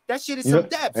indoor. That shit is some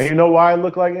Deps. And you know why it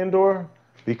looked like indoor?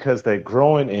 Because they're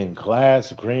growing in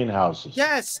glass greenhouses.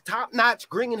 Yes, top-notch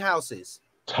greenhouses.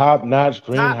 Top-notch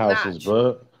greenhouses,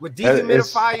 bud. With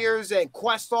dehumidifiers and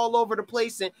Quest all over the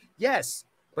place. And yes.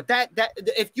 But that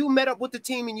if you met up with the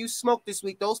team and you smoked this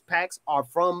week, those packs are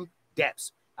from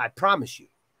Deps. I promise you.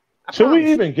 Should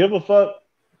we even give a fuck?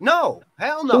 No,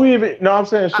 hell no. I'm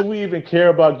saying, should we even care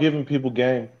about giving people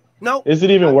game? No. Is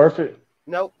it even worth it?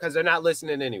 No, because they're not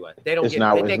listening anyway. They don't. It's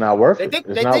not worth it. They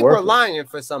think we're lying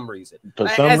for some reason. For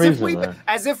some reason, man.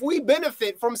 As if we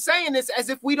benefit from saying this, as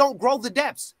if we don't grow the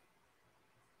Deps.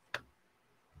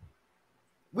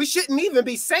 We shouldn't even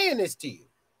be saying this to you.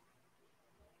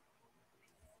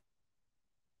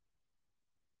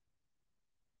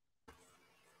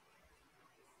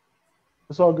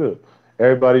 It's all good.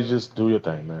 Everybody just do your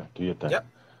thing, man. Do your thing. Yep.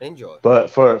 Enjoy. But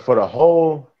for the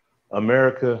whole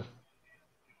America,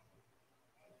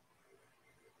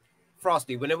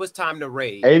 Frosty, when it was time to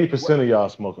raid, 80% of y'all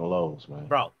smoking lows, man.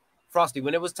 Bro, Frosty,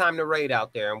 when it was time to raid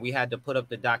out there and we had to put up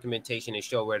the documentation and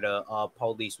show where the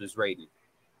police was raiding,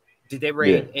 did they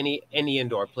raid any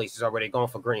indoor places, or were they going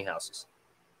for greenhouses?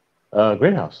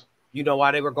 Greenhouse. You know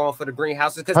why they were going for the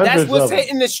greenhouses? Because that's what's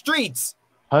hitting the streets.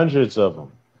 Hundreds of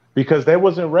them. Because they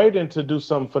wasn't raiding to do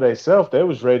something for themselves. They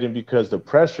was raiding because the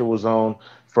pressure was on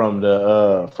from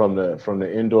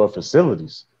the indoor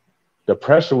facilities. The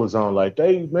pressure was on, like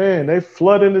they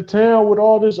flooding the town with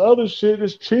all this other shit.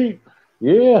 It's cheap.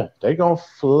 Yeah, they gonna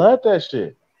flood that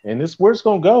shit. And it's where it's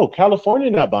gonna go. California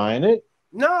not buying it.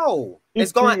 No,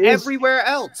 it's going everywhere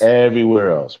else.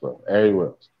 Everywhere else, bro. Everywhere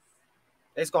else.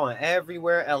 It's going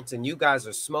everywhere else, and you guys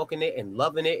are smoking it and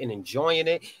loving it and enjoying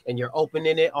it, and you're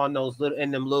opening it on those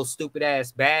little stupid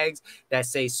ass bags that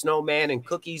say snowman and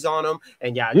cookies on them,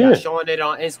 and y'all showing it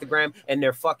on Instagram, and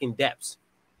they're fucking Deps.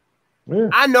 Yeah.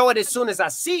 I know it as soon as I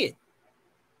see it.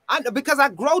 Because I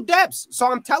grow Deps,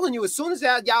 so I'm telling you, as soon as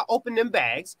y'all open them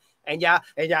bags and y'all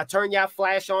turn y'all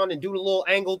flash on and do the little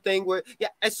angle thing where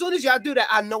as soon as y'all do that,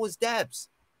 I know it's Deps.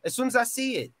 As soon as I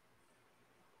see it.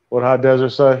 What Hot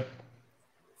Desert say?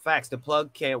 Facts. The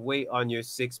plug can't wait on your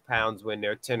 6 pounds when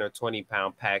they're 10 or 20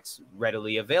 pound packs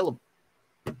readily available.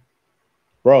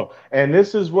 Bro, and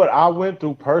this is what I went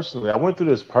through personally. I went through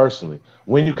this personally.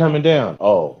 When you coming down?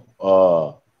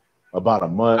 Oh, about a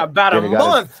month. About a Then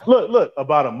month. Look,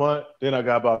 about a month. Then I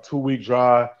got about 2 week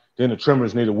dry. Then the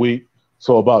trimmers need a week.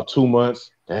 So about 2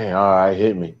 months. Dang, all right,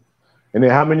 hit me. And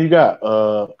then how many you got?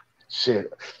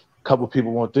 Shit. A couple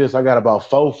people want this. I got about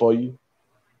 4 for you.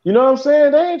 You know what I'm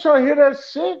saying? They ain't trying to hear that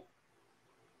shit.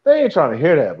 They ain't trying to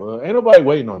hear that, bro. Ain't nobody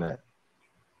waiting on that.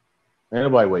 Ain't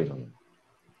nobody waiting on that.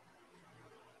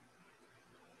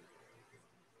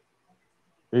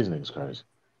 These niggas crazy.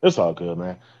 It's all good,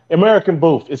 man. American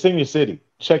Boof. It's in your city.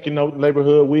 Check your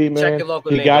neighborhood weed, man. Check your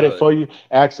local He got it for you.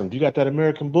 Ask him, you got that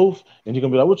American Boof? And you're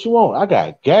gonna be like, what you want? I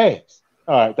got gas.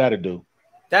 All right, that'll do.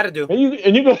 That'll do. And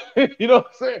you go, you know what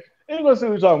I'm saying? And you're gonna see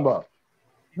what he's talking about.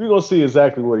 You're gonna see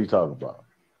exactly what he's talking about.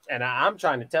 And I'm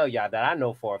trying to tell y'all that I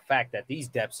know for a fact that these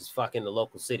deps is fucking the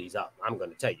local cities up. I'm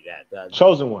gonna tell you that.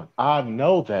 Chosen one. I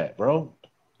know that, bro.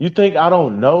 You think I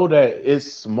don't know that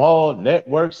it's small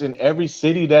networks in every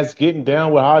city that's getting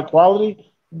down with high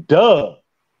quality? Duh.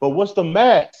 But what's the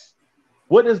mass?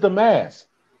 What is the mass?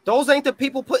 Those ain't the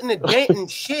people putting the dent in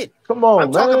shit. Come on,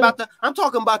 I'm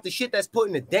talking about the shit that's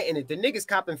putting the dent in it. The niggas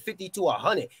copping 50 to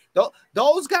 100.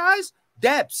 Those guys,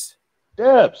 deps.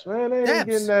 Deps, man. They ain't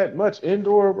getting that much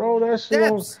indoor, bro. That shit.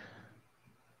 Deps.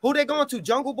 Who they going to?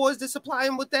 Jungle Boys to supply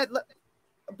him with that?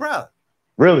 Bruh.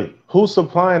 Really? Who's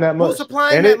supplying that much? Who's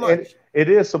supplying that much? It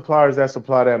is suppliers that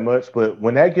supply that much, but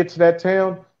when that gets to that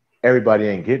town, everybody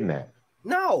ain't getting that.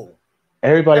 No.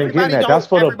 Everybody ain't getting that. That's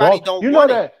for the bulk. You know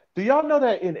that? Do y'all know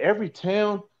that in every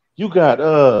town you got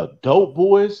dope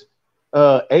boys,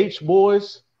 H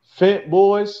boys, Fent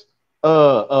boys,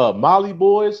 Molly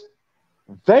boys?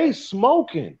 They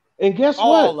smoking. And guess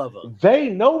all what? Of them. They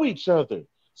know each other.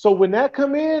 So when that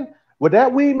come in, when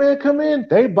that weed man come in,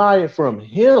 they buy it from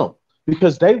him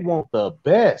because they want the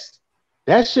best.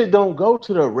 That shit don't go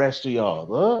to the rest of y'all.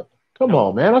 Look. Come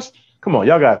on, man. Come on,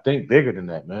 y'all gotta think bigger than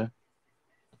that, man.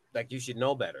 Like you should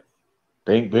know better.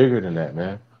 Think bigger than that,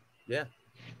 man. Yeah.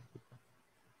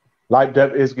 Life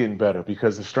depth is getting better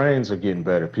because the strains are getting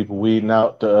better. People weeding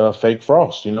out the fake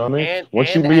frost. You know what I mean?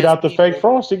 Once you weed out the fake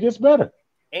frost, it gets better.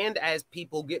 And as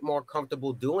people get more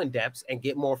comfortable doing depths and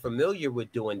get more familiar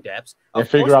with doing depths, and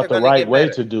figure out the right way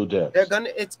to do depths,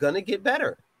 it's gonna get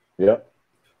better. Yep.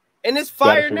 And it's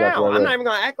fire now. I'm not even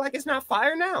gonna act like it's not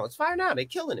fire now. It's fire now. They're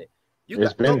killing it.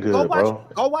 It's been good, bro.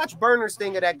 Go watch Burner's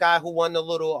thing of that guy who won the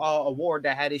little award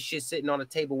that had his shit sitting on the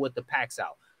table with the packs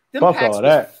out. Fuck all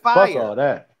that. Fuck all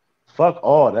that. Fuck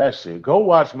all that shit. Go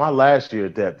watch my last year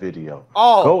depth video.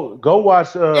 Oh, go watch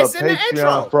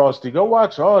Patreon Frosty. Go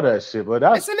watch all that shit. But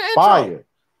that's fire.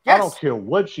 Yes. I don't care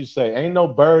what you say. Ain't no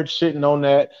bird shitting on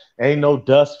that. Ain't no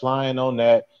dust flying on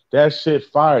that. That shit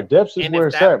fire. Depths is where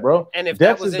it's at, bro. And if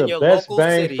Depths that was is in the your best local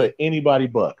bang city, for anybody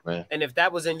buck, man. And if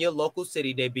that was in your local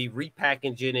city, they'd be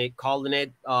repackaging it, calling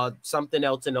it something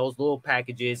else in those little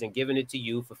packages and giving it to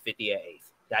you for 50 an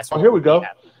eighth. That's what here we go.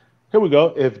 Here we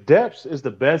go. If Depths is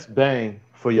the best bang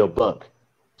for your buck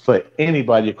for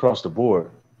anybody across the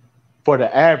board, for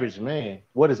the average man,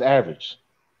 what is average?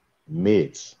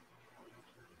 Mids.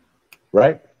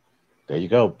 Right? There you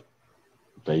go.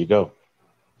 There you go.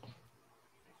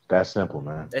 That's simple,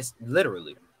 man. That's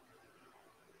literally.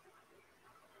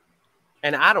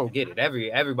 And I don't get it.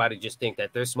 Everybody just think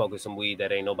that they're smoking some weed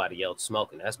that ain't nobody else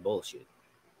smoking. That's bullshit.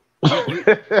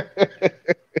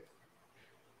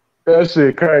 That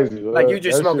shit crazy. Like you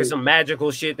just smoking some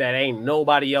magical shit that ain't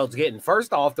nobody else getting.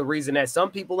 First off, the reason that some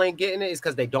people ain't getting it is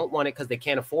because they don't want it because they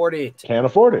can't afford it. Can't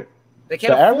afford it. They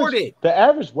can't afford it. The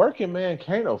average working man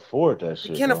can't afford that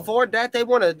shit. They can't afford that. They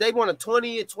want a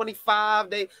 20 or 25.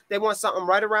 They want something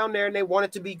right around there and they want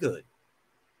it to be good.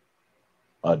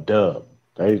 A dub.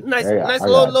 Nice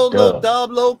little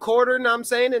dub, little quarter, you know what I'm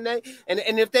saying? And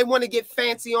if they want to get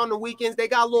fancy on the weekends, they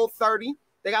got a little 30.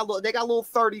 They got a little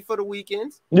 30 for the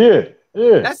weekends. Yeah.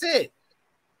 That's it.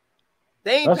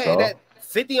 They ain't paying that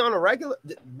 50 on a regular,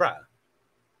 bruh.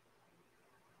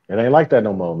 It ain't like that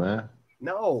no more, man.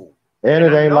 No. And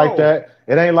it ain't like that.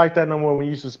 It ain't like that no more when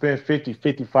you used to spend 50,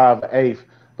 55 an eighth.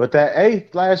 But that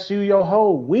eighth lasts you your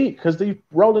whole week because they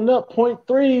rolling up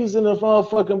 0.3s in the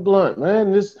motherfucking blunt,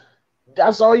 man.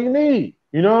 That's all you need.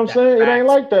 You know what I'm saying? It ain't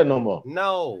like that no more.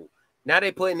 No. Now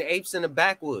they putting eighths in the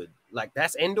backwood. Like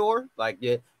that's indoor. Like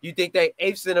you think they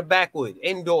eighths in the backwood,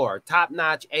 indoor, top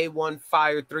notch A1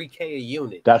 fire 3K a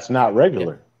unit. That's not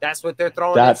regular. That's what they're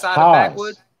throwing inside the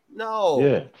backwood. No.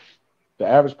 Yeah. The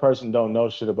average person don't know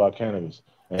shit about cannabis.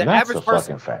 And that's a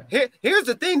fucking fact. Here's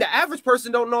the thing. The average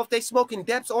person don't know if they smoking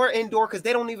depths or indoor because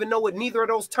they don't even know what neither of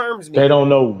those terms mean. They don't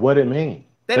know what it means.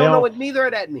 They don't know what neither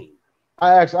of that mean.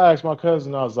 I asked my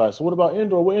cousin, I was like, so what about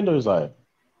indoor? What indoor is like?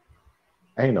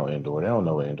 Ain't no indoor. They don't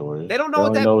know what indoor is. They don't know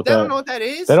what that. They don't know what that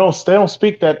is. They don't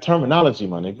speak that terminology,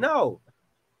 my nigga. No.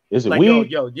 Is it like,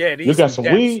 weed? Yeah. You got some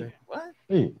weed? What?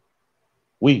 Yeah.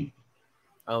 Weed.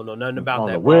 I don't know nothing about I don't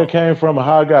that. know where it came from or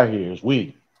how I got here. It's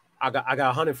weed. I got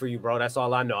 100 for you, bro. That's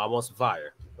all I know. I want some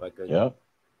fire. Like, yeah.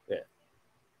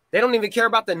 They don't even care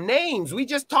about the names. We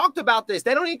just talked about this.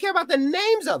 They don't even care about the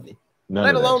names of it.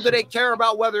 Let alone do they care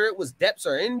about whether it was depths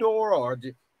or indoor, or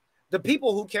the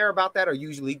people who care about that are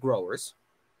usually growers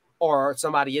or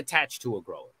somebody attached to a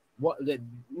grower.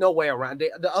 No way around.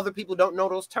 The other people don't know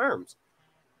those terms.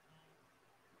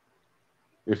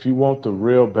 If you want the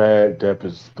real bad, depth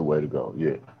is the way to go.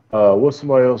 Yeah. What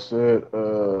somebody else said?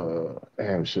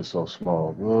 Damn, shit's so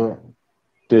small.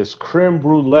 This creme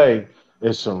brulee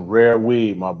is some rare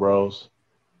weed, my bros.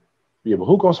 Yeah, but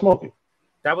who gonna smoke it?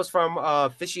 That was from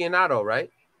Aficionado, right?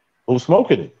 Who's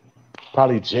smoking it?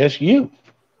 Probably just you.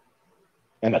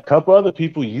 And a couple other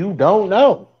people you don't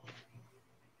know.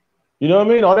 You know what I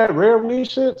mean? All that rare weed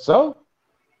shit. So,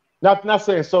 not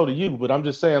saying so to you, but I'm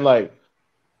just saying, like,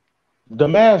 the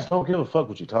mass don't give a fuck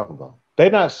what you talking about. They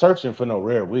not searching for no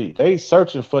rare weed. They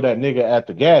searching for that nigga at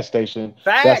the gas station.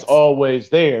 Facts. That's always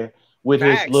there with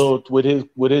Facts. his little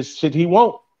with his shit he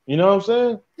want. You know what I'm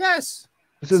saying? Yes.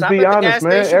 Let's just be honest,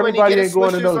 man. Everybody ain't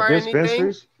going to no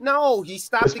dispensaries. No, he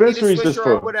stopped to get his swisher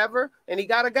or whatever, and he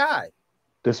got a guy.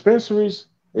 Dispensaries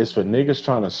is for niggas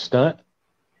trying to stunt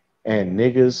and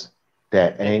niggas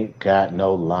that ain't got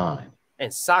no line.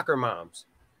 And soccer moms.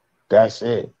 That's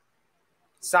it.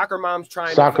 Soccer moms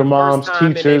trying. Soccer moms,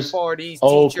 teachers, 40s,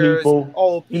 old teachers, people.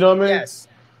 Old people. You know what I mean?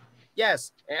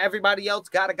 Yes. And everybody else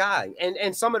got a guy,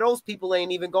 and some of those people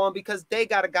ain't even going because they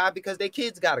got a guy because their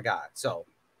kids got a guy. So.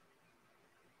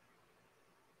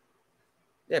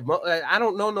 Yeah, I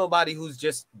don't know nobody who's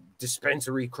just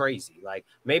dispensary crazy. Like,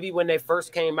 maybe when they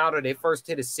first came out or they first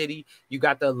hit a city, you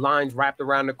got the lines wrapped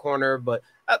around the corner. But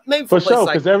maybe for sure,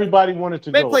 because everybody wanted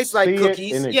to go see like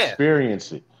Cookies, it and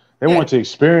experience it. They want to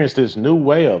experience this new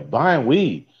way of buying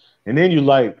weed. And then you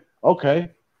like, okay,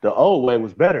 the old way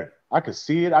was better. I could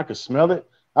see it. I could smell it.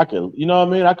 I could, you know what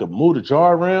I mean? I could move the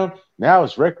jar around. Now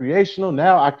it's recreational.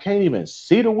 Now I can't even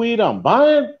see the weed I'm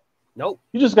buying. Nope.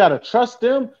 You just got to trust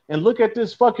them and look at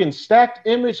this fucking stacked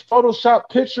image Photoshop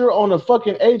picture on a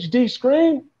fucking HD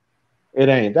screen. That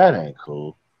ain't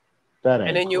cool. That ain't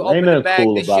And then you cool. open Ain't the bag,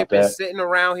 cool the shit that. is sitting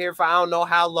around here for I don't know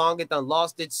how long. It done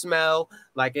lost its smell.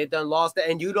 Like it done lost it.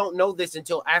 And you don't know this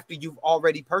until after you've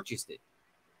already purchased it.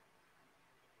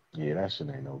 Yeah, that shit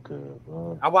ain't no good,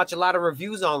 bro. I watch a lot of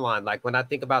reviews online. Like when I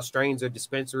think about strains or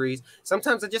dispensaries,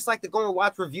 sometimes I just like to go and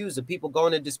watch reviews of people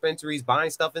going to dispensaries, buying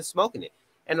stuff and smoking it.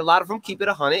 And a lot of them keep it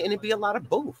 100 and it'd be a lot of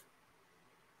boof.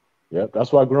 Yep,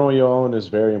 that's why growing your own is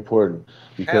very important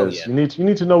because you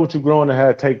need to know what you're growing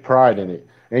and take pride in it.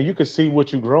 And you can see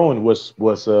what you're growing was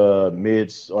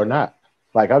mids or not.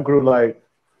 Like I grew like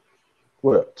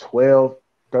 12,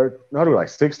 13, no, there were like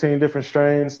 16 different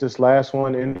strains. This last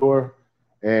one indoor,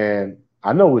 and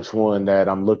I know which one that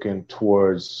I'm looking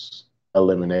towards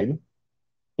eliminating.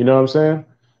 You know what I'm saying?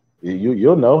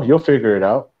 You'll know. You'll figure it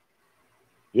out.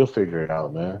 You'll figure it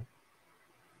out, man.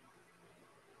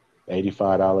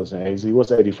 $85 in AZ.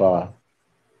 What's 85?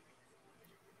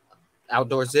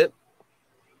 Outdoor zip.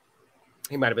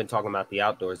 He might have been talking about the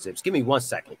outdoor zips. Give me 1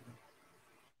 second.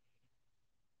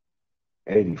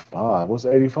 85. What's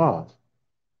 85?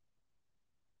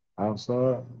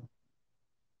 Outside.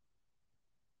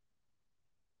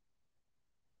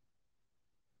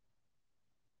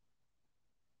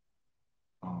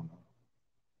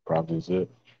 Probably zip.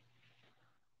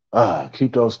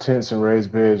 Keep those tents and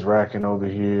raised beds racking over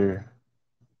here.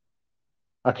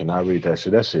 I cannot read that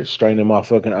shit. That shit straining my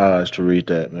fucking eyes to read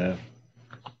that, man.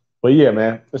 But yeah,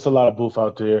 man, there's a lot of boof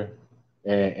out there.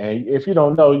 And if you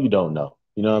don't know, you don't know.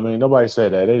 You know what I mean? Nobody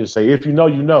said that. They just say, if you know,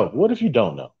 you know. What if you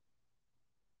don't know?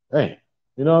 Hey,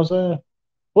 you know what I'm saying?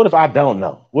 What if I don't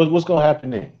know? What's going to happen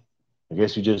then? I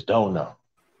guess you just don't know.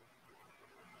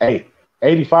 Hey,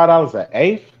 $85 an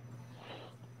eighth?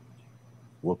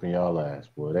 Whooping y'all ass,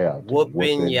 boy. They out there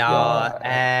whooping y'all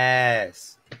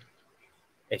ass.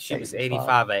 If she was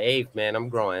 85 an eighth, man, I'm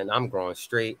growing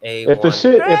straight A1. If the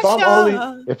shit,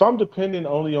 if I'm depending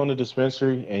only on the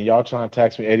dispensary and y'all trying to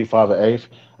tax me 85 an eighth,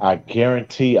 I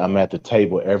guarantee I'm at the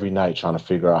table every night trying to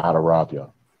figure out how to rob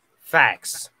y'all.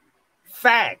 Facts.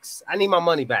 I need my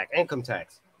money back. Income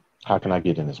tax. How can I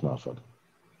get in this motherfucker?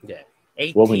 Yeah.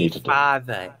 What we need to do. 85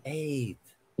 an eighth.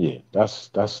 Yeah,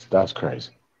 that's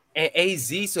crazy. And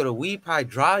AZ, so the weed probably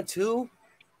dry too?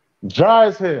 Dry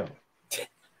as hell.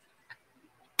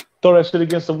 Throw that shit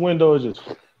against the window and just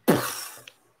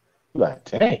like,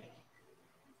 dang.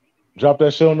 Drop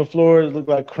that shit on the floor, it look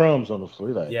like crumbs on the floor.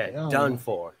 You're like, Yeah, damn. done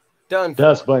for. Done for.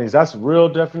 Dust bunnies. That's the real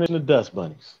definition of dust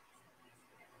bunnies.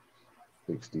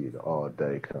 60 all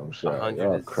day come shot.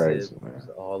 Y'all crazy, man.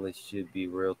 All it should be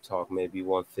real talk, maybe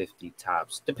 150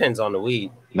 tops. Depends on the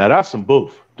weed. Now that's some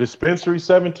boof. Dispensary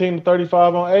 17 to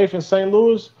 35 on 8th in St.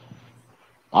 Louis.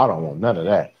 I don't want none of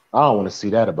that. I don't want to see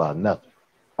that about nothing.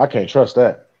 I can't trust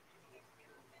that.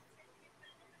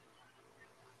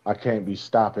 I can't be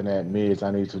stopping at mids.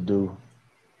 I need to do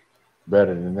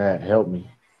better than that. Help me.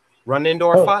 Run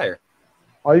indoor fire.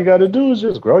 All you got to do is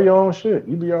just grow your own shit.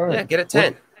 You be all right. Yeah, get a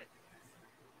tent.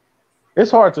 It's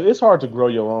hard to grow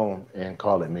your own and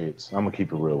call it mids. I'm gonna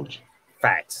keep it real with you.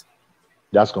 Facts.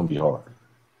 That's gonna be hard,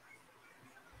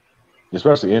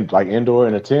 especially indoor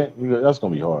in a tent. That's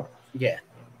gonna be hard. Yeah.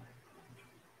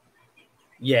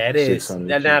 Yeah, it is.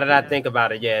 Now that I think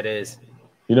about it, yeah, it is.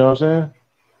 You know what I'm saying?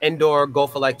 Indoor go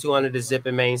for like 200 to zip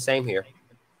in Maine. Same here.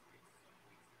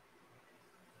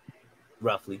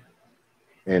 Roughly.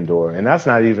 Indoor, and that's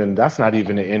not even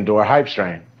an indoor hype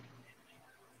strain.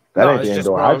 That ain't the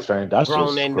indoor hype strain. That's just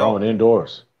growing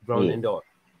indoors. Grown indoor.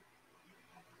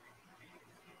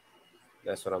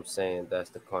 That's what I'm saying. That's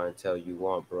the clientele you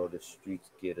want, bro. The streets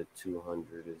get a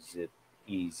 200 a zip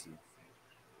easy.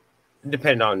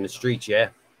 Depending on the streets,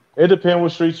 yeah. It depends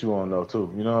what streets you on, though,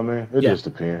 too. You know what I mean? It just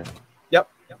depends. Yep.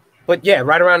 But yeah,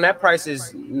 right around that price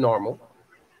is normal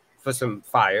for some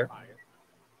fire.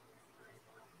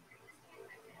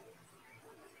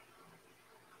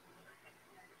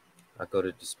 I go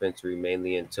to dispensary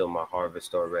mainly until my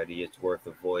harvest already. It's worth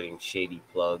avoiding shady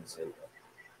plugs and.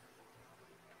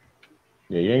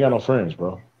 Yeah, you ain't got no friends,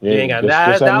 bro. You ain't got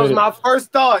that was my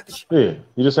first thought. Yeah,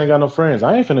 you just ain't got no friends.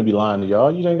 I ain't finna be lying to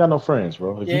y'all. You ain't got no friends,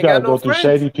 bro. If you gotta go through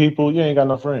shady people, you ain't got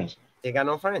no friends. You ain't got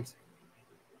no friends.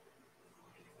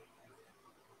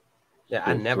 Yeah,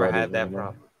 I never had that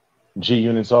problem. G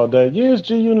units all day. Yeah, it's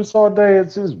G units all day.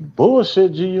 It's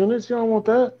bullshit G units. You don't want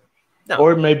that. No.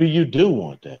 Or maybe you do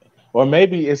want that. Or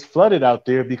maybe it's flooded out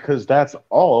there because that's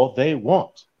all they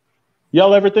want.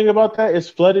 Y'all ever think about that? It's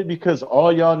flooded because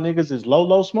all y'all niggas is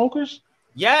low smokers?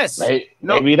 Yes.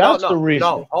 Maybe that's the reason.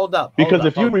 No, hold up. Because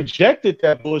if you rejected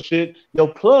that bullshit, your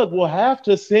plug will have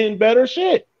to send better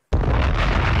shit.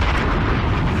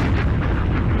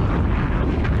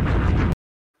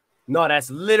 No, that's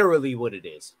literally what it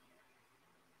is.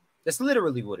 That's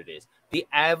literally what it is. The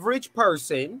average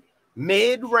person,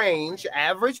 mid-range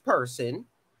average person,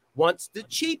 wants the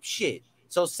cheap shit.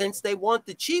 So since they want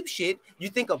the cheap shit, you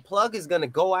think a plug is going to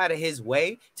go out of his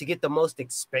way to get the most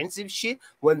expensive shit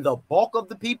when the bulk of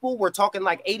the people, we're talking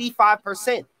like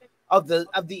 85% of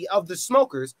the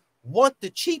smokers want the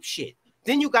cheap shit.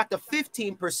 Then you got the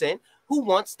 15% who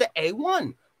wants the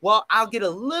A1. Well, I'll get a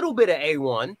little bit of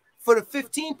A1 for the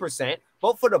 15%,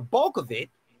 but for the bulk of it,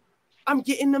 I'm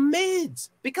getting the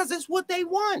mids because it's what they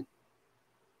want.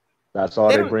 That's all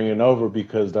they're bringing over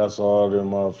because that's all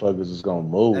them motherfuckers is gonna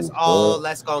move. That's all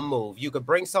that's gonna move. You could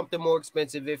bring something more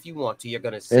expensive if you want to. You're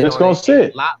gonna sit and it's gonna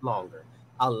sit a lot longer.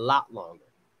 A lot longer.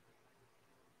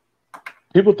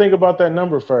 People think about that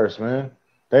number first, man.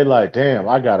 They like, damn,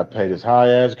 I gotta pay this high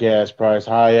ass gas price,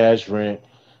 high ass rent.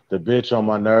 The bitch on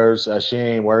my nerves, she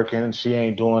ain't working, she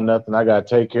ain't doing nothing. I gotta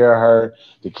take care of her.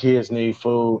 The kids need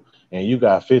food, and you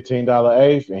got $15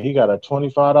 eighth, and he got a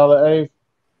 $25 eighth.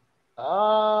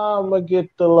 I'm gonna get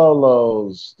the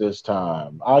Lolos this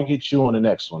time. I'll get you on the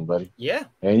next one, buddy. Yeah.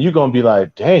 And you're gonna be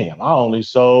like, damn, I only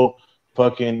sold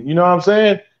fucking, you know what I'm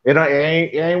saying? It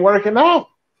ain't working out.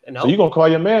 No. So you're gonna call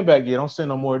your man back. Yeah, don't send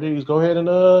no more of these. Go ahead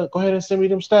and send me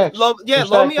them stacks. Load me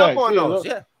up on those.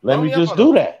 Yeah. Let me just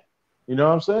do that. You know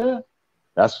what I'm saying?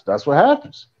 That's what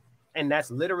happens. And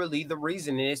that's literally the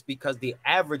reason is because the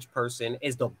average person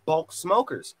is the bulk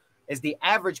smokers. It's the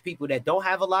average people that don't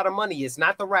have a lot of money. It's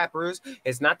not the rappers.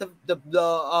 It's not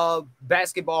the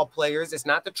basketball players. It's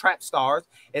not the trap stars.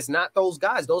 It's not those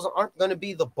guys. Those aren't going to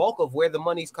be the bulk of where the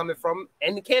money's coming from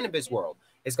in the cannabis world.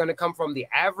 It's going to come from the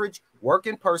average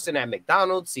working person at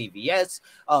McDonald's, CVS,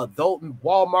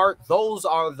 Walmart. Those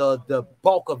are the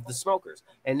bulk of the smokers.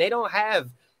 And they don't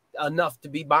have enough to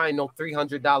be buying no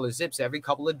 $300 zips every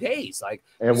couple of days.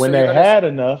 And when they had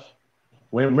enough,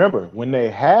 when they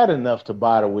had enough to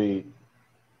buy the weed,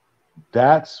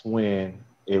 that's when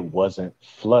it wasn't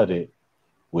flooded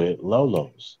with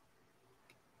Lolos.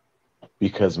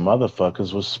 Because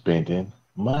motherfuckers was spending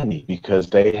money because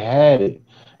they had it.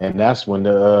 And that's when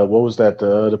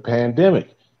the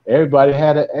pandemic. Everybody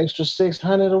had an extra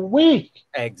 $600 a week.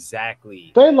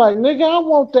 Exactly. They like, nigga, I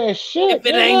want that shit. If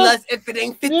it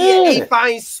ain't 50 if I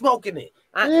ain't smoking it.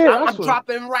 I'm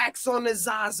dropping racks on the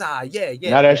Zaza. Yeah.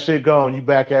 Now that shit gone. You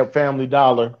back at Family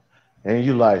Dollar and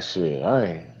you like, shit,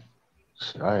 I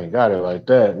ain't got it like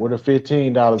that. Where the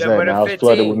 $15 Yeah, at? but a Now it's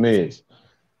flooded with 15 mids.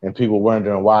 And people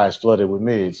wondering why it's flooded with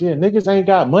mids. Yeah, niggas ain't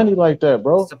got money like that,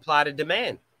 bro. supply to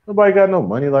demand. Nobody got no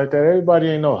money like that. Everybody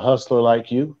ain't no hustler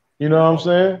like you. You know what I'm No,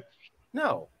 saying?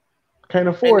 no. Can't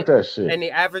And afford that shit. and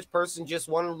the average person just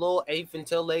want a little eighth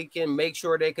until they can make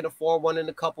sure they can afford one in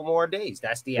a couple more days.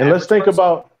 That's the And average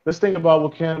person. let's think about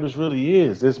what cannabis really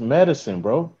is. It's medicine,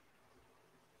 bro.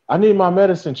 I need my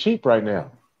medicine cheap right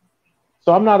now.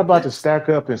 So I'm not about to Yes. stack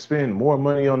up and spend more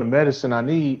money on the medicine I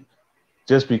need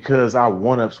just because I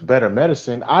want a better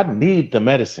medicine. I need the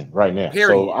medicine right now. So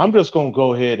Period. I'm just gonna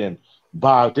go ahead and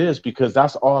buy this because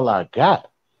that's all I got.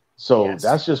 So Yes.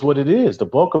 that's just what it is. The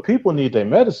bulk of people need their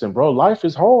medicine, bro. Life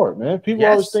is hard, man. People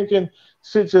always Yes. thinking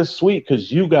shit's just sweet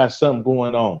because you got something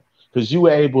going on. Because you were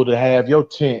able to have your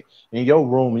tent in your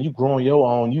room and you growing your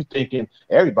own. You thinking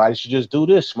everybody should just do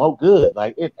this, smoke good.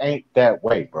 Like it ain't that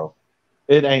way, bro.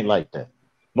 It ain't like that.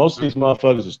 Most of these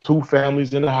motherfuckers is two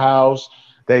families in the house.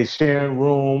 They sharing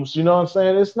rooms. You know what I'm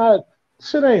saying? It's not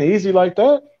shit ain't easy like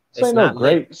that. It's not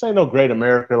lit. This ain't no great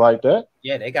America like that.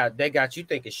 Yeah, they got you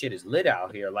thinking shit is lit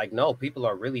out here. Like, no, people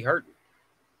are really hurting.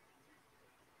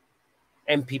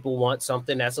 And people want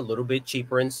something that's a little bit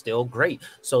cheaper and still great.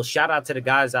 So shout out to the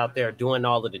guys out there doing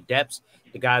all of the depths,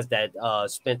 the guys that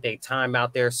spent their time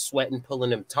out there sweating, pulling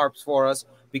them tarps for us,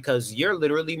 because you're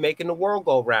literally making the world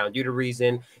go round. You're the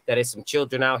reason that there's some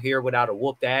children out here without a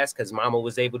whooped ass because mama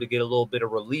was able to get a little bit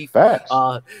of relief. Facts.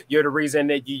 You're the reason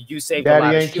that you saved Daddy a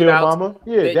lot of ain't killed shootouts. mama.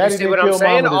 Yeah, You daddy see didn't what I'm kill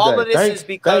saying? mama All of today. this is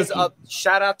because Thank you. of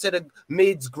shout out to the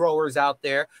mids growers out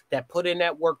there that put in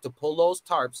that work to pull those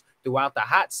tarps throughout the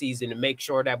hot season and make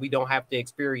sure that we don't have to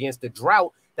experience the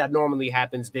drought that normally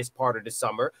happens this part of the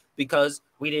summer because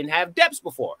we didn't have depths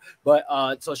before. But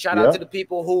so shout out to the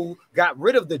people who got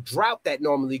rid of the drought that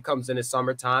normally comes in the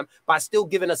summertime by still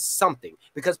giving us something,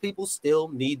 because people still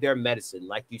need their medicine,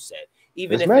 like you said.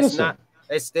 Even It's if medicine. it's not,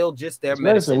 it's still just their It's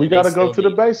medicine. We got to go to the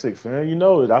basics, man. You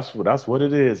know, that's what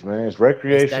it is, man. It's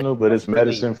recreational, but it's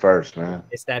medicine first, man.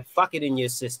 It's that fuck it in your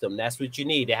system. That's what you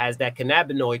need. It has that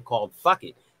cannabinoid called fuck it.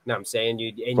 You know what I'm saying?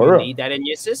 You need that in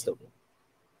your system.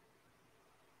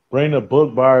 Bring the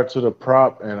book buyer to the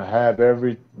prop and have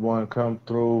everyone come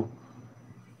through.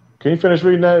 Can you finish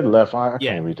reading that? Left. I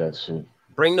can't read that shit.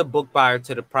 Bring the book buyer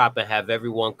to the prop and have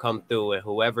everyone come through, and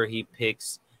whoever he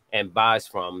picks and buys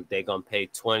from, they're gonna pay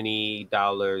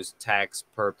 $20 tax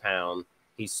per pound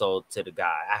he sold to the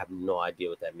guy. I have no idea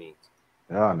what that means.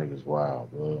 Y'all niggas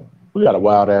wild, bro. We got a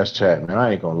wild ass chat, man.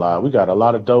 I ain't gonna lie. We got a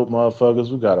lot of dope motherfuckers.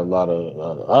 We got a lot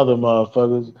of other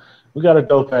motherfuckers. We got a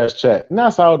dope ass chat. And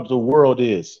that's how the world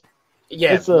is.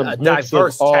 Yeah, it's a mix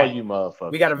diverse of all chat. you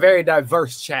motherfuckers. We got a very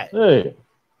diverse chat. Hey.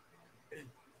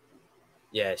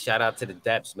 Yeah, shout out to the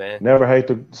depths, man. Never hate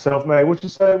the self-made. What you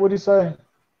say? What'd he say?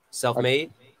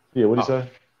 Self-made? Yeah, what'd he say?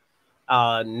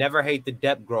 Never hate the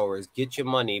depth growers. Get your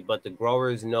money, but the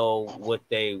growers know what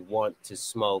they want to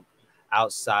smoke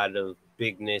outside of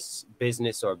business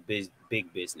or big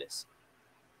business.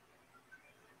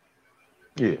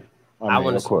 Yeah. I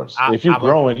mean, of course. If you're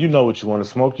growing, you know what you want to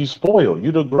smoke. You spoil.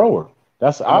 You the grower.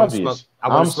 That's obvious.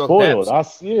 I'm spoiled.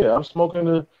 I'm smoking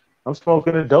the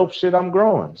dope shit I'm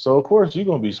growing. So of course you're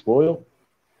gonna be spoiled.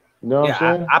 You know what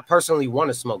I'm saying? I personally want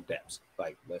to smoke depths.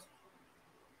 Like,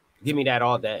 give me that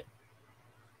all day.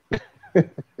 Yeah,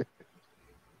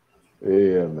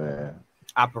 man.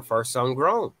 I prefer sun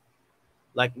grown.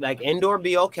 Like indoor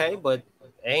be okay, but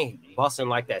ain't busting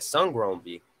like that sun grown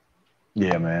be.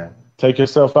 Yeah, man. Take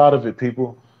yourself out of it,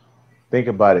 people. Think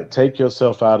about it. Take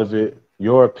yourself out of it.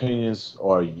 Your opinions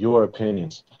are your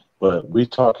opinions. But we're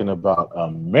talking about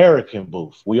American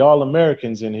Boof. We all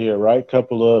Americans in here, right?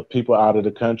 Couple of people out of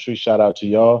the country. Shout out to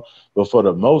y'all. But for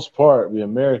the most part, we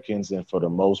Americans. And for the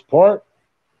most part,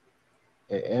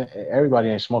 everybody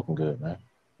ain't smoking good, man.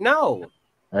 No.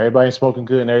 Everybody ain't smoking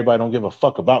good, and everybody don't give a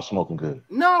fuck about smoking good.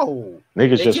 No.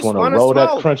 Niggas just want to roll that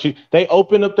crunchy. They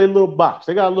open up their little box.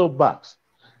 They got a little box.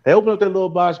 They open up their little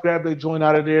box, grab their joint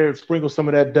out of there, sprinkle some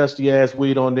of that dusty ass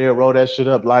weed on there, roll that shit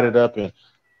up, light it up, and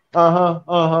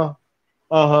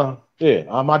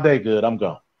yeah, my day good. I'm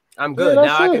gone. I'm good.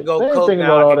 Now I can go cook.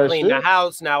 Now I can clean the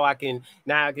house. Now I can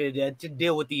to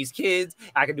deal with these kids.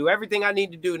 I can do everything I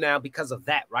need to do now because of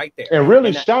that right there. And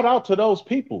really shout out to those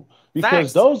people,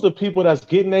 because those are the people that's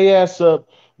getting their ass up,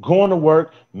 going to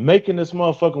work, making this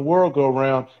motherfucking world go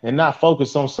around, and not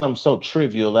focus on something so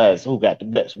trivial as who got the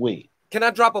best weed. Can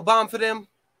I drop a bomb for them?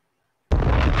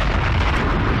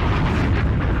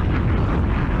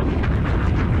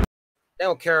 They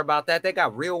don't care about that. They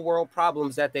got real world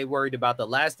problems that they worried about. The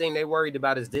last thing they worried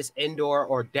about is this indoor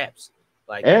or depths.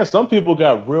 Like, and some people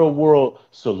got real world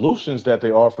solutions that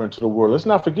they offer into the world. Let's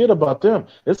not forget about them.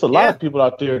 There's a lot of people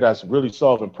out there that's really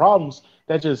solving problems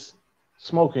that just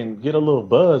smoke and get a little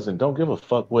buzz and don't give a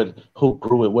fuck who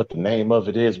grew it, what the name of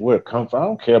it is, where it comes from. I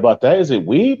don't care about that. Is it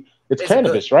weed? It's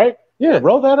cannabis, right? Yeah,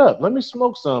 roll that up. Let me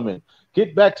smoke some and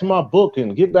get back to my book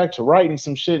and get back to writing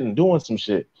some shit and doing some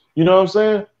shit. You know what I'm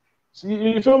saying? So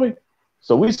you feel me?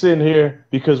 So we sitting here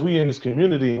because we in this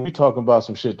community and we talking about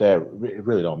some shit that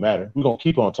really don't matter. We're going to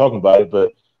keep on talking about it,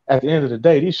 but at the end of the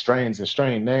day, these strains and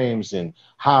strain names and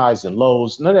highs and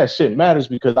lows, none of that shit matters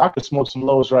because I could smoke some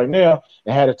lows right now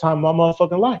and had a time of my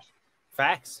motherfucking life.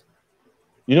 Facts.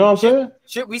 You know what I'm saying?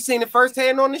 Shit, we seen it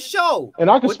firsthand on the show.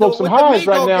 And I could smoke some highs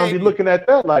right now and be looking at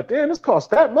that like, damn, this costs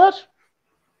that much?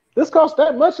 This costs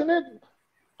that much in it?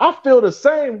 I feel the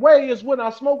same way as when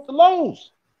I smoked the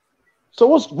lows. So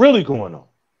what's really going on?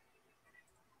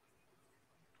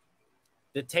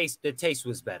 The taste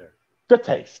was better. The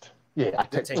taste. Yeah,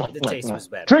 the taste was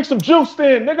better. Drink some juice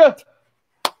then, nigga.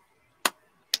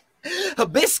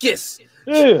 Hibiscus.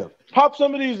 Yeah. Pop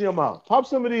some of these in your mouth. Pop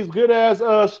some of these good ass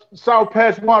Sour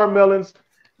Patch watermelons.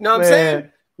 Know what I'm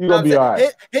saying? You're gonna be all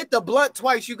right. Hit the blunt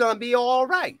twice, you're gonna be all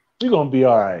right. You're gonna be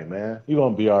all right, man. You're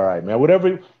gonna be all right, man.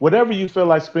 Whatever you feel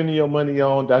like spending your money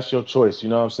on, that's your choice. You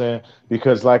know what I'm saying?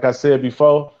 Because like I said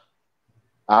before,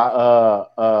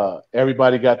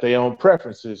 everybody got their own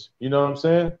preferences. You know what I'm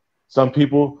saying? Some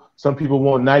people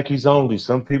want Nikes only.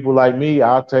 Some people like me,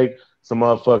 I'll take some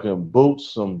motherfucking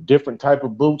boots, some different type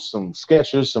of boots, some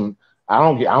Skechers, I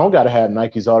don't gotta have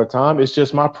Nikes all the time. It's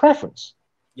just my preference.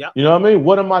 Yep. You know what I mean?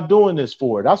 What am I doing this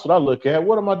for? That's what I look at.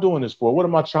 What am I doing this for? What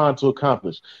am I trying to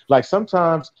accomplish? Like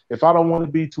sometimes if I don't want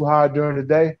to be too high during the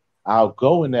day, I'll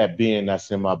go in that bin that's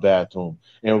in my bathroom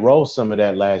and roll some of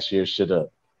that last year's shit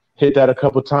up. Hit that a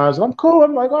couple times and I'm cool.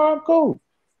 I'm like, oh, I'm cool.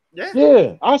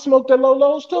 Yeah. I smoke that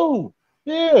lows too.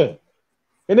 Yeah.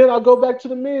 And then I'll go back to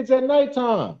the mids at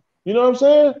nighttime. You know what I'm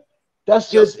saying? That's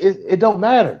just, it don't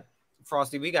matter.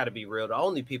 Frosty, we got to be real. The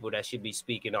only people that should be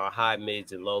speaking on high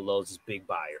mids and low lows is big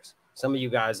buyers. Some of you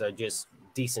guys are just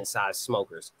decent sized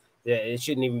smokers. It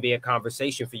shouldn't even be a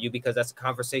conversation for you because that's a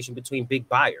conversation between big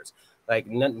buyers. Like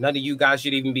none of you guys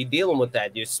should even be dealing with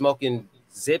that. You're smoking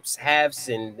zips, halves,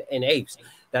 and apes.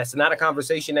 That's not a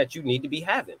conversation that you need to be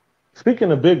having.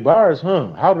 Speaking of big buyers,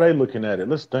 how are they looking at it?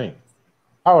 Let's think.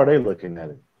 How are they looking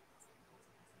at it?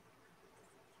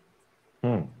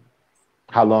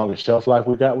 How long a shelf life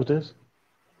we got with this?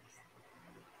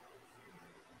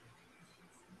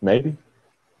 Maybe.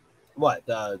 What?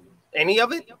 Any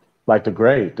of it? Like the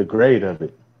grade of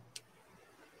it.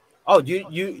 Oh,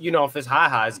 you know, if it's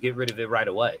highs, get rid of it right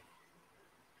away.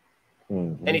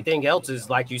 Anything else is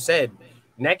like you said.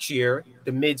 Next year,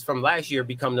 the mids from last year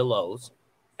become the lows,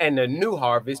 and the new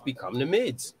harvest become the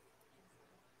mids.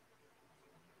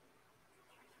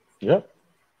 Yep.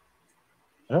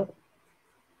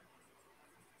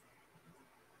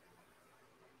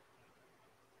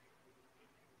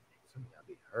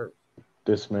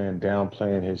 This man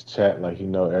downplaying his chat like he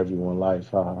know everyone's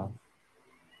life.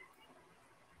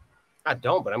 I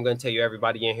don't, but I'm going to tell you,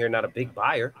 everybody in here not a big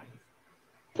buyer.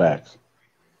 Facts.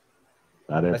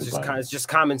 Not everybody. It's just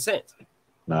common sense.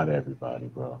 Not everybody,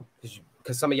 bro.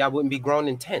 Because some of y'all wouldn't be growing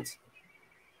in tents.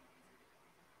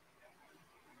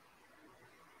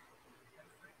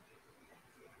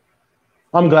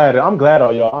 I'm glad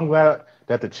all y'all. I'm glad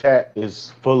that the chat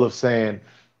is full of saying,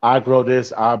 I grow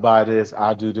this, I buy this,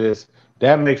 I do this.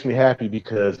 That makes me happy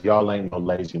because y'all ain't no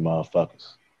lazy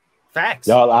motherfuckers. Facts.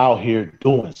 Y'all out here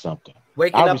doing something.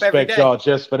 Waking up every day. I respect y'all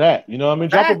just for that. You know what I mean?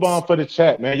 Facts. Drop a bomb for the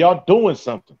chat, man. Y'all doing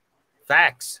something.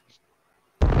 Facts.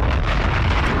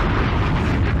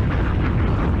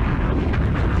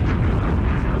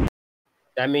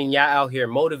 I mean, y'all out here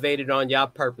motivated on y'all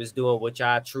purpose, doing what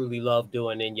y'all truly love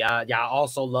doing, and y'all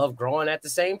also love growing at the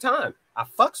same time. I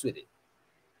fucks with it.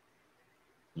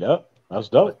 Yep, that's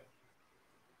dope.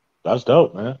 That's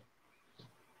dope, man.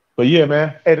 But yeah,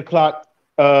 man, 8 o'clock.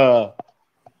 I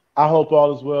hope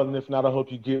all is well, and if not, I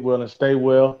hope you get well and stay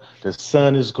well. The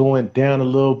sun is going down a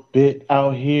little bit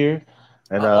out here,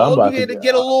 and I'm about to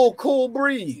get a little cool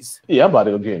breeze. Yeah, I'm about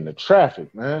to go get in the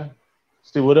traffic, man.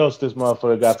 See what else this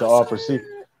motherfucker got to offer. See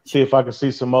if I can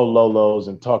see some more Lolos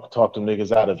and talk them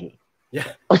niggas out of it.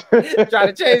 Yeah, try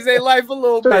to change their life a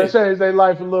little bit. Try to change their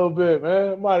life a little bit,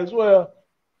 man. Might as well.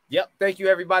 Yep. Thank you,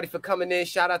 everybody, for coming in.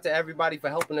 Shout out to everybody for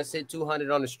helping us hit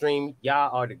 200 on the stream. Y'all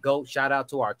are the GOAT. Shout out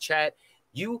to our chat.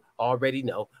 You already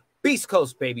know. Beast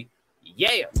Coast, baby.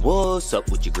 Yeah. What's up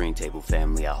with your Green Table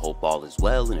family? I hope all is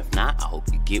well, and if not, I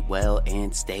hope you get well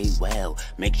and stay well.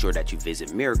 Make sure that you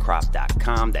visit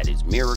mirrorcrop.com. That is mirror